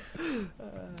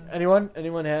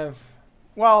 Anyone have?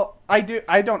 Well, I do.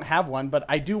 I don't have one, but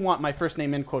I do want my first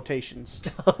name in quotations.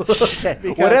 Okay.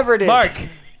 Whatever it is. Mark.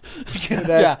 It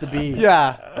has to be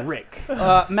Yeah. Rick.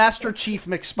 Master Chief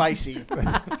McSpicy.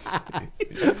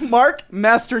 Mark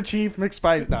Master Chief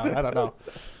McSpicy. No, I don't know.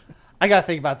 I gotta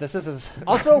think about this. This is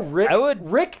Also, Rick. I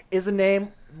would- Rick is a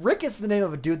name. Rick is the name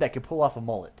of a dude that could pull off a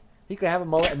mullet. He could have a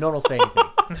mullet and no one will say anything.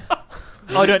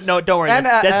 Oh, don't worry. And,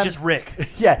 That's and- just Rick.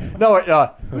 Yeah.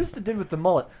 No. Who's the dude with the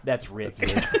mullet? That's Rick.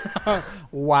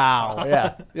 wow.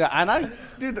 Yeah. Yeah, and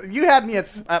dude, you had me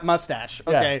at mustache.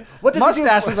 Yeah. Okay, What does he do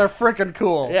mustaches are freaking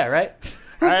cool. Yeah. Right.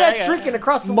 Who's that streaking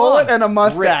across the mullet lawn? and a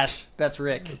mustache. That's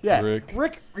Rick. Yeah. Rick.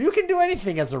 Rick. You can do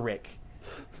anything as a Rick.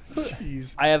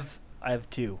 Jeez. I have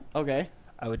two. Okay.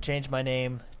 I would change my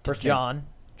name to First name. John.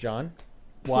 John.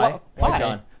 Why? Why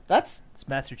John? That's It's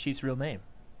Master Chief's real name.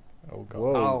 Oh god.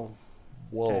 Whoa.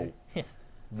 Whoa. Okay.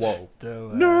 Whoa.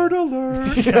 So, nerd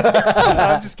alert.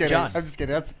 I'm just kidding. John. I'm just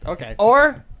kidding. That's okay.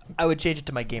 Or I would change it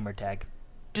to my gamer tag,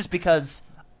 just because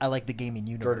I like the gaming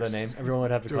universe. Jordan the name. Everyone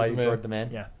would have to call Jordan you the man. Jordan the man.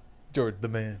 Yeah. Jordan the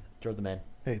man. Jordan the man.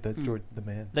 Hey, that's Jordan the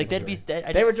man. Like that'd be.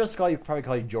 They would just probably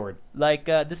call you Jordan. like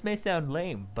this may sound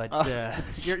lame, but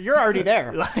You're already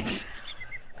there. like,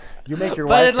 You make your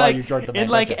but wife in call like you Jordan the man. in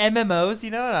like don't you? MMOs, you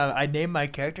know, and I name my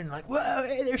character and like, whoa,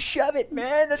 hey there, shove it,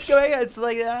 man, that's going on. It's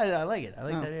like I like it. I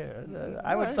like that. Yeah.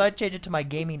 I would Alright. so I'd change it to my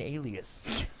gaming alias.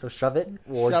 So shove it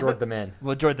or Shove Jordan it. the man.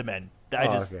 Well, Jordan the Man. I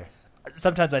Oh, just okay.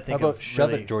 sometimes I How think about of shove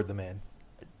really, it, Jordan the man?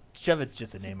 Shove It's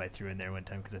just a name I threw in there one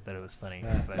time because I thought it was funny.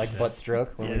 But, Like butt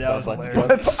stroke. When yeah, we that saw was butt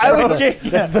hilarious. stroke. I would change.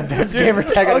 This is the best gamer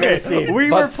tag I've ever Okay, seen.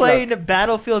 we Butt were stroke. playing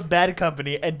Battlefield Bad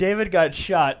Company, and David got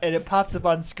shot, and it pops up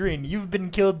on screen. You've been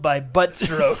killed by butt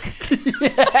stroke.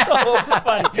 So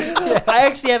funny. I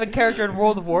actually have a character in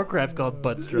World of Warcraft called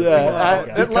Butt Stroke. Yeah,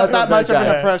 It because left that of much that of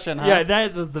an guy. impression, huh? Yeah,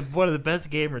 that was one of the best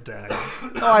gamer tags.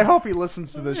 Oh, I hope he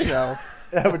listens to this show.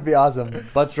 That would be awesome.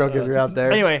 Butt stroke if you're out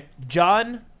there. Anyway,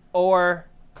 John or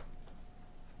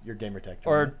Your gamer tag.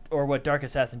 or what Dark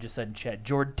Assassin just said in chat,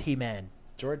 Jordan T Man.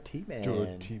 Jordan T man.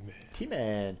 Jordan T man. T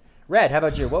man. Red, how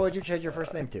about you? What would you change your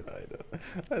first name to?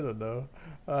 I don't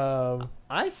know.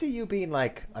 I see you being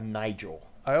like a Nigel.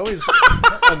 I always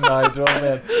a Nigel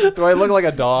man. Do I look like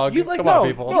a dog? You like- Come no, on,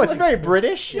 people. No, it's very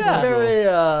British. Yeah. It's very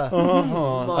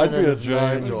I'd be a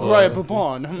James. Nigel. Right,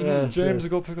 Buffon. Yes, James, yes.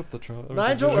 go pick up the truck.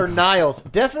 Nigel or Niles?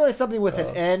 Definitely something with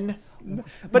an N.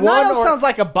 But One Niall or- sounds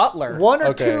like a butler. One or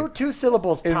Okay. two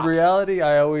syllables. In tops. reality,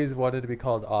 I always wanted to be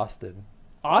called Austin.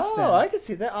 Austin. Oh, I could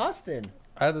see that. Austin.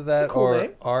 Either that cool or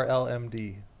name.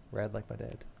 RLMD. Rad like my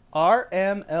dad.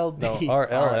 RMLD. No,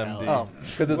 RLMD. Oh.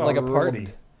 Because it's like a party.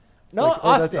 No, Like, oh,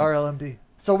 Austin. that's RLMD.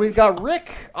 So we've got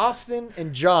Rick, Austin,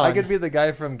 and John. I could be the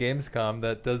guy from Gamescom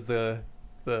that does the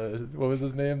what was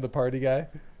his name? The party guy.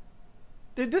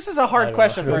 Dude, this is a I hard don't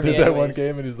question know. for Did me. that one anyways.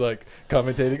 game and he's like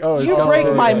commentating. Oh, it's You coming break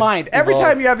from, my uh, mind. Every Evolve.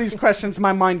 time you have these questions,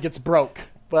 my mind gets broke.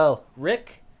 Well,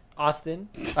 Rick, Austin,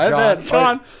 I John, bet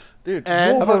John, dude,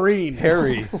 And- Wolverine.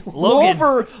 Harry.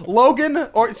 Logan. Logan,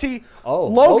 or see, Oh,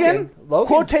 Logan, Logan's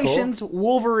quotations,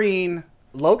 Wolverine.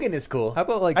 Logan is cool. How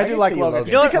about like I do like see Logan. Logan.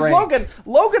 You know what, Because Frank?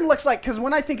 Logan looks like, because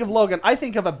when I think of Logan, I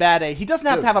think of a bad A. He doesn't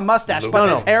have to have a mustache, but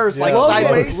Logan. his hair is like Yeah.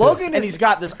 sideways. Logan and is- he's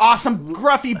got this awesome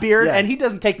gruffy beard, Yeah. and he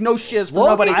doesn't take no shiz from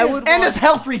Logan nobody. is- And his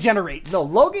health regenerates. No,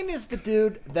 Logan is the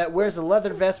dude that wears a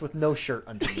leather vest with no shirt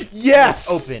underneath. Yes.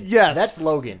 It's open. Yes. That's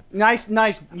Logan. Nice,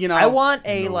 you know. I want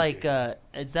a like.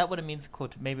 Is that what it means?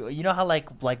 Quote. Maybe you know how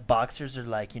like boxers are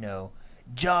like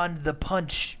John the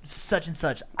Punch such and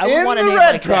such. I would In want a the name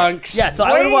red like trunks, that. Yeah. So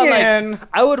I would want weighing like.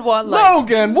 I would want like.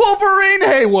 Logan, Wolverine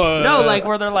Haywood. No, like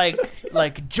where they're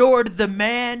like Jord the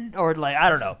Man or like I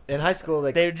don't know. In high school,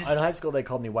 They're just- in high school they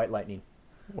called me White Lightning.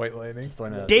 White Lightning. Just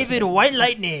throwing it out David White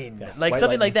Lightning, Yeah, like White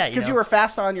something like Lightning. that. because you were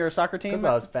fast on your soccer team. because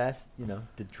I was fast.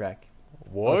 Did track.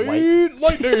 White white.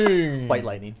 Lightning. White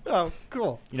Lightning. Oh,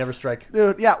 cool. You never strike.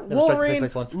 Dude, yeah, strike the same Wolverine,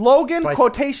 place once. Logan, Twice.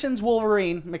 quotations,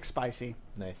 Wolverine, McSpicy.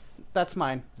 Nice. That's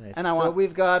mine. Nice. And I So want,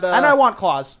 we've got. and I want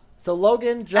claws. So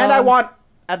Logan, John. And I want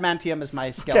adamantium as my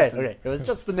Okay, skeleton. okay. It was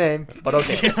just the name, but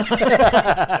okay.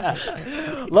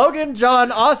 Logan,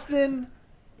 John, Austin,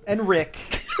 and Rick.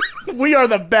 We are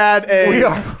the bad A. We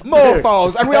are-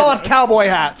 mofos, and we all have cowboy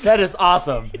hats. That is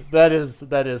awesome. That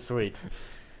is sweet.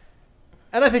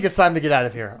 And I think it's time to get out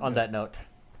of here on that note.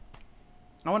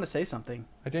 I want to say something.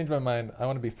 I changed my mind. I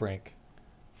want to be Frank.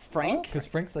 Frank? Because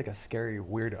Frank's like a scary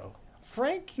weirdo.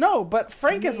 Frank. No, but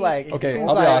Frank to is me, like, it Okay, seems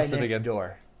I'll be like Austin next again.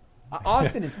 Door.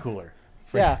 Austin is cooler.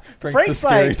 yeah. Frank's Frank's the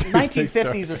scary like dude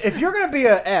 1950s. Is, If you're gonna be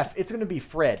a F, it's gonna be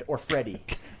Fred or Freddy.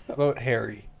 How about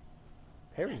Harry?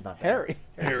 Harry's not bad. Harry.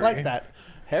 I like that.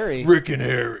 Harry. Rick and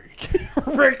Harry.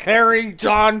 Rick, Harry,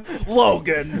 John,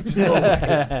 Logan.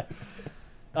 You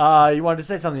wanted to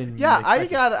say something? Yeah,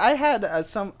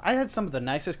 expressive. I had some of the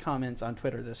nicest comments on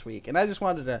Twitter this week, and I just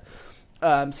wanted to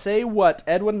say what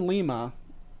Edwin Lima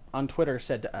on Twitter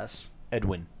said to us.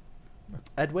 Edwin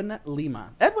Lima.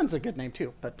 Edwin's a good name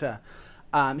too, but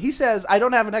he says, I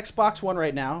don't have an Xbox One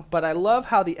right now, but I love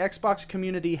how the Xbox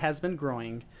community has been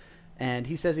growing. And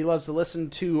he says he loves to listen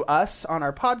to us on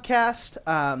our podcast.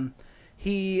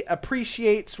 He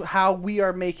appreciates how we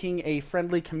are making a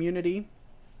friendly community,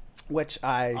 which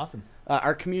Awesome.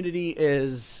 Our community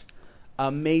is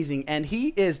amazing. And he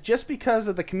is, just because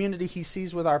of the community he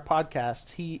sees with our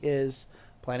podcasts, he is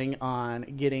planning on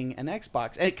getting an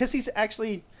Xbox. Because he's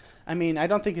actually, I mean, I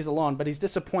don't think he's alone, but he's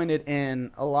disappointed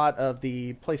in a lot of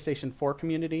the PlayStation 4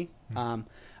 community.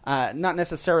 Not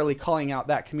necessarily calling out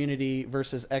that community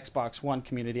versus Xbox One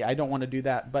community. I don't want to do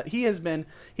that. But he's a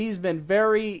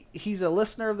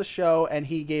listener of the show, and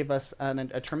he gave us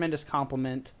a tremendous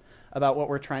compliment about what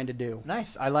we're trying to do.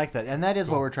 Nice. I like that. And that is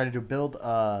what we're trying to do, build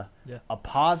a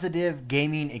positive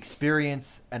gaming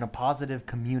experience and a positive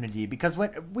community. Because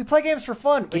when we play games for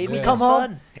fun, we Gaming come is home,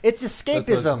 fun. it's That's what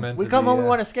it's escapism. meant We to come be, home, we yeah.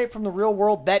 want to escape from the real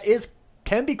world that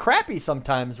can be crappy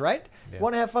sometimes, right? Yeah. You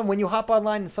want to have fun. When you hop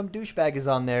online and some douchebag is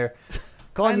on there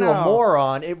calling I you a know.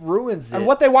 moron, it ruins it. And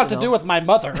what they want you to know? do with my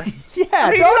mother. Yeah,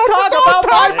 don't don't talk talk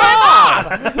about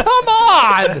my mom. Come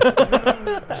on.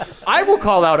 I will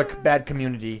call out a bad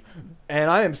community, and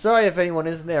I am sorry if anyone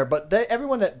isn't there, but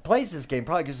everyone that plays this game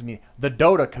probably gives me the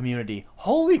Dota community.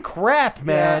 Holy crap,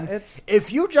 man. it's-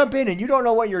 if you jump in and you don't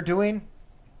know what you're doing,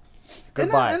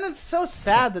 goodbye. And it's so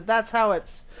sad that that's how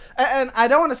it's... And I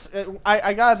don't want to...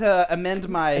 I got to amend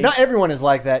my... Not everyone is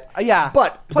like that. Yeah,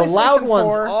 But the loud ones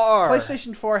 4, are.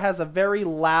 PlayStation 4 has a very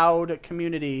loud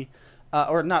community,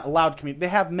 or not loud community. They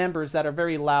have members that are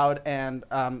very loud, and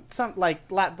some the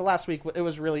last week it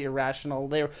was really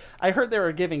irrational. I heard they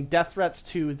were giving death threats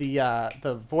to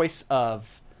the voice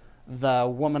of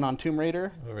the woman on Tomb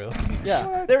Raider. Oh, really?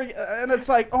 Yeah, and it's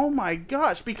like, oh my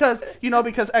gosh, because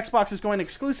Xbox is going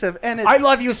exclusive, and it's, I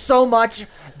love you so much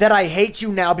that I hate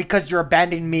you now because you're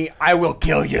abandoning me. I will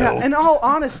kill you. Yeah, in all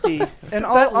honesty,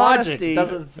 That logic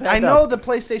doesn't stand I know up. the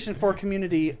PlayStation 4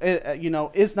 community,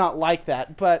 is not like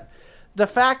that, but the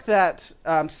fact that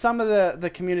some of the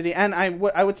community, and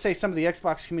I would say some of the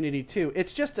Xbox community too,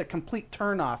 it's just a complete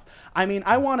turnoff. I mean,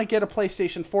 I want to get a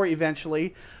PlayStation 4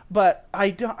 eventually, but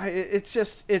I don't. It's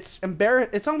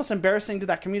almost embarrassing to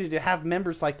that community to have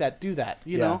members like that do that.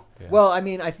 You know. Yeah. Well, I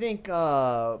mean, I think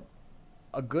a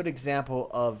good example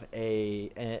of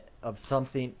of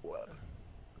something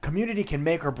community can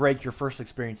make or break your first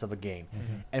experience of a game.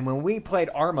 Mm-hmm. And when we played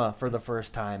Arma for the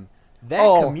first time, that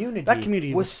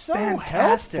community was so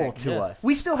fantastic. helpful to Yeah. us.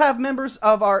 We still have members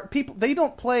of our people. They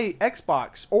don't play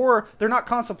Xbox, or they're not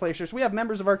console players. We have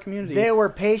members of our community. They were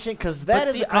patient because that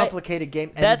is see, a complicated game,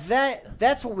 and that's-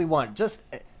 that's what we want. Just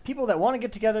people that want to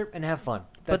get together and have fun.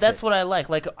 But that's what I like.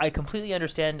 Like, I completely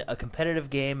understand a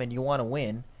competitive game and you want to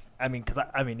win. I mean,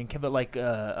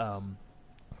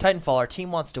 Titanfall, our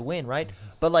team wants to win, right?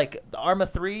 But like the Arma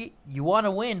 3, you want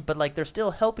to win, but like they're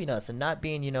still helping us and not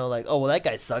being, like, oh well, that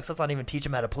guy sucks. Let's not even teach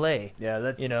him how to play. Yeah,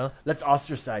 let's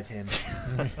ostracize him.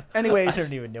 Anyways, I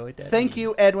don't even know what that. thank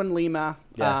you, Edwin Lima.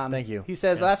 Yeah, thank you. He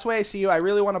says, that's why I see you. I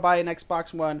really want to buy an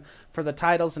Xbox One for the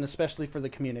titles and especially for the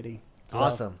community. So,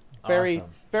 Awesome. Very, Awesome.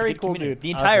 very cool dude.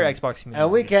 The entire Awesome. Xbox community.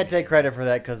 And we is a good can't take community. credit for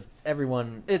that because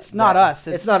everyone. It's not us.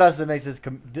 It's not us that makes this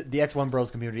the X1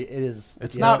 Bros community. It is.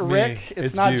 It's not not me. Rick. It's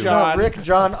It's not you. John. not Rick,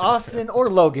 John, Austin,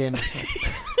 or Logan.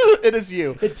 It is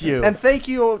you. It's you. And thank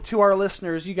you to our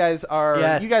listeners. You guys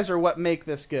are what make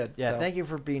this good. Yeah, so. thank you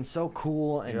for being so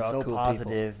cool and You're all so cool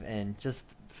positive and just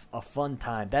a fun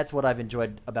time. That's what I've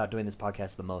enjoyed about doing this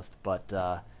podcast the most. But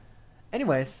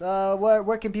anyways,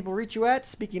 where can people reach you at?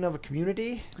 Speaking of a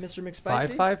community, Mr.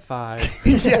 McSpicy?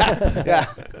 555.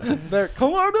 yeah. There,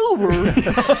 come on over.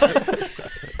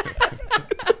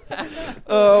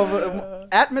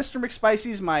 At Mr.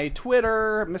 McSpicy's my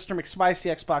Twitter, Mr.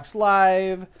 McSpicy Xbox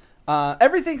Live.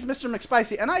 Everything's Mr.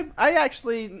 McSpicy. And I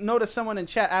actually noticed someone in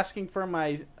chat asking for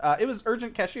my... it was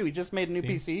Urgent Cashew. He just made a new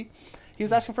PC. He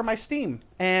was asking for my Steam.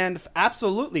 And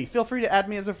absolutely, feel free to add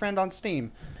me as a friend on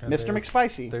Steam. And Mr.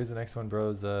 McSpicy. There's an X1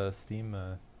 Bros Steam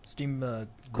Steam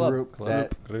Group.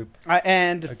 group.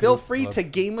 And A feel group free club. to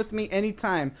game with me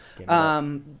anytime. Game it up.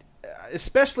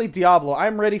 Especially Diablo.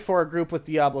 I'm ready for a group with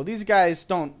Diablo. These guys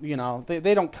don't,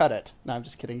 they don't cut it. No, I'm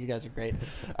just kidding. You guys are great.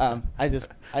 I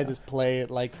just play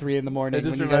at like 3 a.m. when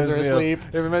you guys are asleep.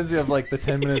 It reminds me of like the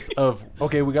 10 minutes of,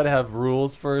 okay, we got to have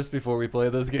rules first before we play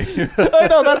this game. I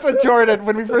know, that's what Jordan,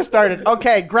 when we first started.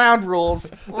 Okay, ground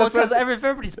rules. Well, because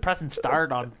everybody's pressing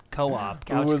start on co-op.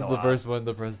 Who Couch was the co-op. first one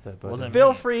to press that button? Wasn't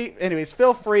Feel free. Anyways,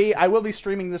 feel free. I will be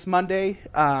streaming this Monday.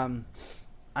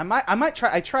 I might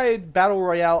try. I tried Battle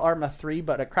Royale Arma 3,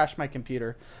 but it crashed my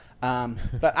computer.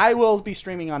 But I will be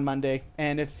streaming on Monday,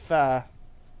 and if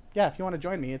you want to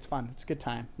join me, it's fun. It's a good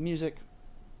time. Music.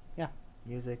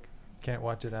 Music. Can't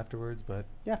watch it afterwards, but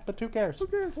Yeah, but who cares? Who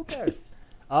cares?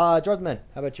 Jordan,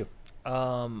 how about you?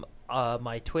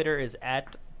 My Twitter is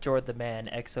at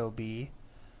JordanTheManXOB.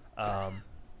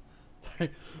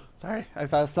 Sorry, I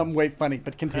thought it was something way funny,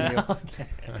 but continue.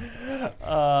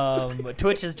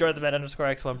 Twitch is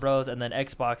JordanTheMan_X1Bros, and then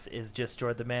Xbox is just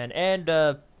JordanTheMan,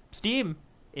 and Steam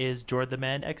is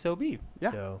JordanTheManXOB.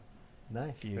 Yeah. So Nice.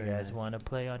 if you Very guys nice. want to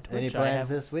play on Twitch, Any I plans have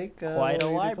this week? quite What a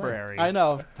will you be playing? library. I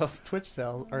know those Twitch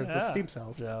sales or the Yeah. Steam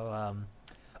sales. So,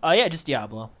 just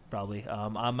Diablo probably.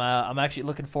 I'm actually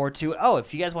looking forward to. Oh,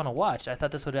 if you guys want to watch, I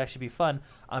thought this would actually be fun.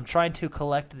 I'm trying to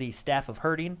collect the Staff of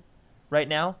Herding right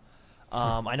now.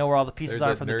 I know where all the pieces There's are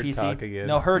that from the nerd PC. talk again.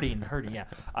 No, herding, yeah.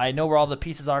 I know where all the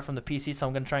pieces are from the PC, so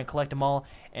I'm going to try and collect them all.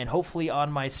 And hopefully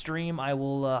on my stream, I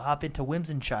will hop into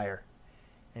Whimsenshire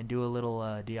and do a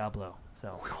little Diablo.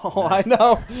 So, Oh, I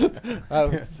know.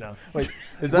 so. wait,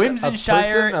 is that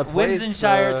Whimsenshire. a place,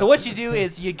 Whimsenshire. So what you do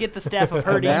is you get the Staff of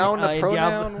Herding. noun, a in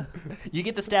pronoun? You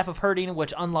get the Staff of Herding,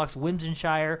 which unlocks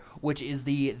Whimsenshire, which is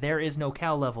the There Is No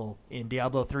Cow level in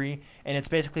Diablo 3, and it's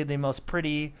basically the most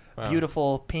pretty,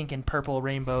 beautiful pink and purple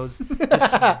rainbows.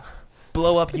 Just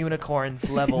blow up unicorns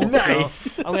level. Nice.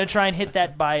 So I'm gonna try and hit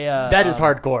that by. That is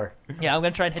hardcore. Yeah, I'm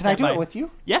gonna try and hit Can I that do by. it with you?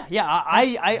 Yeah.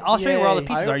 I'll show you where all the Yay.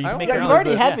 pieces are. You can make Yeah, your you've own.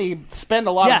 already had Yeah. me spend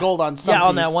a lot of gold on some Yeah,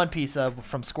 on that piece. one piece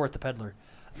from Squirt the Peddler.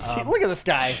 See, look at this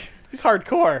guy. He's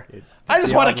hardcore. I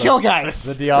just want to kill guys.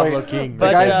 The Diablo King.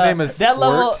 The guy's name is that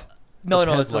level. Squirt No,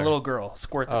 the it's a Peddler. little girl.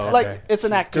 Squirt the Oh, Peddler. Like, okay. it's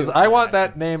an act because two. I want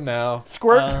that name now.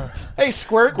 Squirt. Hey,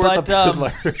 Squirt. But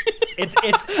Peddler.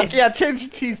 it's Yeah,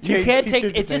 change cheese. you can't take.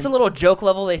 It's just a little joke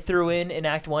level they threw in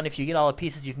Act 1. If you get all the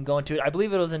pieces, you can go into it. I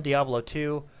believe it was in Diablo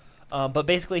 2. But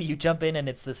basically, you jump in and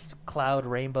it's this cloud,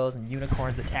 rainbows, and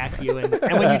unicorns attack you. And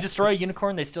when you destroy a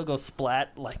unicorn, they still go splat.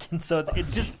 And so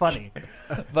it's just funny.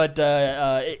 But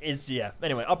it's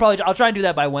Anyway, I'll try and do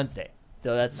that by Wednesday.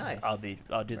 So that's Nice. I'll do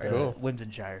the Very cool.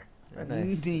 Whimsenshire. Very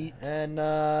nice. Neat. And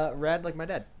Rad like my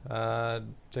dad.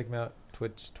 Check him out.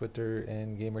 Twitch, Twitter,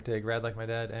 and gamertag. Rad like my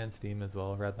dad, and Steam as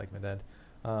well. Rad like my dad.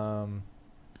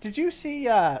 Did you see?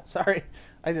 Sorry,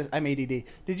 I'm ADD.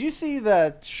 Did you see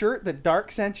the shirt that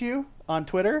Dark sent you on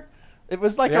Twitter? It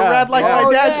was like Yeah. a Rad like Oh,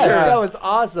 my dad yeah, shirt. that was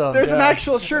awesome. There's an Yeah.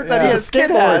 actual shirt that Yeah. his kid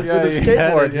has. with a Yeah,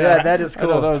 skateboard. yeah. Yeah, that is I know,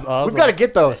 cool. that was awesome. We've got to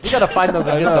get those. We got to find those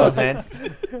and get those, man.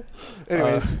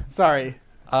 Anyways, sorry.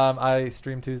 I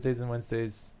stream Tuesdays and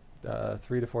Wednesdays,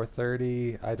 3 to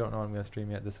 4:30. I don't know what I'm going to stream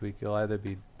yet this week. It'll either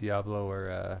be Diablo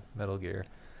or Metal Gear.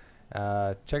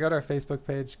 Check out our Facebook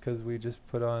page because we just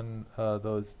put on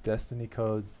those Destiny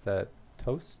codes that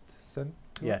Toast sent.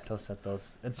 Yeah, Toast set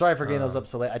those. And sorry for getting those up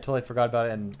so late. I totally forgot about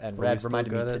it, and But we Rad still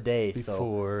reminded me got it today. So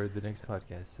before the next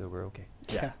podcast, so we're okay.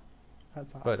 yeah.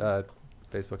 That's awesome. But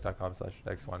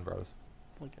Facebook.com/X1Bros.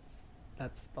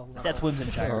 that's That's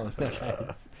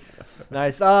Whimsenshire.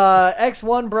 Nice.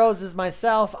 X1 Bros is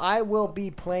myself. I will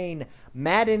be playing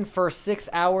Madden for 6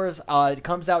 hours. It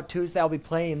comes out Tuesday. I'll be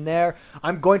playing there.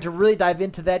 I'm going to really dive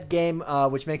into that game,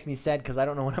 which makes me sad because I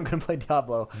don't know when I'm going to play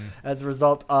Diablo as a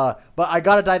result. But I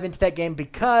got to dive into that game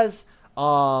because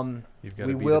You've gotta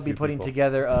we beat will a be few putting people.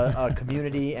 together a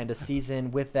community and a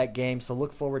season with that game. So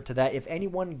look forward to that. If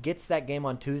anyone gets that game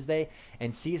on Tuesday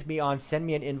and sees me on, send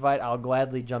me an invite. I'll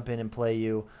gladly jump in and play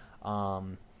you.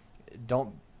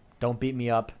 Don't beat me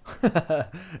up.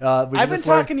 I've been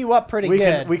talking you up pretty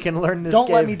good. We can learn this Don't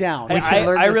game. let me down. We can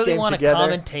learn I this really game want to together.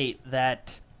 commentate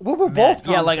that. We'll both match.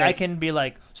 Yeah, like I commentate. can be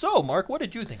like, so Mark, what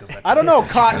did you think of that? I don't know,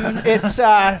 Cotton. It's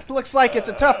looks like it's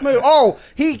a tough move. Oh,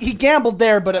 he gambled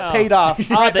there, but it paid off.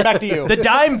 Right, back to you. The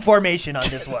dime formation on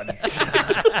this one.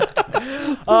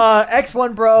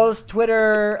 X1 Bros,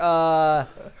 Twitter,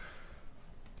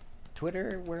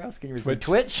 where else can you read?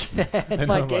 Twitch, and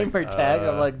my I'm like, gamer tag.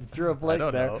 I'm like, drew a blank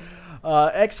don't there. know.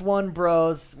 X1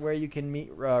 Bros, where you can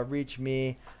reach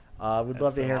me. We'd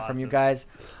love to so hear from you awesome.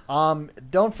 guys.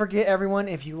 Don't forget, everyone,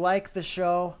 if you like the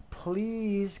show,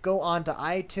 please go on to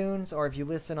iTunes, or if you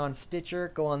listen on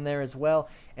Stitcher, go on there as well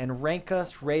and rank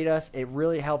us, rate us. It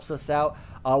really helps us out.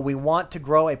 We want to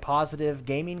grow a positive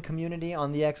gaming community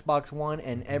on the Xbox One,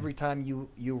 and every time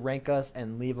you rank us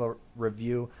and leave a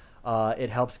review, it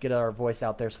helps get our voice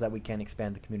out there so that we can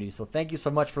expand the community. So thank you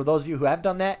so much for those of you who have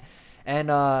done that.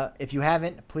 And if you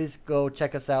haven't, please go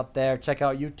check us out there. Check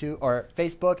out YouTube or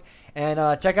Facebook, and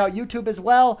check out YouTube as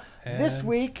well. This And,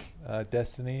 week,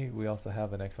 Destiny. We also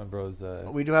have an X1 Bros.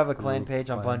 we do have a clan group page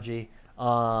on clan. Bungie.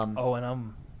 Oh,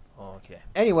 and Oh, okay.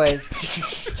 Anyways,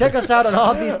 check us out on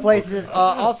all these places.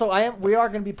 Also, we are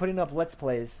going to be putting up Let's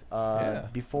Plays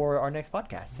before our next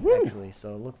podcast, actually.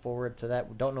 So look forward to that.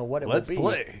 We don't know what it Let's will be.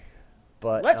 play.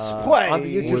 But Let's play on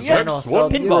the YouTube with channel. X1 So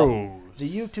Bros. the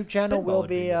YouTube channel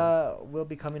will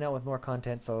be coming out with more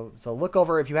content. So look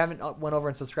over. If you haven't went over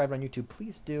and subscribed on YouTube,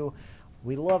 please do.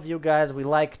 We love you guys. We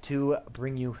like to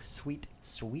bring you sweet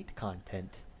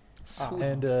content.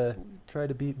 And try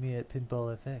to beat me at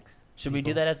Pinball FX. Should we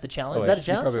do that as the challenge? Is that a you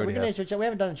challenge? probably already We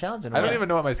haven't done a challenge in a I while. don't even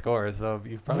know what my score is, so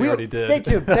you probably already did. Stay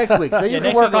tuned next week. So you can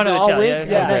next work week we'll on it do the all challenge. week.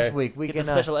 Yeah, Next okay. week we Get can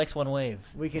the special X1 wave.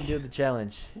 we can do the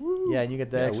challenge. Yeah, and you get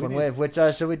the Yeah, X1 we need- wave. Which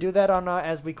should we do that on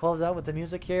as we close out with the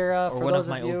music here? Or For one those of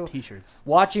my you old T-shirts.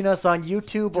 watching us on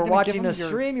YouTube or gonna give watching them a your-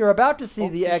 stream, you're about to see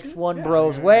the T-shirt? X1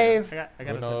 Bros wave, I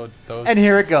got Those and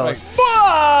here it goes.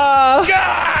 Like-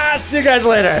 See you guys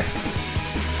later.